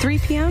hero at 3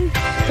 p.m.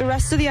 The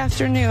rest of the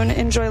afternoon,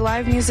 enjoy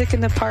live music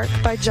in the park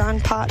by John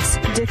Potts,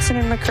 Dixon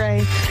and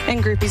McCrae,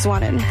 and Groupies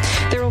Wanted.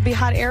 There will be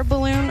hot air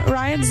balloon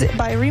rides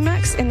by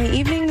Remax in the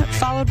evening,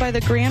 followed by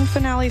the grand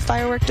finale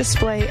firework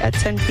display at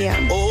 10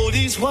 p.m.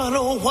 Oldies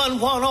 101,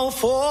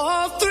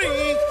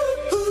 104.3.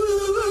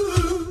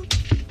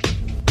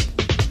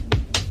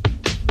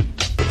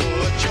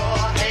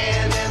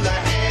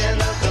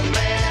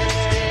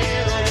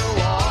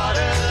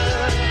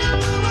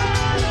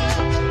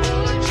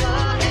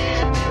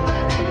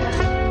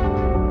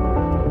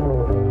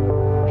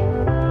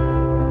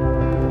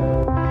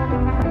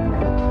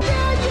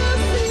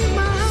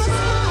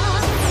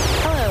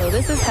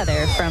 This is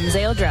Heather from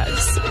Zale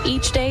Drugs.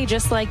 Each day,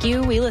 just like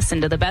you, we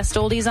listen to the best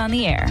oldies on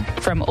the air.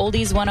 From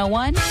Oldies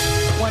 101, 104.3,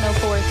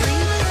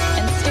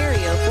 and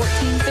Stereo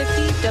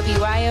 1450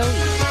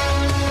 WIOE.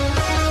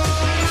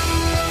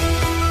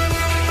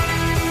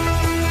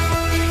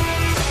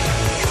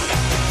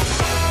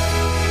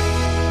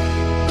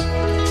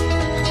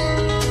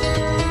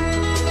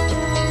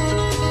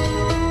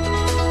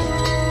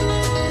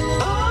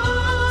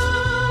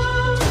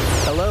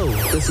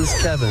 This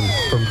is Kevin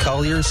from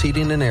Collier's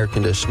Heating and Air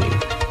Conditioning.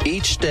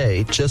 Each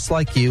day, just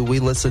like you, we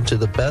listen to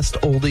the best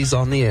oldies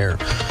on the air.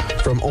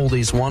 From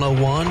Oldies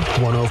 101,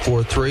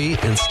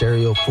 104.3, and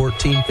Stereo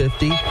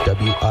 1450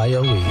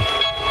 WIOE.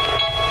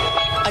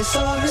 I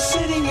saw her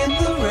sitting in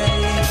the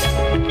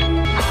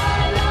rain.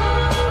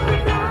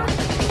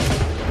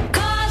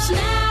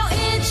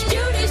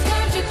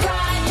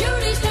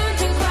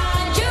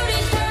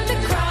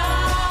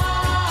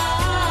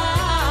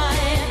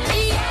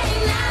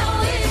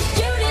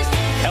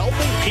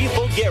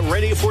 Get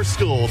ready for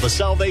school. The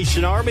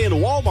Salvation Army and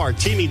Walmart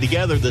teaming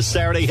together this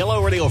Saturday.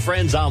 Hello, radio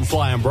friends. I'm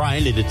Flying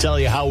Brian. And to tell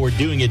you how we're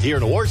doing it here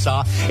in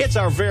Warsaw, it's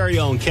our very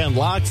own Ken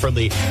Locke from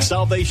the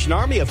Salvation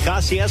Army of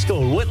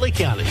Kosciuszko and Whitley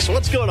County. So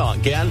what's going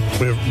on, Ken?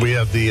 We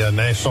have the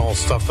National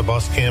Stuff the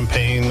Bus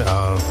campaign.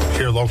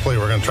 Here locally,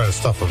 we're going to try to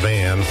stuff a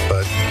van.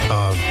 But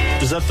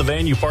is that the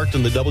van you parked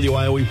in the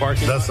WIOE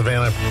parking lot? That's the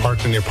van I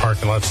parked in your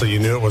parking lot, so you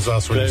knew it was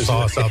us when you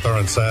saw us out there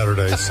on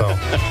Saturday. So,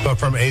 but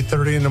from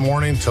 8:30 in the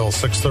morning till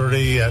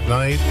 6:30 at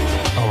night,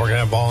 we're going to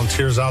have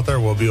volunteers out there.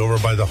 We'll be over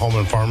by the home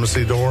and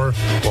pharmacy door.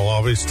 We'll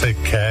always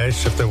take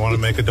cash if they want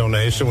to make a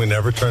donation. We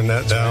never turn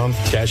that down.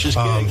 Cash is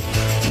king.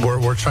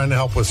 We're trying to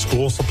help with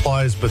school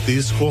supplies, but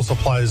these school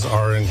supplies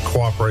are in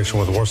cooperation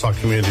with Warsaw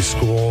Community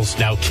Schools.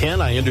 Now, Ken,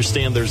 I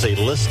understand there's a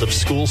list of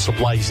school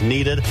supplies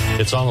needed.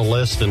 It's on a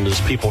list, and as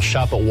people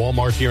shop at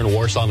Walmart here in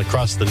Warsaw and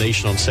across the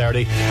nation on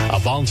Saturday,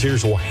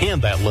 volunteers will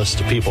hand that list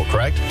to people,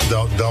 correct?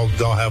 They'll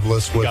have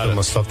lists with them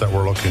of stuff that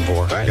we're looking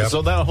for. Right. Yep.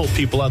 So that'll help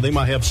people out. They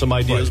might have some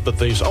ideas, but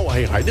they say,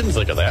 hey, I didn't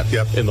think of that.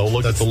 Yep. And they'll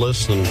look at the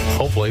list, and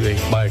hopefully they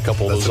buy a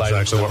couple of those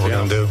items. That's exactly what we're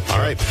going to do. All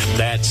right.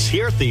 That's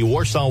here at the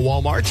Warsaw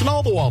Walmarts and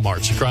all the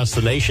Walmarts across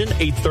the nation,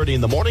 8:30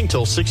 in the morning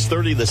till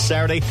 6:30 this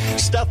Saturday.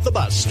 Stuff the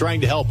Bus,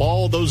 trying to help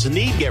all those in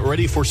need get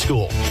ready for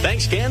school.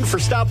 Thanks, Ken, for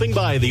stopping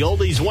by the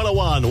Oldies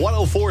 101,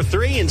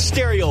 104.3, and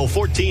Stereo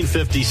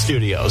 1450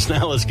 studios.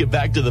 Now let's get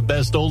back to the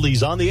best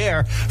oldies on the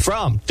air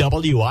from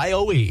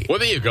WIOE. Well,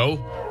 there you go.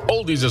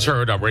 Oldies is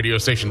heard on radio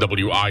station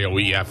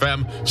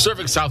WIOE-FM,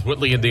 serving South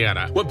Whitley,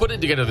 Indiana. When putting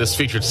together this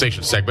featured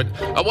station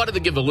segment, I wanted to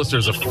give the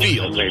listeners a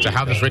feel to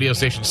how this radio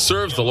station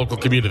serves the local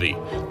community.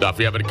 Now, if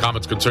you have any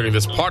comments concerning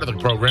this part of the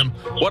program,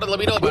 want to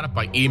let me know about it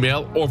by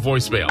email or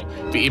voicemail.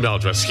 The email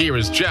address here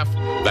is Jeff,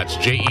 that's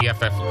Jeff,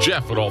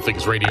 Jeff at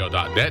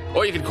allthingsradio.net,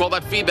 or you can call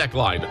that feedback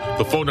line.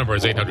 The phone number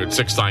is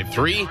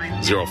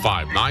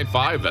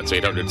 800-693-0595. That's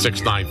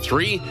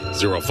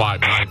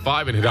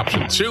 800-693-0595, and hit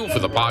option 2 for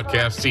the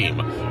podcast team.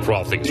 For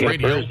All Things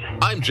Radio,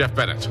 I'm Jeff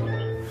Bennett.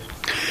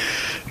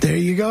 There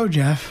you go,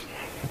 Jeff.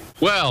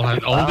 Well,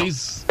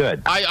 oldies.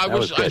 Good. I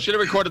wish I should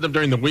have recorded them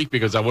during the week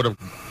because I would have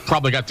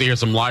probably got to hear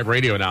some live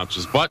radio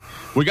announcers. But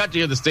we got to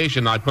hear the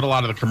station. I put a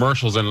lot of the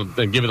commercials in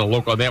and give it a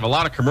local. They have a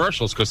lot of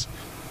commercials because,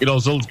 you know,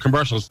 those little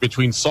commercials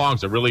between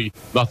songs are really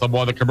nothing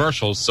more than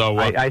commercials. So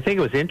I think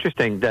it was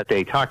interesting that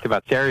they talked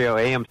about stereo,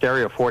 AM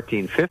stereo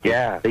 1450.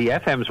 Yeah. The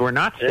FMs were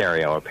not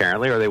stereo,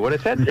 apparently, or they would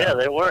have said so. Yeah,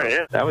 they were,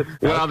 yeah. That was,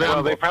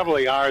 well, they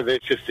probably are.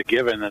 It's just a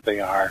given that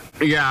they are.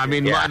 Yeah, I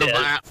mean, I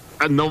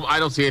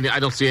don't see any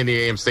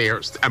AM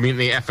stereo. I mean,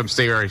 the FM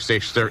stereo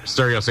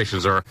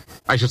stations, or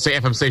I should say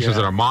FM stations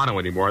that are mono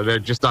anymore. They're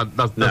just not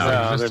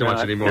exist too much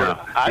anymore. No.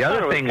 The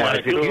other thing was,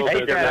 if you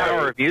take that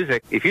hour of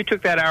music, if you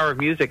took that hour of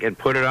music and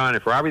put it on,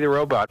 if Robbie the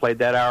Robot played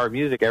that hour of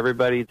music,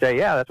 everybody'd say,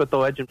 "Yeah, that's what the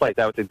legend plays."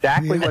 That was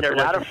exactly what. And they're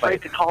not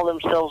afraid to call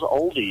themselves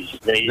oldies.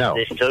 They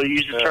still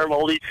use the term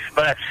oldies.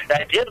 But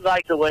I did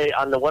like the way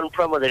on the one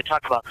promo they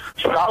talked about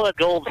solid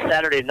gold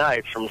Saturday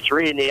night from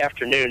 3 in the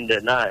afternoon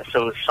to 9.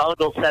 So it's solid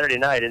gold Saturday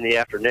night in the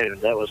afternoon.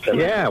 That was kind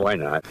of why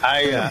not?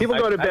 People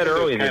go to bed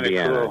early in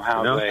Indiana. Cool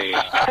how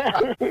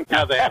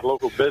they have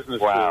local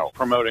businesses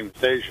promoting the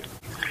station.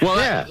 Well,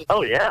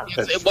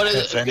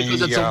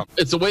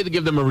 it's a way to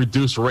give them a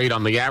reduced rate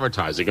on the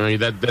advertising. I mean,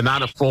 they're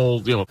not a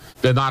full,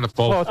 they're not a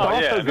full. Well, it's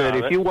also good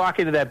if you walk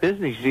into that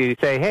business, you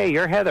say, "Hey,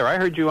 you're Heather. I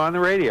heard you on the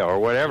radio," or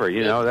whatever.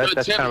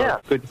 That's Tim, kind of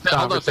a good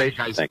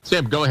conversation.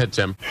 Tim, go ahead,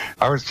 Tim.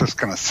 I was just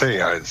going to say,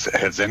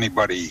 does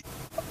anybody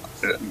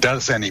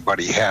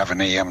have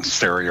an AM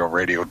stereo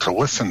radio to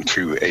listen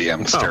to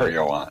AM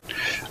stereo on?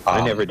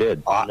 I never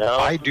did.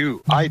 I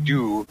do.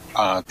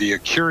 The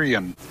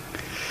Acurian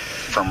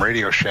from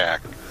Radio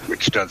Shack,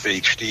 which does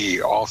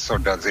HD, also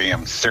does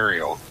AM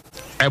stereo.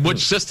 And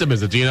which system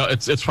is it? Do you know?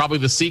 It's probably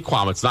the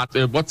Sequam. It's not.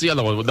 What's the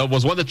other one? There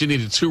was one that you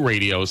needed 2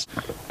 radios,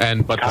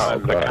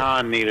 the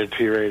Con needed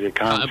 2 radios.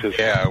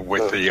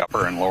 With the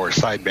upper and lower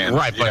sideband.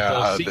 Right,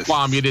 but the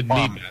Sequam you didn't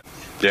need that.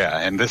 Yeah,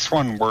 and this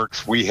one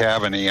works. We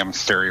have an AM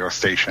stereo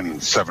station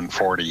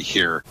 740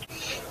 here,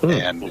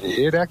 and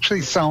it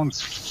actually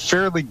sounds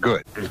fairly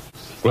good.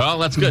 Well,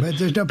 that's good.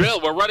 Bill,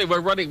 we're running.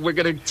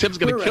 Tim's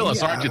going to kill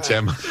us, aren't you,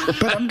 Tim?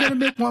 But I'm going to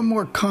make one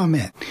more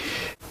comment.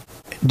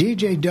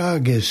 DJ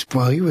Doug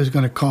he was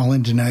going to call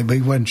in tonight, but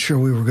he wasn't sure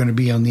we were going to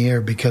be on the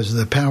air because of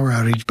the power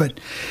outage. But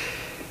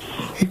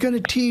he's going to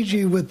tease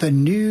you with the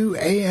new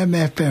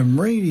AM/FM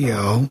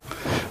radio,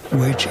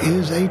 which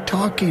is a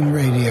talking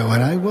radio.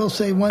 And I will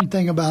say one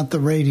thing about the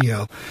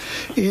radio.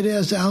 It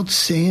has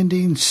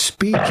outstanding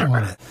speech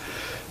on it.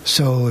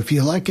 So if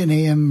you like an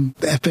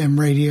AM/FM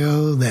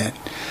radio that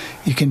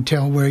you can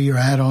tell where you're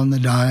at on the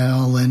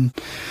dial and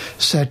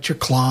set your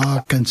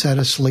clock and set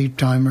a sleep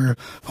timer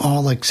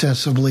all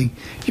accessibly,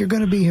 you're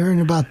going to be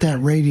hearing about that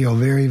radio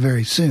very,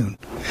 very soon.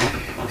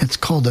 It's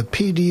called a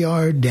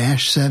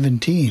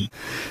PDR-17.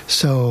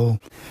 So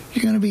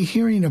you're going to be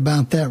hearing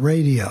about that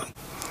radio.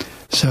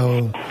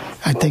 So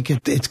I think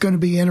it's going to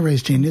be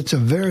interesting. It's a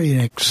very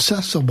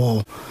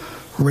accessible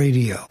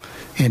radio.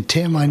 And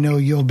Tim, I know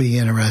you'll be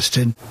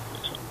interested.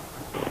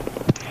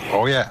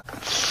 Oh, yeah.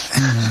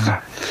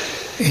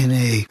 In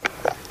a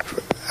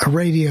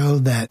radio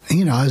that,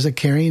 has a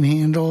carrying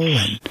handle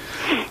and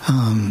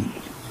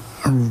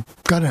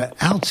got an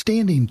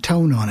outstanding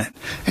tone on it.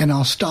 And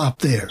I'll stop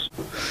there.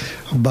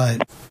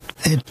 But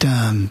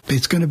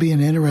it's going to be an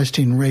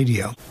interesting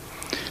radio.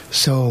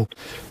 So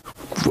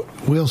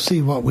we'll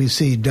see what we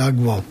see. Doug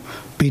will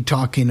be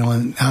talking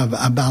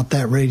about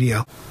that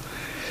radio.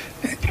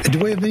 Do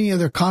we have any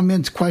other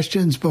comments,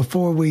 questions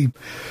before we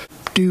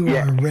do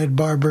our Red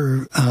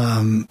Barber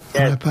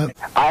wrap up?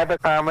 I have a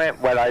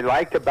comment. What I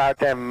liked about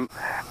them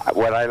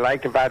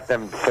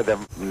for the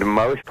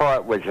most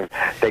part was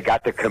they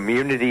got the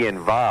community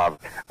involved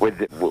with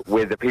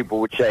the people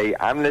would say,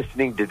 "I'm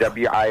listening to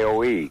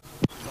WIOE."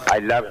 I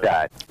love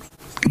that.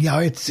 Yeah,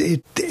 it's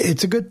a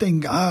good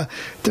thing.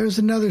 There's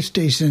another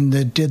station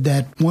that did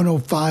that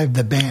 105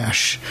 The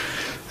Bash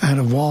out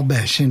of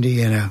Wabash,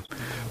 Indiana,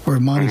 where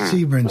Monty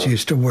Seabrans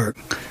used to work,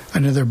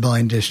 another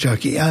blind disc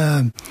jockey.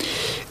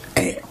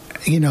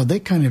 They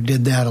kind of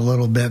did that a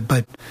little bit,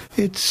 but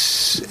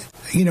it's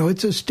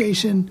a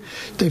station.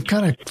 They've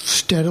kind of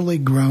steadily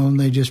grown.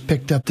 They just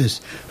picked up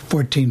this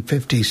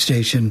 1450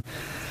 station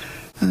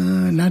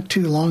not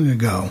too long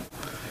ago,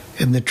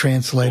 and the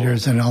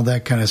translators and all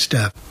that kind of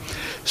stuff.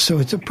 So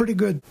it's a pretty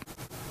good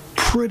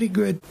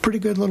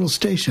little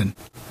station.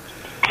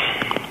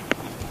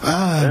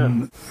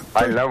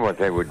 I love what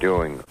they were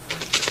doing.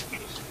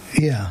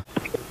 Yeah.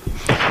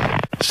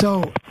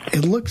 So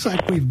it looks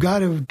like we've got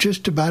to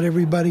just about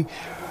everybody.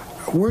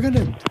 We're going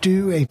to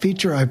do a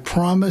feature I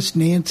promised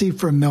Nancy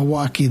from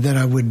Milwaukee that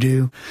I would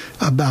do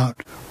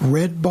about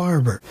Red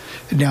Barber.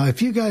 Now,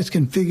 if you guys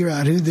can figure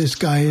out who this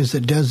guy is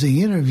that does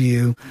the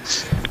interview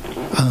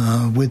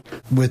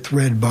with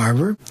Red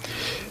Barber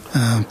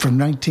from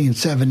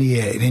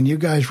 1978, and you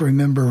guys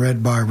remember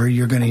Red Barber,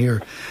 you're going to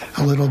hear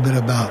a little bit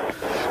about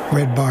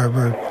Red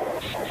Barber.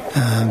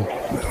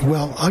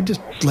 Well, I'll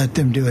just let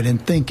them do it,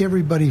 and thank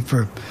everybody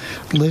for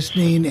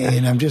listening,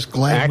 and I'm just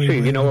glad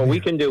Actually, you know what we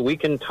can do? We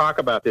can talk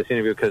about this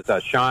interview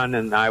because Sean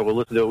and I will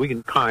listen to it. We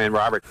can, and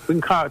Robert, we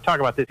can talk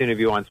about this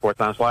interview on Sports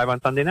Lounge Live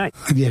on Sunday night.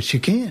 Yes, you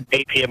can.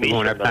 8 p.m. Eastern. We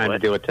won't have time to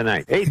do it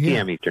tonight. 8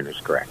 p.m. Eastern is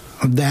correct.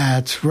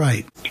 That's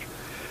right.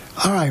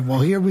 All right,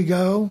 well, here we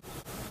go,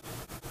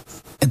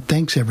 and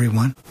thanks,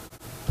 everyone.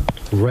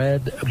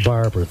 Red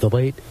Barber, the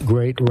late,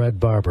 great Red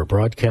Barber,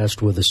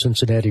 broadcast with the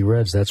Cincinnati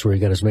Reds. That's where he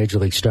got his major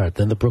league start.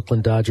 Then the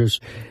Brooklyn Dodgers,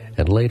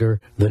 and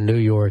later the New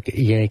York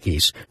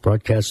Yankees.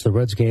 Broadcast the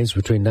Reds games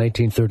between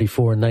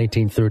 1934 and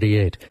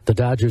 1938. The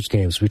Dodgers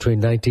games between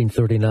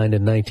 1939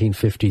 and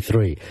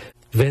 1953.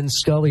 Vin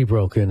Scully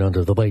broke in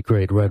under the late,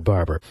 great Red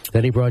Barber.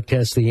 Then he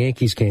broadcast the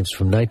Yankees games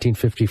from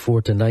 1954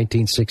 to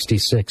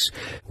 1966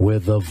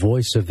 with the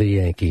voice of the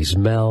Yankees,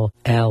 Mel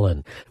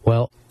Allen.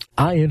 Well,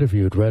 I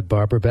interviewed Red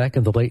Barber back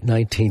in the late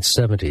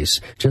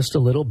 1970s. Just a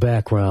little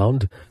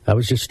background. I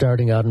was just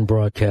starting out in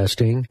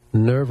broadcasting,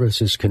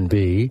 nervous as can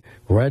be.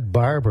 Red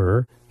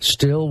Barber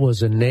still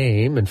was a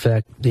name. In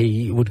fact,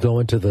 he would go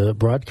into the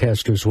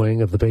broadcasters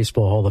wing of the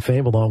Baseball Hall of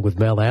Fame along with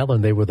Mel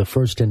Allen. They were the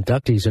first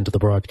inductees into the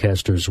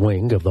broadcasters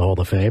wing of the Hall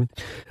of Fame.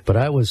 But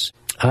I was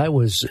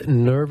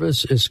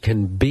nervous as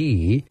can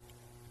be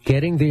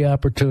getting the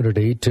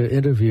opportunity to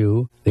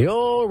interview the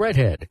old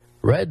redhead,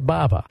 Red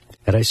Barber.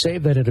 And I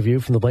saved that interview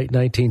from the late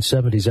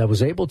 1970s. I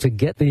was able to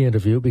get the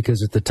interview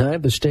because at the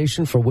time the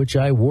station for which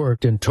I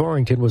worked in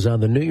Torrington was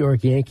on the New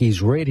York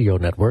Yankees radio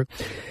network.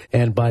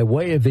 And by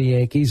way of the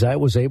Yankees, I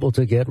was able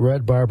to get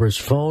Red Barber's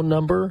phone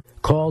number,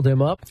 called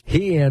him up.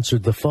 He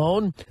answered the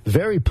phone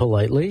very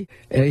politely.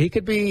 He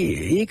could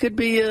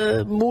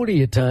be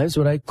moody at times,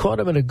 but I caught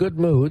him in a good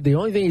mood. The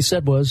only thing he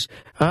said was,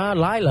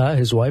 Lila,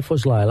 his wife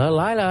was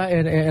Lila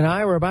and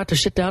I were about to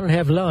sit down and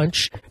have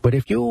lunch. But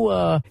if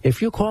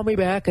you call me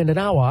back in an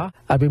hour,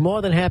 I'd be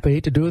more than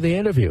happy to do the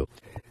interview.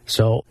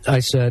 So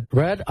I said,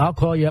 Red, I'll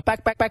call you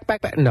back.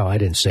 No, I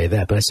didn't say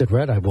that, but I said,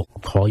 Red, I will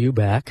call you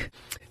back.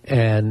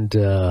 And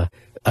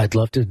I'd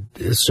love to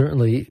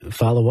certainly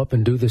follow up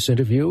and do this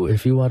interview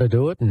if you want to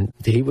do it. And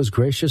he was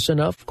gracious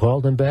enough,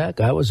 called him back.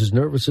 I was as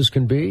nervous as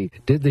can be,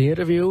 did the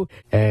interview.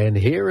 And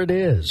here it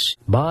is,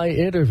 my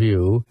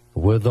interview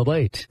with the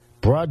late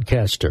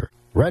broadcaster,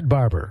 Red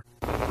Barber.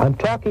 I'm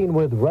talking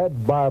with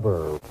Red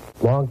Barber,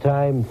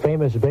 longtime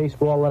famous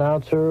baseball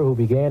announcer who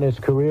began his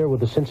career with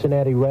the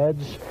Cincinnati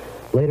Reds,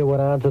 later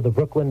went on to the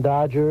Brooklyn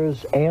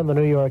Dodgers and the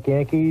New York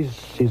Yankees.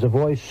 He's a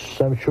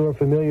voice, I'm sure,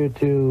 familiar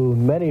to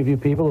many of you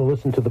people who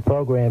listen to the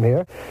program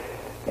here.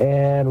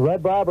 And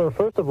Red Barber,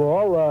 first of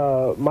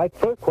all, my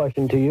first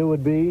question to you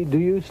would be, do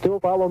you still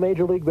follow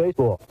Major League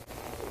Baseball?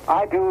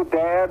 I do,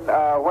 Dan,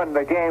 when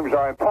the games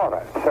are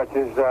important, such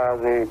as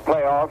the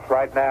playoffs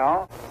right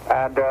now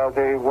and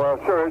the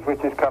World Series,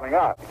 which is coming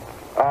up.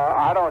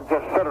 I don't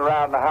just sit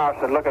around the house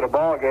and look at a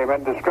ball game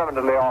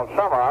indiscriminately all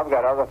summer. I've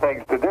got other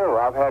things to do.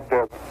 I've had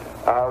to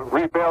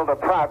rebuild a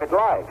private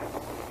life.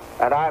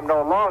 And I'm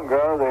no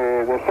longer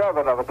the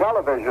servant of a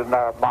television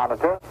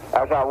monitor,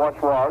 as I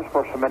once was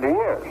for so many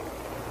years.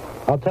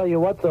 I'll tell you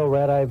what, though,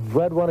 Red, I've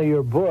read one of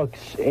your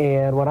books,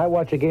 and when I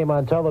watch a game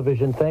on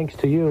television, thanks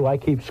to you, I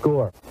keep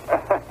score.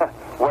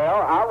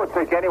 Well, I would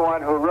think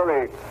anyone who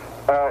really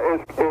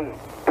is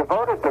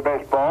devoted to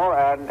baseball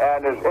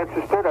and is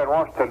interested and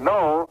wants to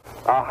know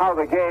how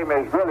the game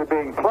is really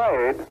being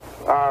played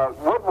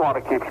would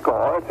want to keep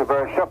score. It's a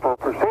very simple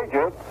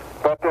procedure,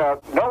 but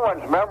no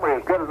one's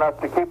memory is good enough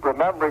to keep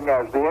remembering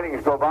as the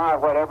innings go by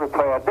what every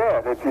player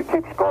did. If you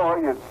keep score,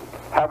 you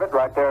have it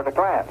right there at a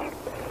glance.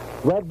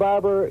 Red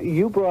Barber,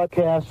 you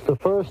broadcast the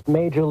first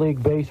Major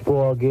League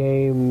Baseball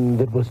game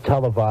that was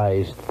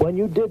televised. When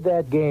you did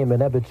that game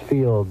in Ebbets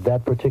Field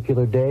that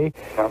particular day,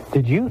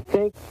 did you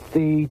think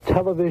the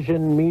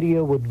television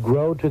media would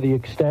grow to the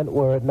extent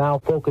where it now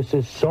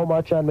focuses so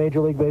much on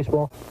Major League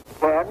Baseball?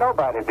 Well,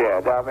 nobody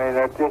did. I mean,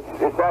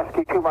 it's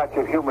asking too much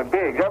of human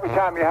beings. Every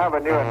time you have a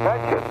new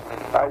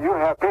invention, you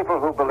have people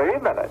who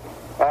believe in it,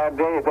 and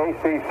they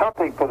see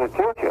something for the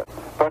future.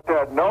 But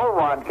no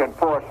one can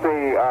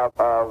foresee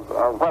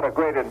what a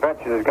great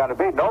invention is going to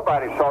be.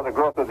 Nobody saw the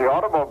growth of the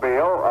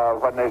automobile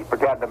when they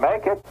began to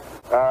make it.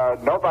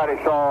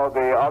 Nobody saw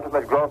the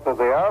ultimate growth of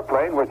the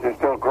airplane, which is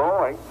still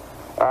growing.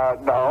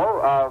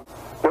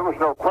 There was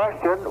no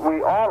question.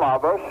 We, all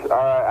of us,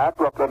 at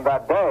Brooklyn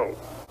that day,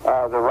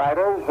 the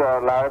writers,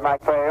 Larry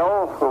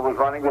MacPhail, who was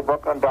running the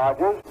Brooklyn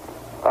Dodgers,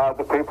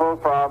 the people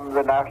from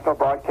the National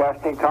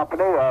Broadcasting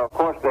Company, of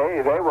course,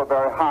 they were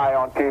very high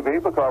on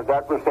TV because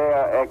that was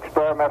their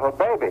experimental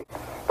baby.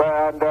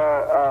 And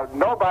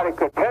nobody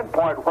could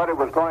pinpoint what it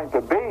was going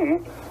to be,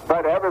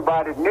 but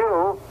everybody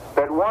knew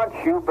that once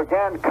you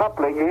began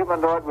coupling,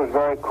 even though it was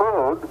very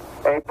crude,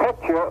 a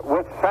picture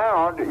with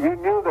sound, you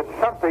knew that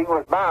something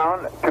was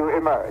bound to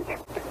emerge.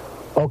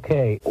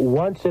 Okay,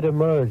 once it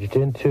emerged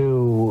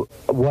into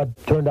what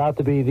turned out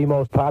to be the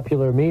most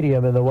popular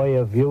medium in the way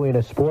of viewing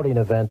a sporting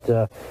event,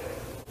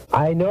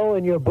 I know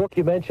in your book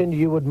you mentioned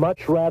you would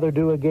much rather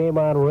do a game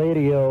on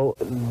radio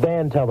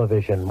than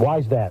television. Why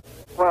is that?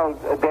 Well,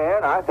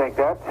 Dan, I think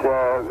that's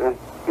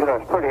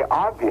it's pretty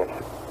obvious.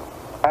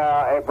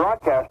 A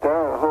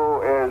broadcaster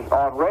who is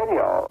on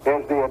radio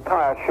is the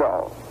entire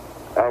show.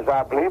 As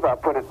I believe I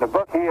put it in the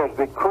book, he is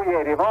the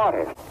creative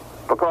artist.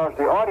 Because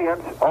the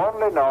audience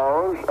only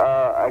knows,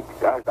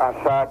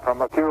 aside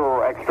from a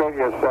few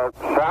extraneous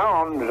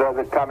sounds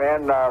that come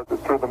in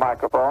through the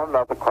microphone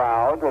of the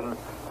crowd, and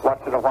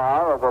once in a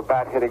while of a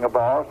bat hitting a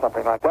ball,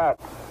 something like that,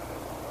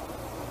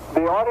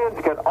 the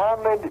audience can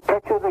only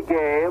picture the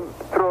game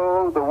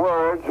through the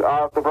words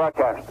of the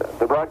broadcaster.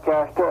 The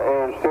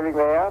broadcaster is sitting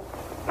there.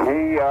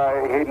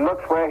 He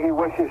looks where he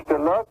wishes to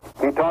look.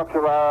 He talks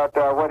about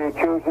what he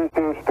chooses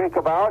to speak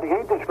about.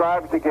 He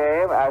describes the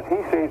game as he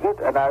sees it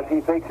and as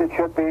he thinks it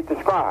should be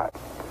described.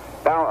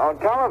 Now, on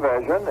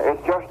television,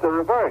 it's just the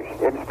reverse.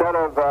 Instead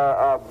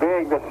of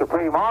being the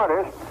supreme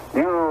artist,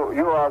 you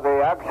are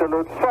the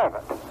absolute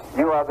servant.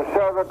 You are the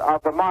servant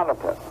of the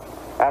monitor.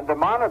 And the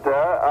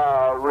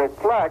monitor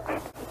reflects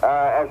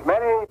as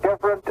many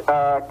different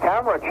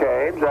camera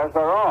chains as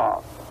there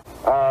are.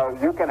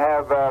 You can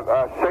have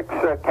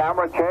 6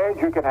 camera chains.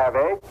 You can have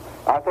 8.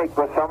 I think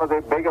with some of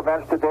the big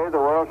events today, the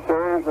World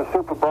Series, the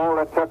Super Bowl,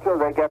 etc.,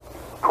 they get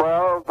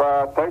 12,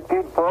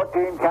 13,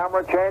 14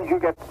 camera chains.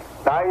 You've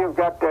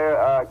got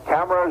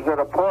cameras that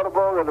are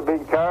portable that are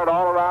being carried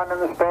all around in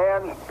the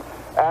stands.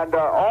 And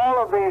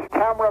all of these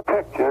camera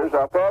pictures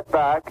are fed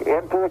back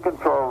into the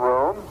control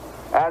room,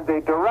 and the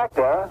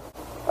director,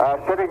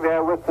 sitting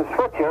there with the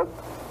switcher,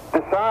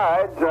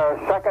 decides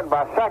second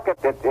by second.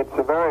 It's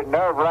a very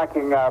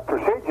nerve-wracking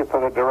procedure for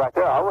the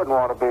director. I wouldn't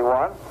want to be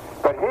one.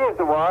 But he is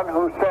the one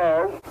who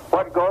says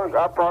what goes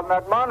up on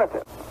that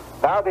monitor.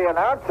 Now, the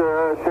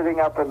announcer sitting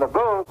up in the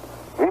booth,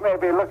 he may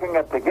be looking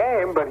at the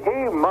game, but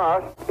he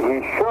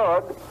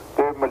should,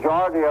 the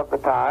majority of the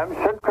time,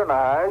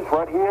 synchronize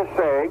what he is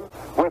saying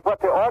with what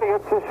the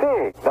audience is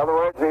seeing. In other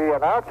words, the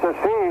announcer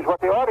sees what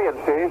the audience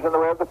sees in the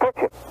way of the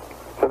picture.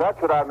 So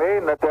that's what I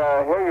mean, that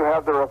here you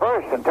have the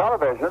reverse in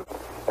television.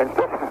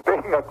 Instead of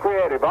being a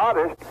creative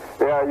artist,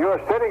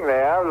 you're sitting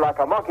there like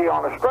a monkey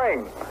on a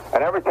string.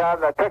 And every time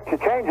that picture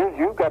changes,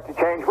 you've got to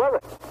change with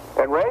it.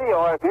 In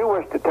radio, if you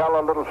wish to tell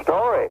a little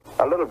story,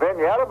 a little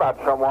vignette about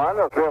someone,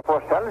 or 3 or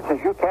 4 sentences,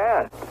 you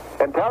can.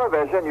 In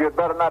television, you'd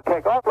better not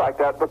take off like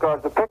that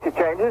because the picture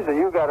changes and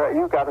you got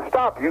to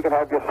stop. You can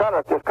have your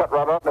sentence just cut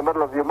right off in the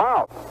middle of your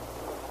mouth.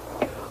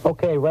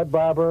 Okay, Red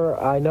Barber,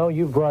 I know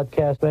you've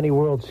broadcast many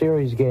World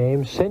Series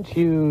games. Since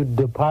you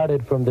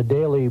departed from the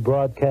daily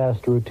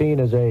broadcast routine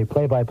as a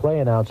play-by-play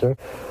announcer,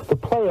 the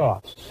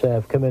playoffs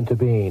have come into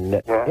being.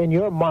 Yeah. In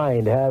your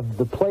mind, have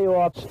the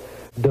playoffs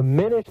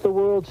diminished the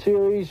World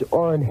Series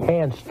or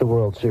enhanced the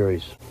World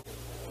Series?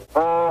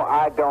 Oh,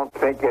 I don't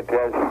think it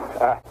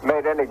has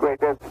made any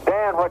great difference.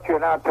 Dan, what you're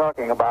now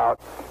talking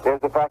about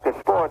is the fact that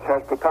sports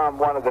has become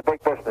one of the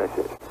big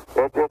businesses.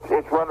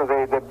 It's one of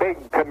the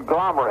big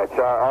conglomerates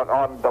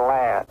on the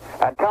land.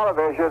 And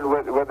television,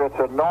 with its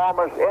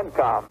enormous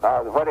income,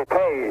 what it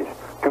pays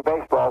to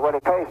baseball, what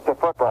it pays to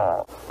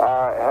football,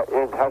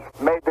 it has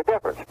made the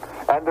difference.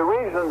 And the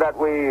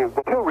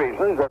two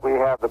reasons that we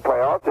have the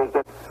playoffs is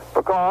that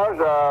because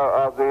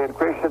of the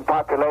increase in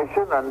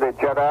population and the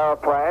jet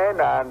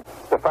airplane and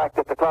the fact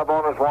that the club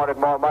owners wanted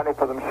more money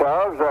for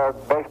themselves,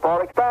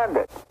 baseball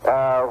expanded.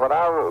 When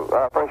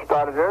I first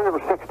started there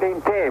was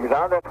 16 teams.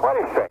 Now there are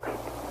 26.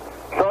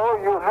 So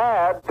you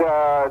had,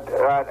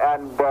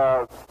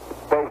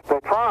 they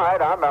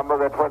tried, I remember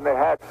that when they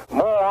had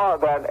more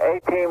than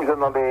 8 teams in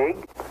the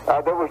league,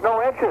 there was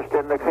no interest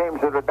in the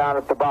teams that are down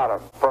at the bottom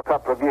for a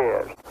couple of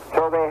years.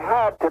 So they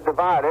had to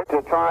divide it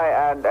to try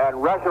and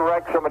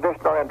resurrect some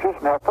additional interest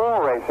and have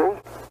 4 races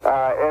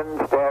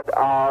instead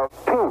of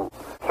 2.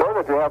 So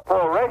that you have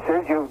 4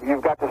 races,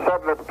 you've got to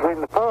settle it between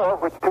the 4,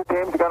 which 2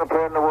 teams are going to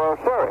play in the World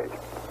Series.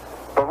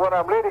 But what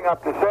I'm leading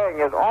up to saying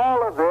is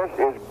all of this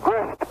is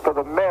grist for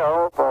the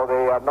mill for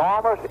the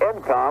enormous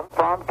income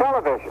from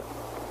television.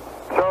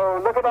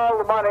 So look at all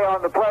the money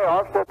on the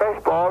playoffs that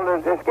baseball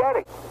is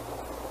getting.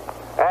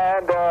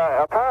 And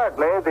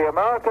apparently the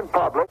American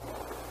public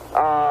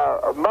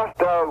must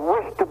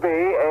wish to be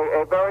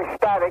a very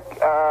static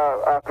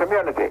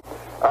community.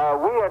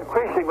 We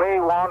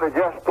increasingly want to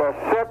just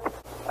sit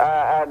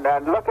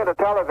and look at a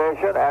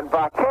television and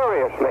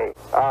vicariously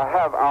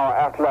have our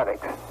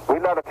athletics. We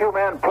let a few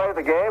men play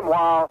the game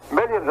while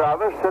millions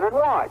of us sit and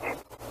watch.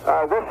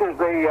 This is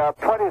the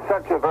 20th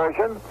century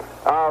version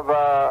of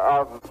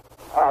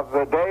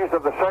the days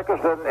of the circus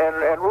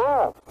in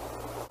Rome.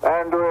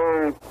 And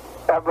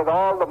with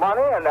all the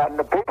money, and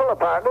the people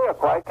apparently are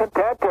quite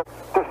content to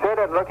sit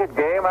and look at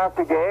game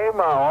after game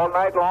all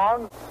night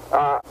long.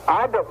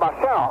 I do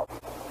myself,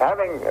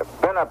 having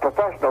been a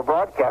professional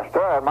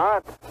broadcaster, and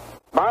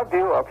my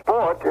view of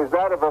sports is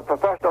that of a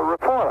professional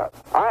reporter.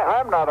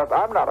 I'm not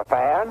a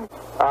fan.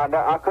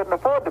 I couldn't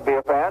afford to be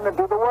a fan and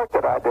do the work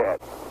that I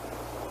did.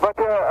 But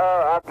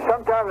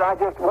sometimes I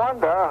just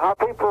wonder how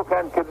people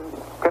can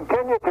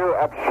continue to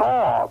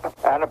absorb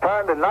and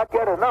apparently not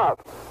get enough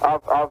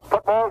of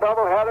football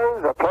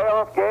doubleheaders, the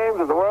playoff games,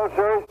 of the World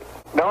Series.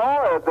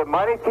 No, the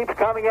money keeps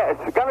coming in.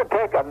 It's going to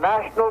take a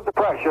national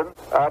depression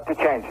to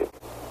change it.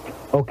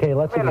 Okay,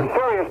 let's... I mean, a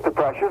serious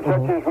depression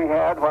such as we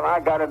had when I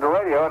got into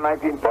radio in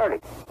 1930.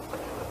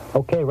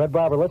 Okay, Red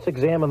Barber, let's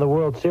examine the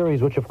World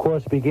Series, which, of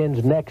course,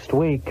 begins next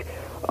week.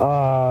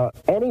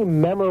 Any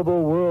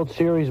memorable World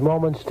Series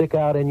moments stick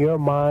out in your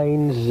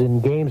minds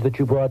in games that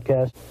you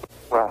broadcast?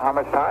 Well, how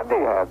much time do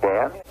you have,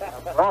 Dan?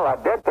 Well, I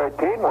did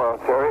 13 World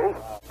Series,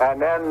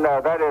 and then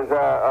that is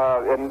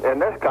in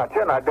this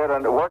country, and I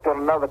worked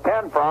on another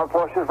 10 for Armed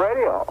Forces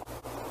Radio.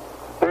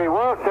 The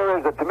World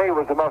Series that to me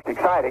was the most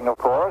exciting, of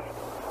course,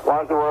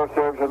 was the World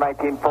Series of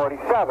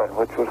 1947,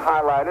 which was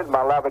highlighted by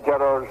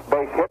Lavagetto's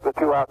base hit, the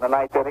 2 out in the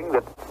ninth inning,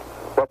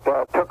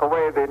 that took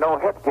away the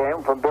no-hit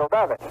game from Bill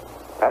Evans.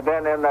 And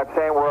then in that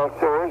same World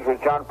Series was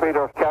John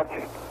Frito's catch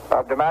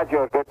of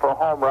DiMaggio's hit for a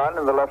home run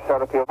in the left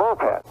center field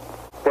bullpen.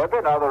 There have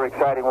been other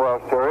exciting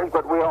World Series,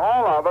 but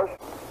all of us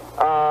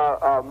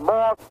are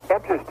more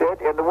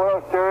interested in the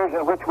World Series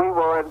in which we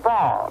were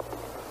involved.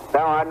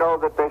 Now, I know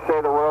that they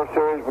say the World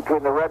Series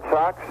between the Red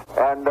Sox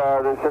and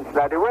the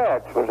Cincinnati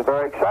Reds was a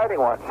very exciting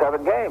one,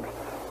 7 games.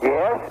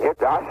 Yes,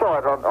 I saw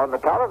it on the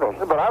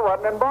television, but I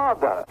wasn't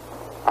involved in it.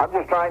 I'm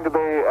just trying to be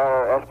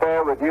as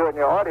fair with you and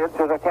your audience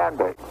as I can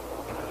be.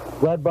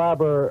 Red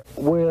Barber,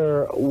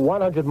 we're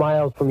 100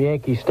 miles from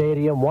Yankee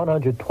Stadium,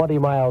 120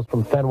 miles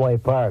from Fenway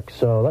Park.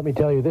 So let me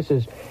tell you, this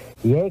is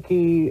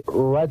Yankee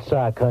Red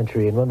Sox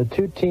country. And when the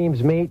two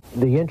teams meet,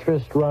 the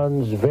interest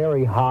runs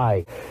very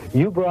high.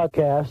 You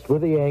broadcast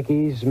with the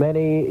Yankees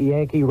many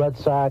Yankee Red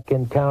Sox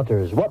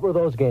encounters. What were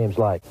those games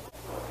like?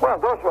 Well,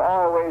 those were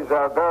always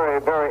very,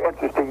 very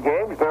interesting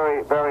games,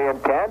 very, very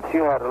intense.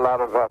 You had a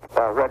lot of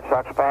Red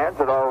Sox fans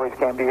that always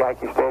came to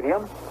Yankee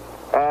Stadium.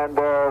 And,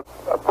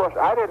 of course,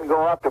 I didn't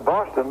go up to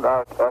Boston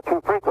too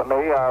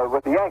frequently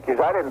with the Yankees.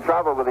 I didn't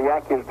travel with the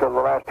Yankees until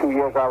the last 2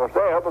 years I was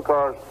there,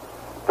 because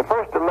the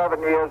first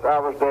 11 years I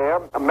was there,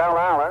 Mel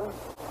Allen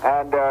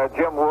and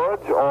Jim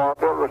Woods or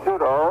Bill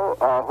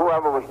Rizzuto or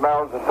whoever was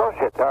Mel's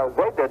associate,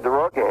 they did the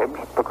road games,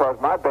 because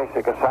my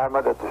basic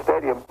assignment at the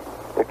stadium,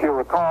 if you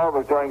recall,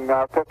 was doing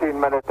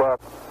 15-minute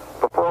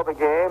before the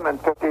game and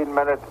 15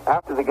 minutes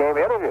after the game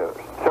interviews.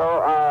 So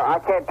I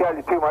can't tell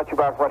you too much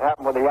about what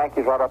happened when the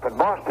Yankees were up in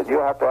Boston.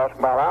 You'll have to ask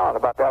Mel Allen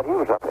about that. He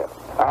was up there.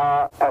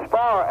 As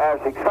far as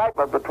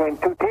excitement between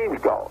two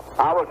teams go,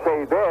 I would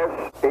say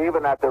this,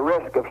 even at the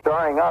risk of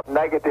stirring up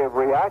negative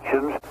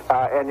reactions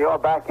in your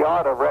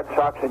backyard of Red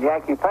Sox and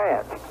Yankee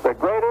fans. The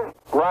greatest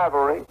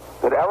rivalry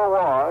that ever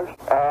was,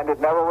 and it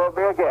never will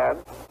be again,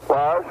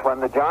 was when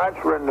the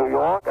Giants were in New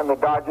York and the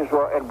Dodgers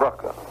were in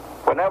Brooklyn.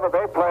 Whenever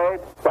they played,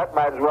 that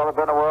might as well have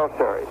been a World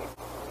Series.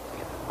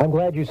 I'm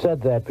glad you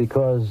said that,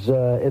 because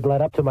it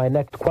led up to my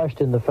next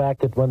question, the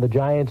fact that when the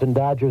Giants and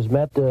Dodgers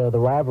met, the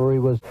rivalry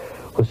was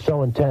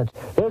so intense.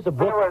 There's a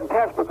book... They were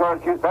intense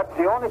because that's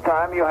the only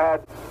time you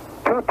had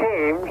two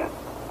teams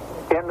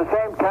in the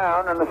same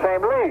town and the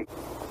same league.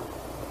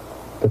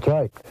 That's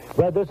right.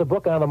 Red, there's a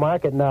book on the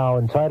market now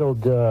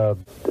entitled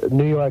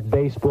New York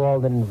Baseball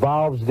that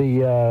involves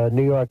the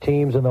New York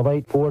teams in the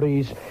late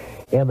 40s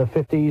and the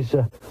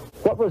 50s.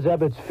 What was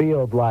Ebbets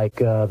Field like?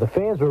 The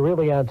fans were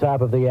really on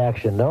top of the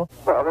action, no?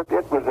 Well,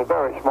 it was a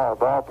very small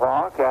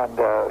ballpark, and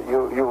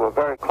you were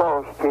very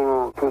close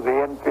to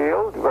the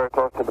infield, very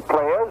close to the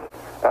players.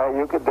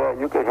 You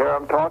could hear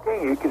them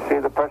talking. You could see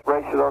the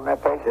perspiration on their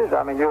faces.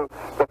 I mean,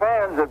 the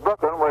fans at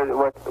Brooklyn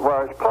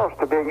were as close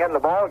to being in the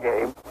ball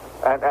game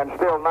and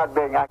still not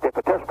being active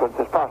participants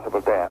as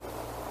possible, Dan.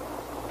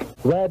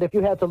 Red, if you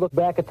had to look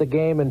back at the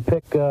game and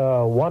pick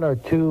one or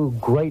two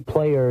great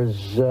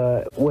players,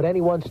 would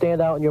anyone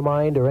stand out in your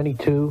mind, or any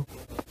two?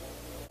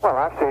 Well,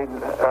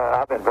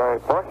 I've been very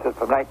fortunate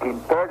from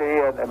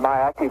 1930 and in my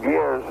active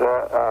years,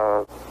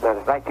 that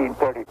is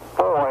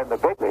 1934 in the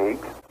big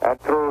leagues, and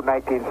through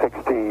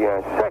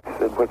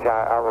 1966, in which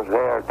I was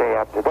there day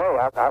after day.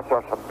 I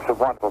saw some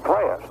wonderful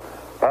players,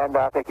 and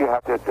I think you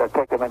have to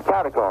take them in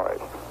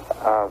categories.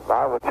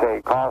 I would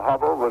say Carl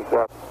Hubbell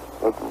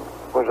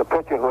was a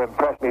pitcher who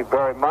impressed me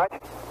very much.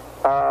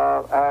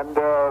 And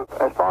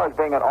as far as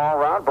being an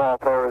all-round ball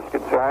player is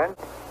concerned,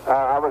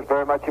 I was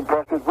very much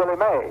impressed with Willie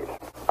Mays.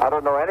 I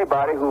don't know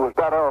anybody who was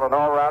better on an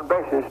all-round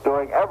basis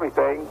doing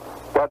everything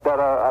that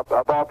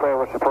a ball player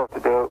was supposed to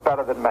do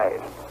better than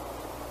Mays.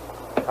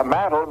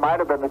 Mantle might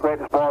have been the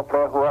greatest ball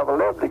player who ever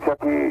lived,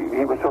 except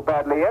he was so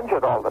badly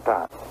injured all the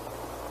time.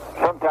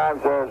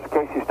 Sometimes, as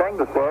Casey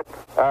Stengel said,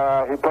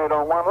 he played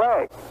on one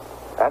leg.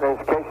 And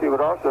as Casey would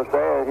also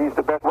say, he's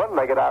the best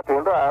one-legged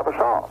outfielder I ever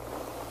saw.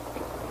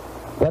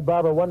 Red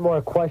Barber, one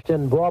more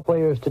question. Ball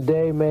players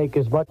today make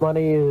as much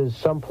money as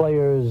some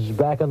players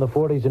back in the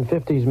 40s and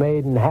 50s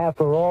made in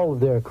half or all of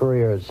their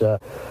careers.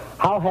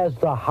 How has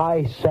the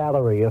high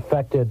salary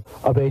affected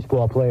a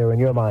baseball player in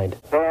your mind?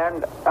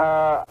 And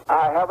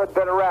I haven't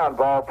been around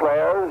ball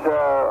players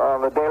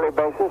on a daily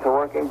basis, a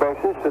working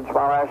basis, since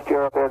my last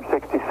year up there in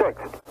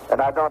 '66.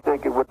 And I don't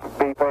think it would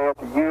be fair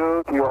to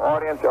you, to your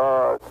audience,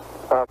 or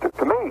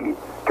to me,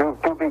 to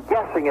be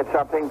guessing at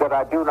something that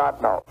I do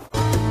not know.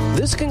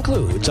 This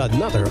concludes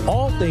another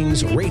All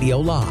Things Radio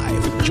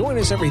Live. Join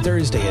us every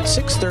Thursday at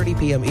 6:30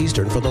 p.m.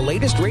 Eastern for the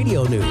latest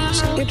radio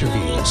news,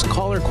 interviews,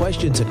 caller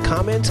questions and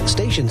comments,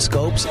 station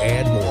scopes,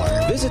 and more.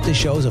 Visit the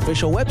show's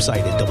official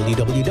website at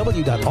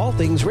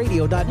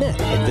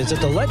www.allthingsradio.net and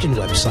visit the Legend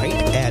website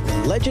at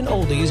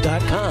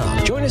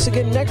legendoldies.com. Join us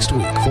again next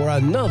week for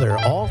another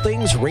All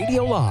Things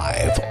Radio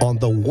Live on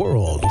the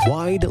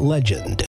Worldwide Legend.